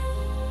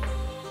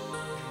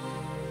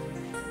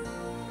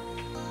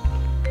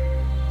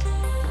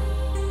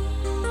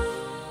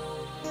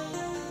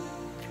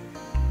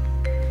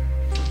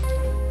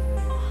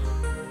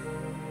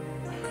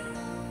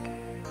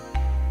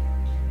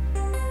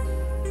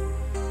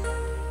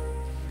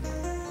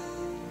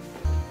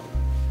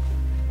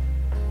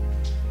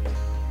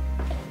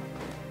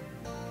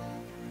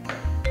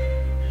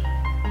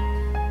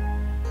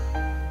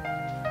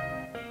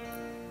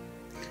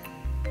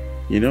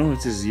 You know,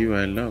 it is you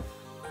I love.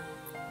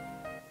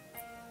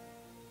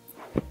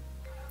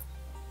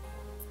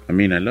 I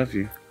mean, I love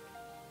you.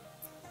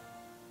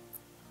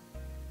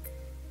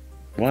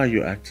 Why are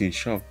you acting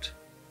shocked?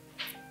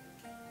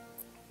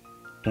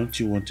 Don't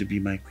you want to be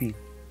my queen?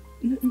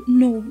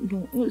 No.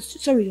 Oh,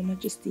 sorry, Your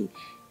Majesty.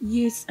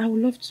 Yes, I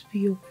would love to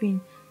be your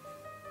queen.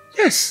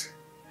 Yes.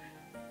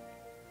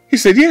 He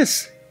said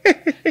yes.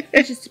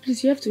 Majesty,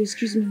 please, you have to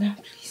excuse me now,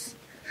 please.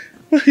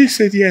 Well, he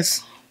said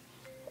yes.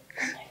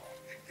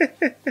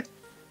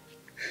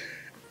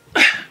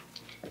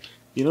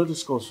 You know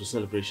this calls for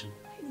celebration.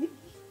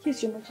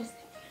 Yes, Your Majesty.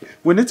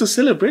 We need to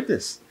celebrate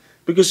this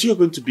because you're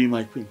going to be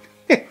my queen.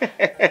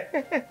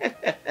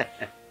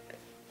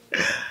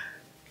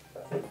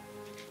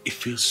 It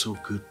feels so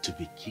good to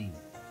be king.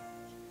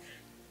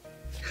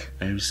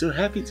 I am so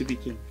happy to be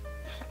king.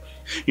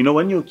 You know,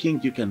 when you're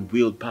king, you can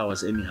wield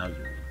powers anyhow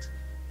you want.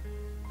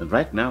 And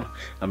right now,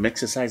 I'm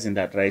exercising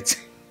that right.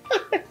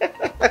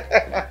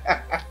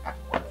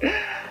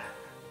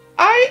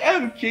 I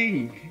am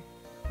king.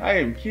 I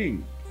am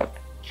king.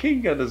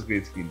 King of this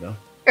great kingdom.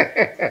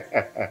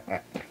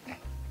 I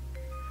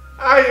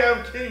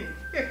am king.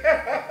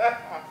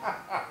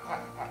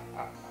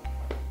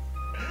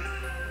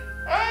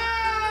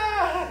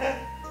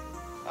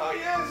 Oh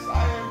yes,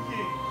 I am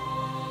king.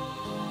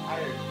 I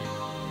am king.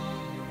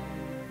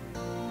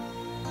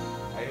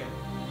 I am.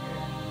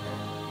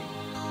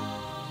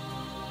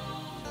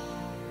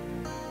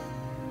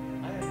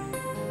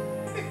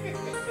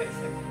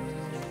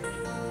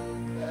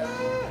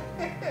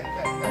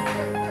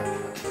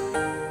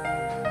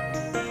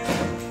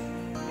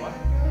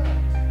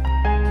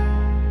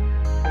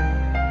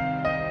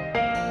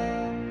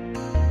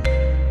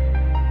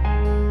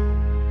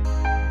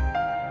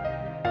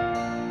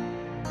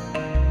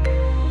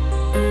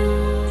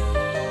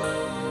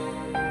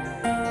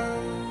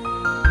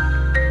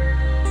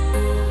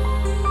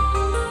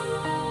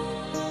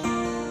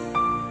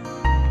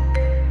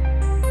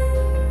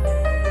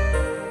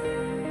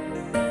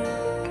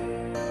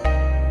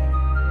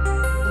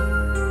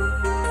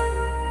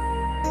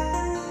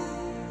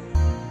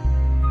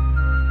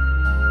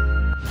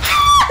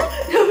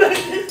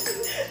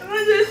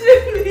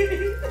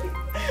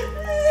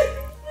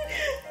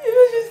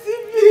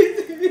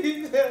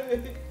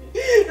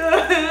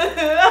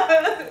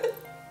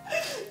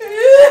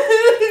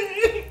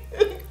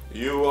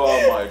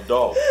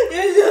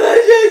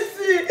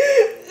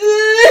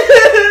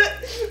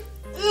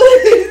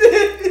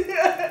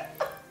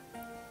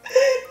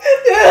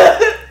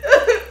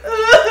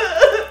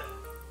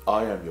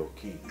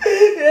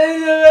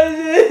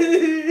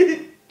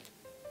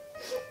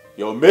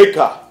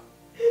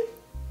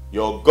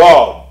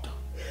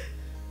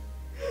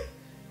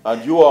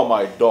 And you are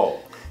my dog.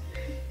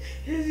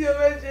 Yes, Your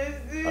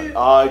Majesty. And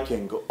I,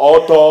 King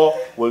Otto,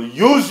 will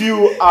use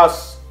you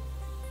as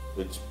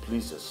it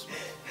pleases me.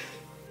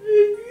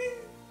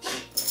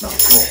 Now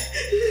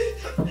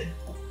go.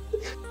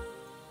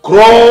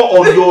 Crawl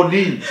on your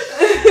knees.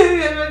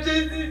 Your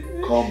Majesty.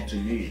 Come to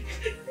me.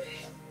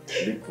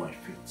 Lick my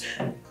feet.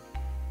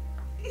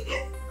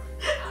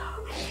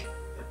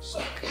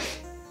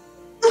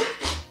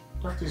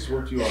 That is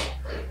what you are.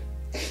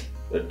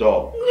 A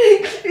dog.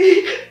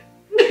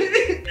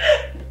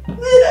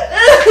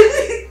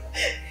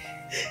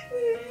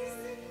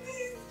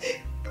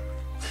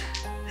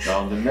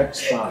 Now the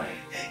next time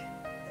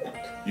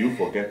you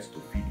forget to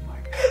feed my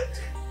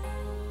cat,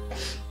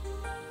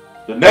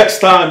 the next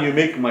time you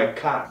make my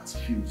cat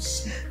feel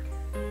sick,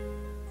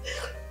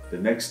 the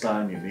next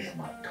time you make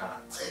my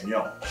cat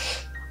meow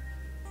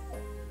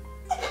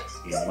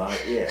in my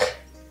ear,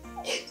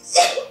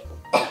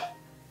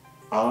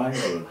 I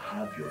will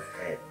have your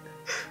head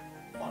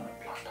on a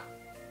platter.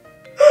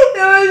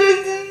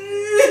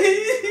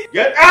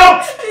 Get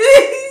out!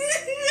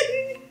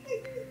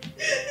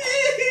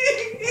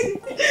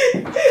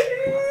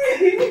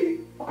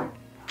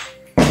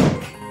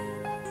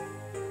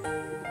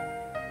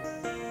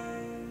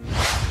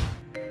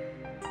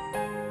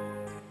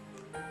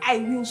 I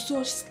will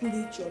so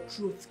slit your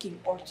throat, King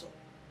Otto.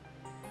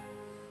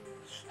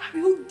 I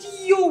will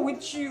deal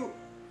with you.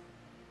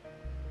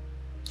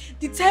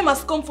 The time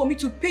has come for me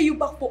to pay you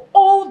back for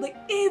all the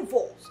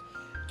evils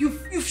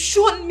you've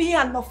shown me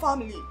and my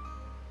family.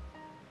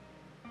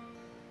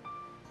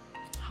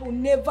 I will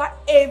never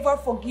ever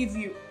forgive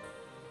you.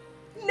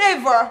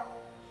 Never.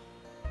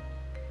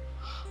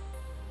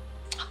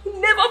 I will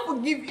never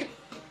forgive you.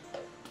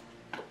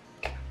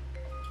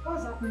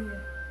 What's happening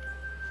here?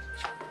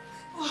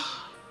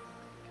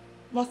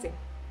 Nothing.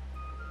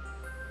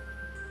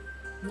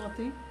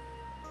 Nothing?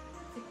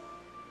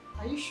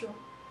 Are you sure?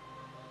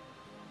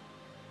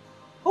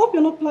 Hope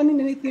you're not planning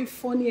anything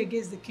funny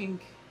against the king.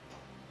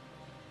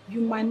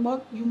 You might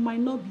not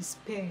be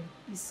spared,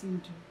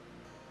 Isindu.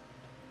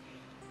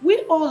 We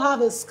all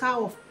have a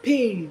scar of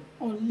pain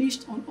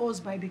unleashed on us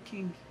by the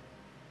king.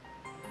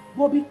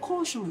 But be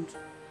cautioned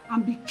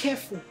and be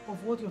careful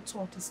of what your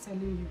thought is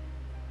telling you.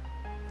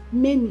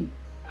 Many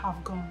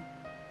have gone.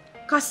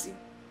 Cassie,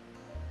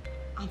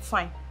 I'm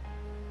fine.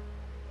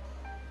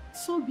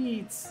 So be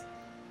it.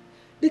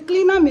 The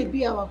cleaner may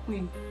be our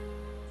queen.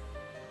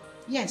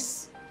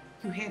 Yes,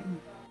 you heard me.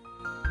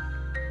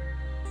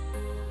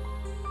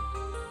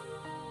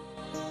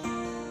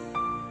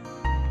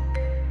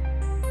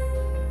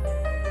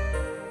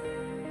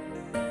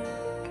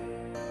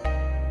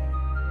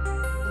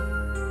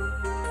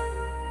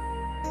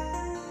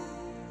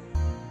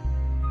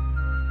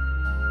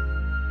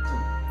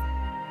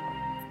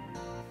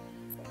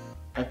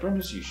 I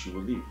promise you she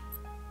will leave.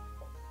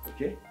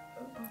 Okay?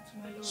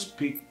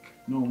 Speak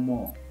no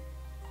more.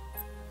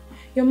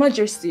 Your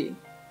Majesty,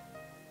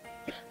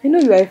 I know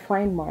you are a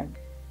fine man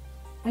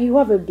and you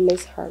have a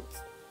blessed heart.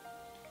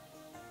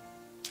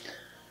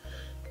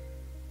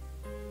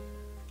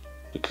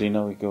 The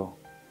cleaner we go.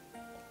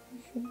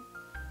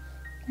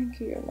 Thank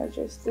you, Your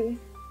Majesty.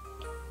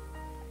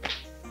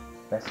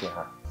 Bless your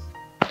heart.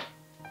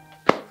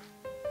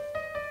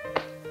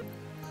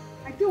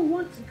 I don't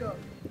want to go.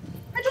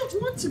 I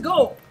don't want to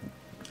go.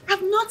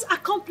 I've not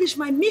accomplished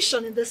my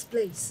mission in this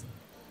place.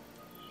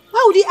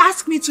 Why would he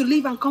ask me to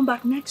leave and come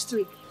back next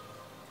week?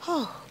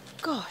 Oh,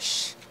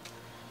 gosh.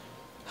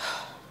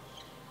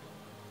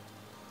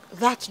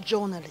 That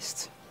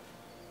journalist,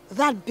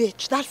 that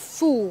bitch, that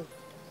fool.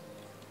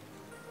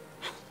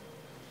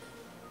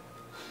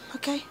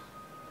 Okay,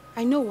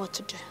 I know what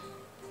to do.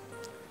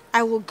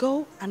 I will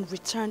go and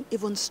return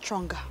even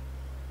stronger.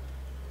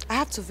 I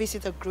have to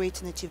visit a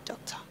great native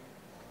doctor.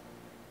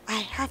 I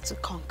have to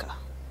conquer.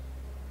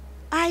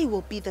 I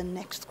will be the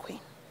next queen.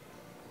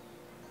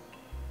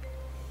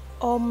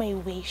 All my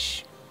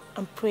wish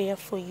and prayer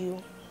for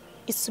you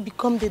is to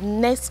become the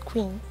next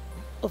queen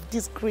of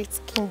this great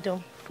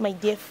kingdom, my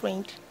dear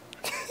friend.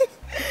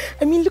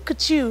 I mean, look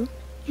at you.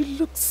 You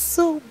look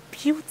so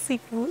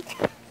beautiful.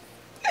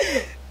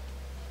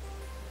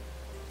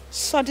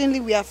 Suddenly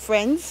we are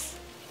friends?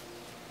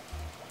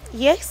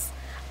 Yes,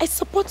 I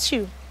support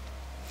you.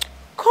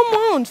 Come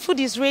on, food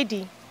is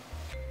ready.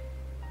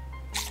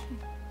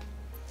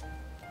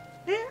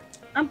 Yeah,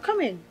 I'm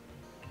coming.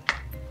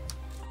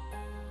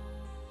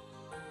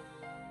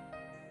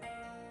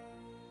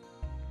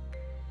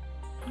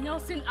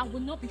 Nelson, I will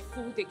not be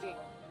fooled again.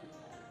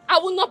 I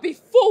will not be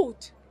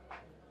fooled.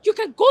 You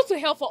can go to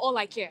hell for all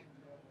I care.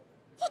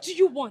 What do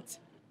you want?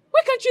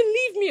 Why can't you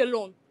leave me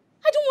alone?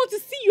 I don't want to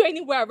see you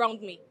anywhere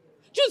around me.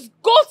 Just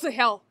go to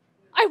hell.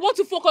 I want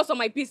to focus on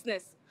my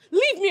business.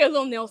 Leave me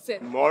alone,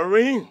 Nelson.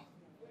 Maureen.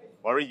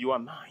 Maureen, you are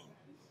mine.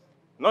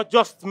 Not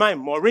just mine,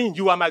 Maureen.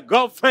 You are my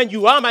girlfriend.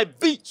 You are my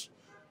bitch.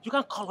 You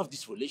can't call off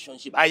this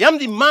relationship. I am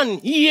the man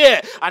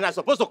here, and I'm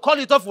supposed to call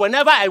it off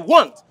whenever I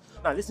want.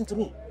 Now, listen to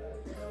me.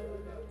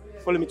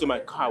 Follow me to my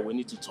car. We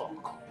need to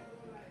talk.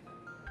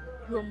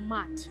 You're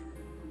mad.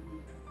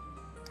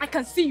 I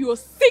can see you're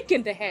sick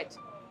in the head.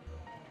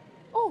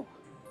 Oh,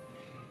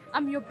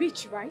 I'm your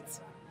bitch, right?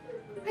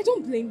 I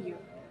don't blame you.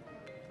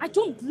 I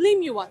don't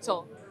blame you at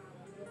all.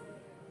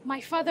 My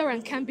father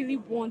and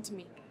Kambili warned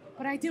me,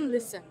 but I didn't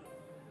listen.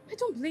 I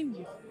don't blame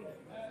you.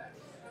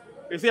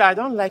 You see, I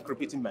don't like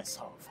repeating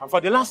myself. And for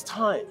the last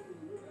time,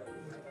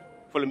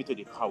 follow me to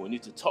the car. We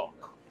need to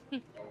talk.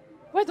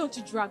 Why don't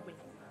you drag me?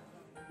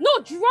 No,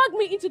 drag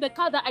me into the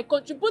car that I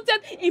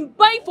contributed in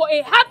buying for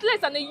a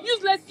heartless and a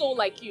useless soul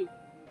like you.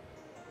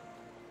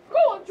 Go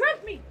on,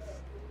 drag me.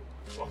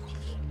 Stop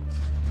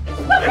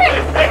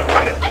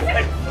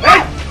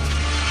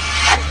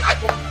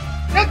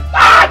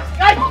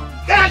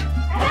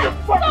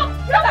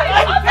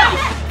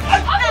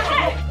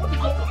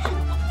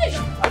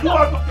Are you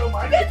out of your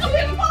mind?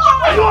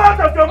 Are you out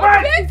of your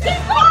mind?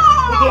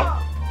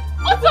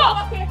 Otto!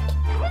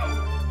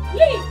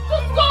 Leave!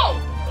 Just go!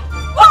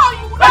 Go!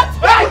 You will not...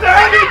 Who the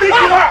hell do you think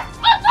you are?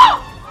 Otto!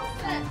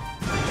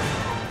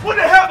 Who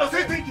the hell does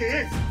he think he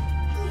is?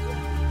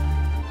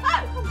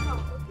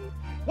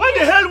 Why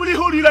the hell will he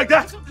hold you like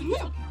that?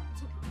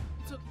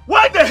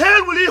 Why the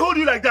hell will he hold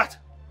you like that?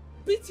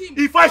 Beat him.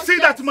 If I see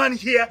that man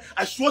here,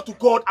 I swear to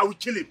God, I will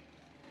kill him.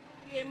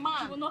 Hey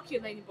man, you will not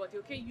kill anybody,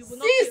 okay? You will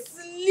not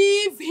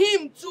Leave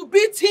him to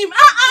beat him.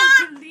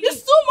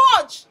 It's too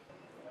much.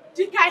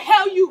 Think I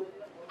held you?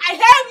 I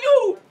held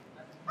you!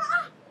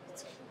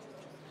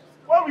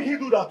 Why will he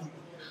do that to you?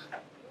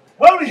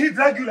 Why will he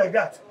drag you like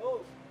that?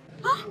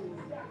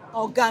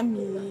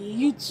 Ogami,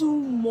 you too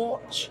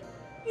much.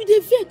 You dey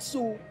vex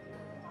so.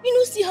 You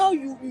know see how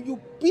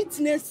you beat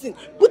Nelson,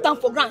 put am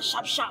for ground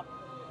sharp.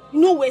 You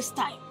no waste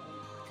time.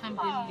 Can't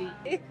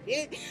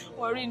believe.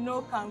 Worry,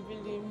 no can't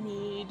believe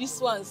me.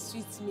 This one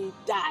sweet me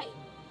die.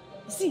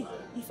 You see,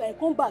 if I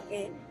come back,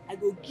 I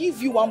go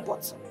give you one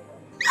bottle.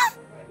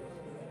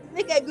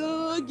 Make I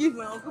go give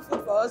my uncle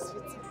food for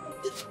hospital.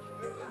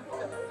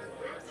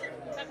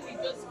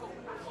 Just go.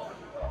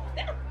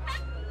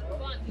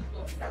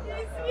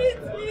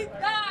 Sweet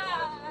die.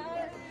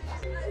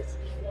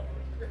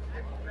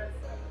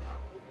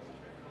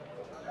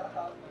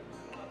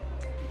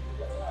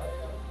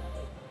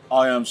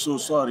 I am so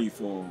sorry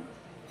for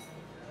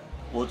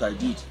what I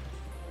did.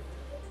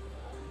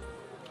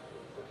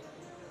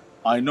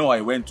 I know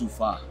I went too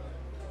far,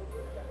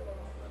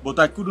 but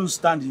I couldn't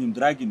stand him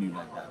dragging you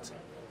like that.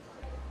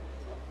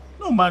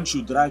 No man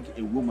should drag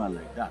a woman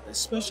like that,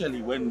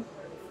 especially when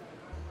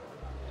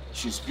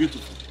she's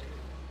beautiful.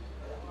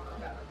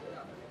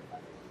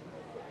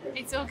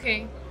 It's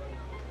okay.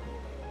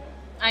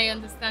 I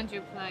understand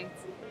your plight.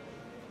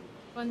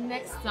 But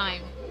next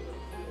time,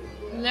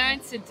 learn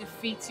to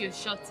defeat your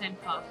short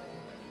temper.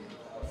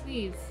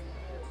 Please.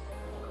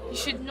 You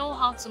should know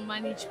how to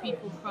manage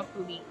people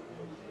properly.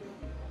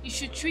 You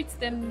should treat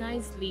them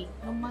nicely,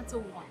 no matter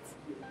what.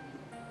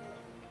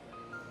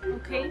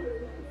 Okay?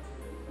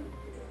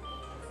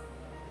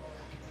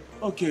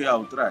 Okay,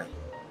 I'll try.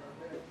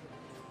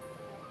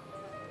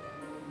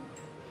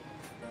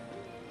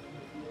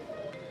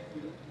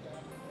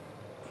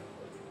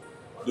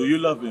 Do you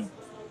love him?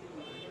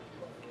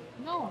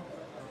 No.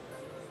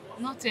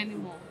 Not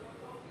anymore.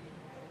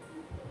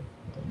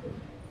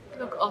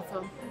 Look,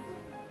 Otto.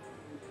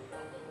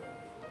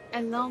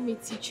 Allow me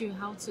to teach you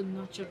how to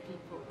nurture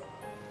people.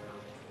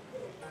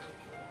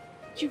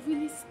 You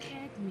really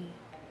scared me.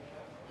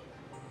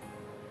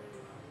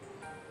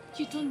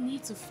 You don't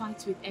need to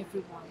fight with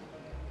everyone.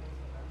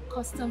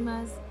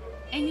 Customers,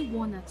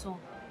 anyone at all.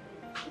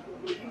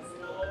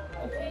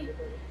 Okay?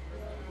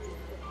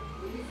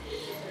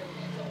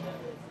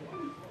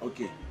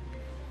 Okay.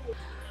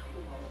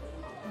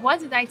 What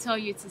did I tell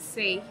you to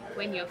say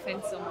when you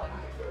offend someone?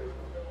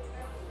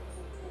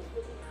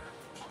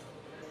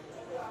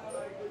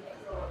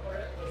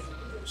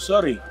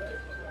 Sorry.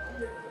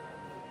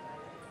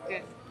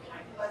 Good.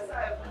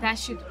 That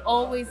should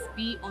always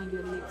be on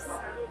your lips.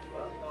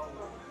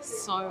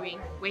 Sorry.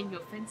 When you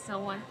offend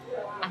someone,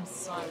 I'm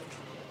sorry.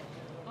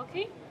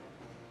 Okay?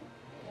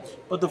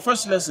 But the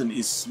first lesson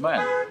is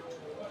smile.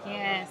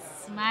 Yes,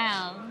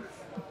 smile.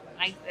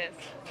 Like this.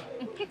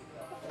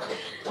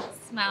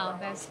 Smile,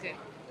 that's good.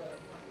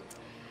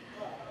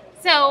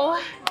 So,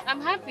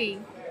 I'm happy.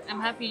 I'm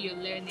happy you're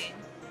learning.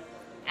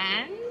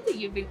 And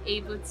you've been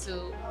able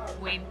to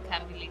win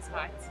Kambili's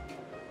heart.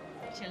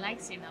 She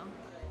likes you now.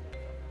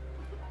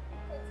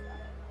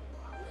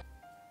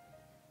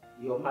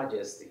 Your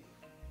Majesty,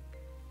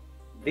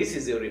 this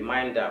is a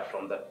reminder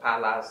from the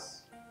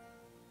palace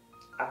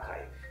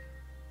archive.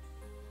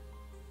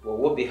 We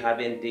will be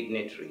having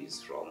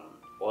dignitaries from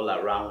all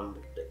around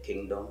the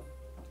kingdom,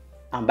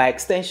 and by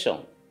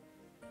extension,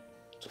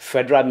 to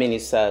federal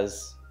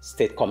ministers,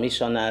 state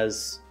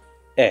commissioners,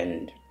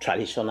 and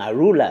traditional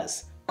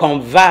rulers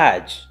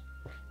converge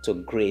to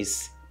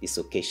grace this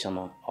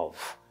occasion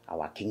of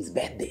our king's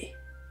birthday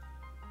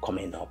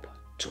coming up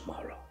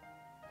tomorrow.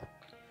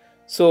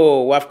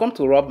 So we have come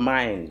to rub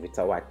minds with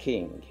our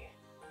king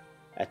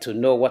to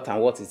know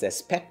what is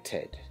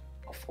expected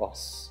of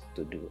us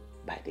to do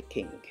by the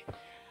king.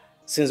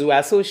 Since we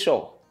are so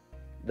sure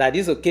that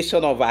this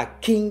occasion of our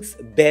king's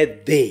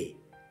birthday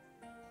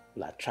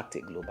will attract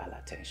a global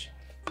attention.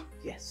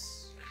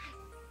 Yes.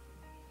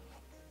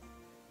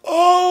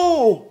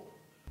 Oh!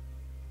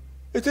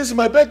 It is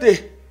my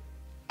birthday.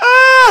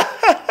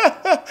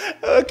 Ah!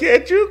 Okay,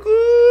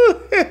 Chuku.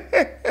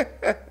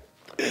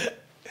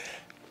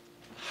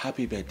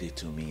 Happy birthday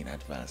to me in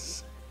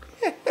advance.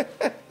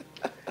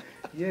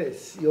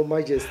 Yes, Your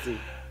Majesty,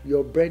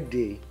 your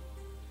birthday.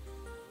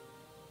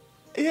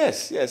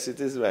 Yes, it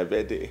is my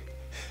birthday.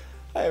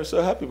 I am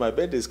so happy my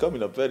birthday is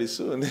coming up very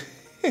soon.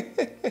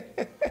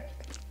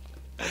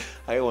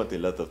 I want a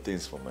lot of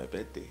things for my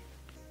birthday.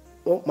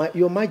 Oh,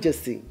 Your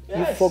Majesty,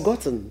 Yes. you've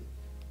forgotten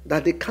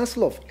that the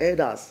Council of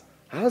Elders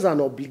has an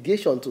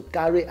obligation to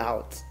carry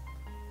out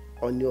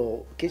on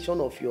your occasion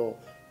of your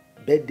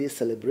birthday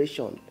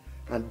celebration,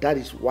 and that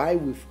is why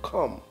we've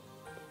come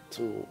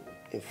to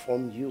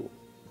inform you.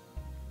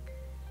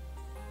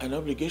 An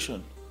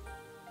obligation?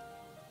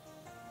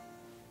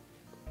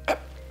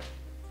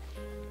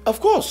 Of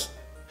course.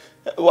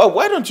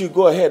 Why don't you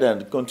go ahead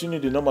and continue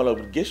the normal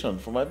obligation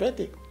for my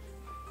birthday?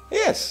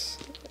 Yes,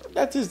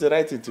 that is the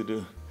right thing to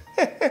do.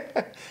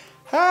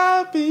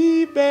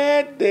 Happy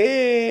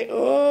birthday,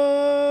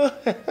 oh,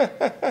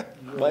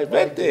 my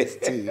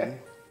birthday.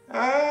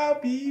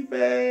 Happy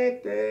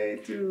birthday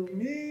to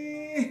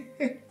me.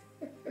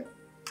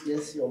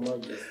 Yes, Your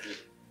Majesty.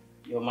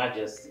 Your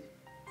Majesty.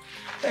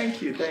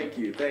 Thank you.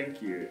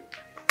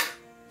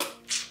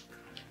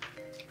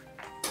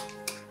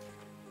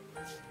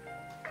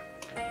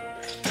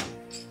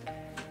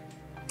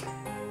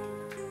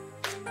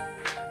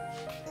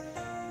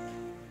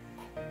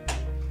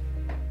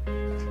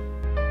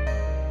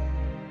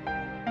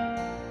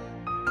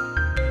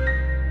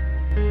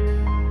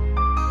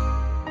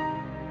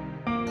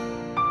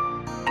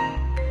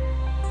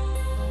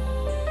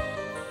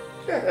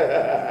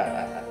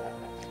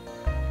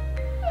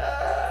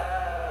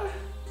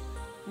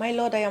 My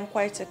lord, I am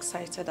quite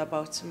excited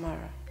about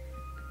tomorrow.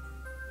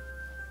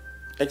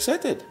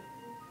 Excited?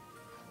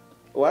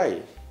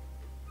 Why?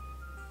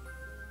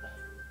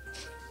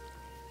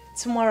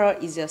 Tomorrow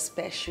is your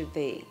special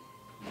day.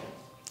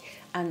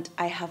 And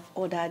I have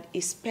ordered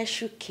a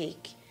special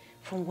cake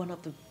from one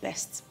of the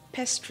best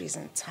pastries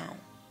in town.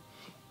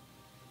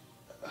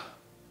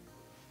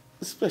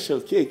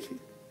 Special cake?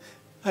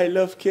 I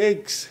love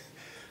cakes.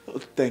 Oh,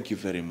 thank you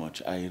very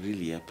much. I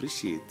really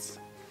appreciate.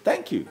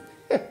 Thank you.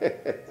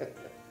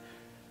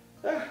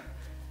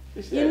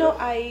 You know,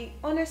 I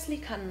honestly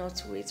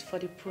cannot wait for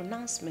the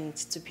pronouncement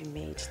to be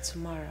made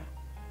tomorrow.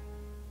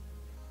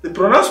 The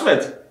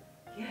pronouncement?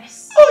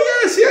 Yes.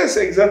 Oh, yes,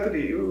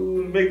 exactly. You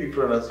will make the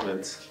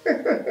pronouncement.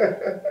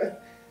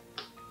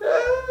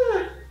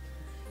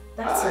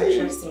 That's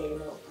interesting, you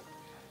know.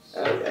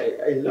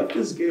 I love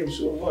this game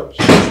so much.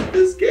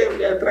 This game,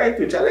 they are trying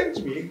to challenge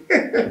me.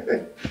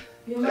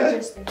 Your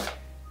Majesty,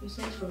 you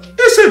sent for me.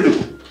 Yes, I do.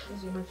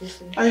 Yes, Your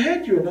Majesty. I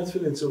heard you are not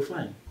feeling so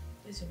fine.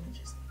 Yes, Your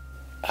Majesty.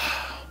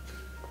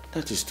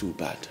 That is too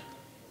bad.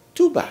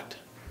 Too bad.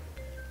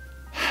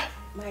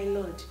 My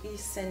lord,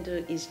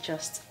 Isendo is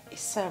just a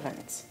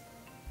servant.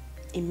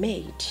 A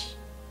maid.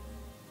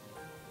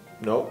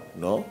 No.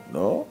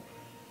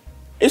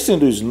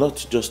 Isindu is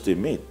not just a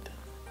maid.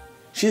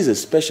 She's a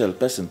special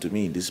person to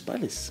me in this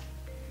palace.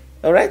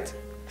 All right?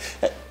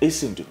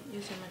 Isindu.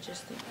 Yes, Your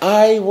Majesty.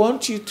 I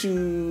want you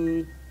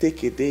to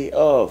take a day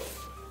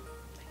off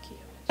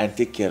and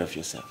take care of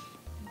yourself.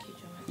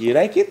 You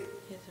like it?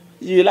 Yes,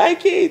 You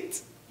like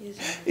it?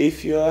 Yes,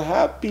 If you're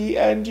happy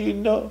and you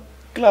know,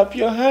 clap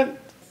your hand.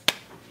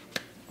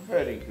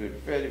 Very good,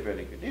 very,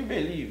 very good. You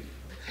may leave.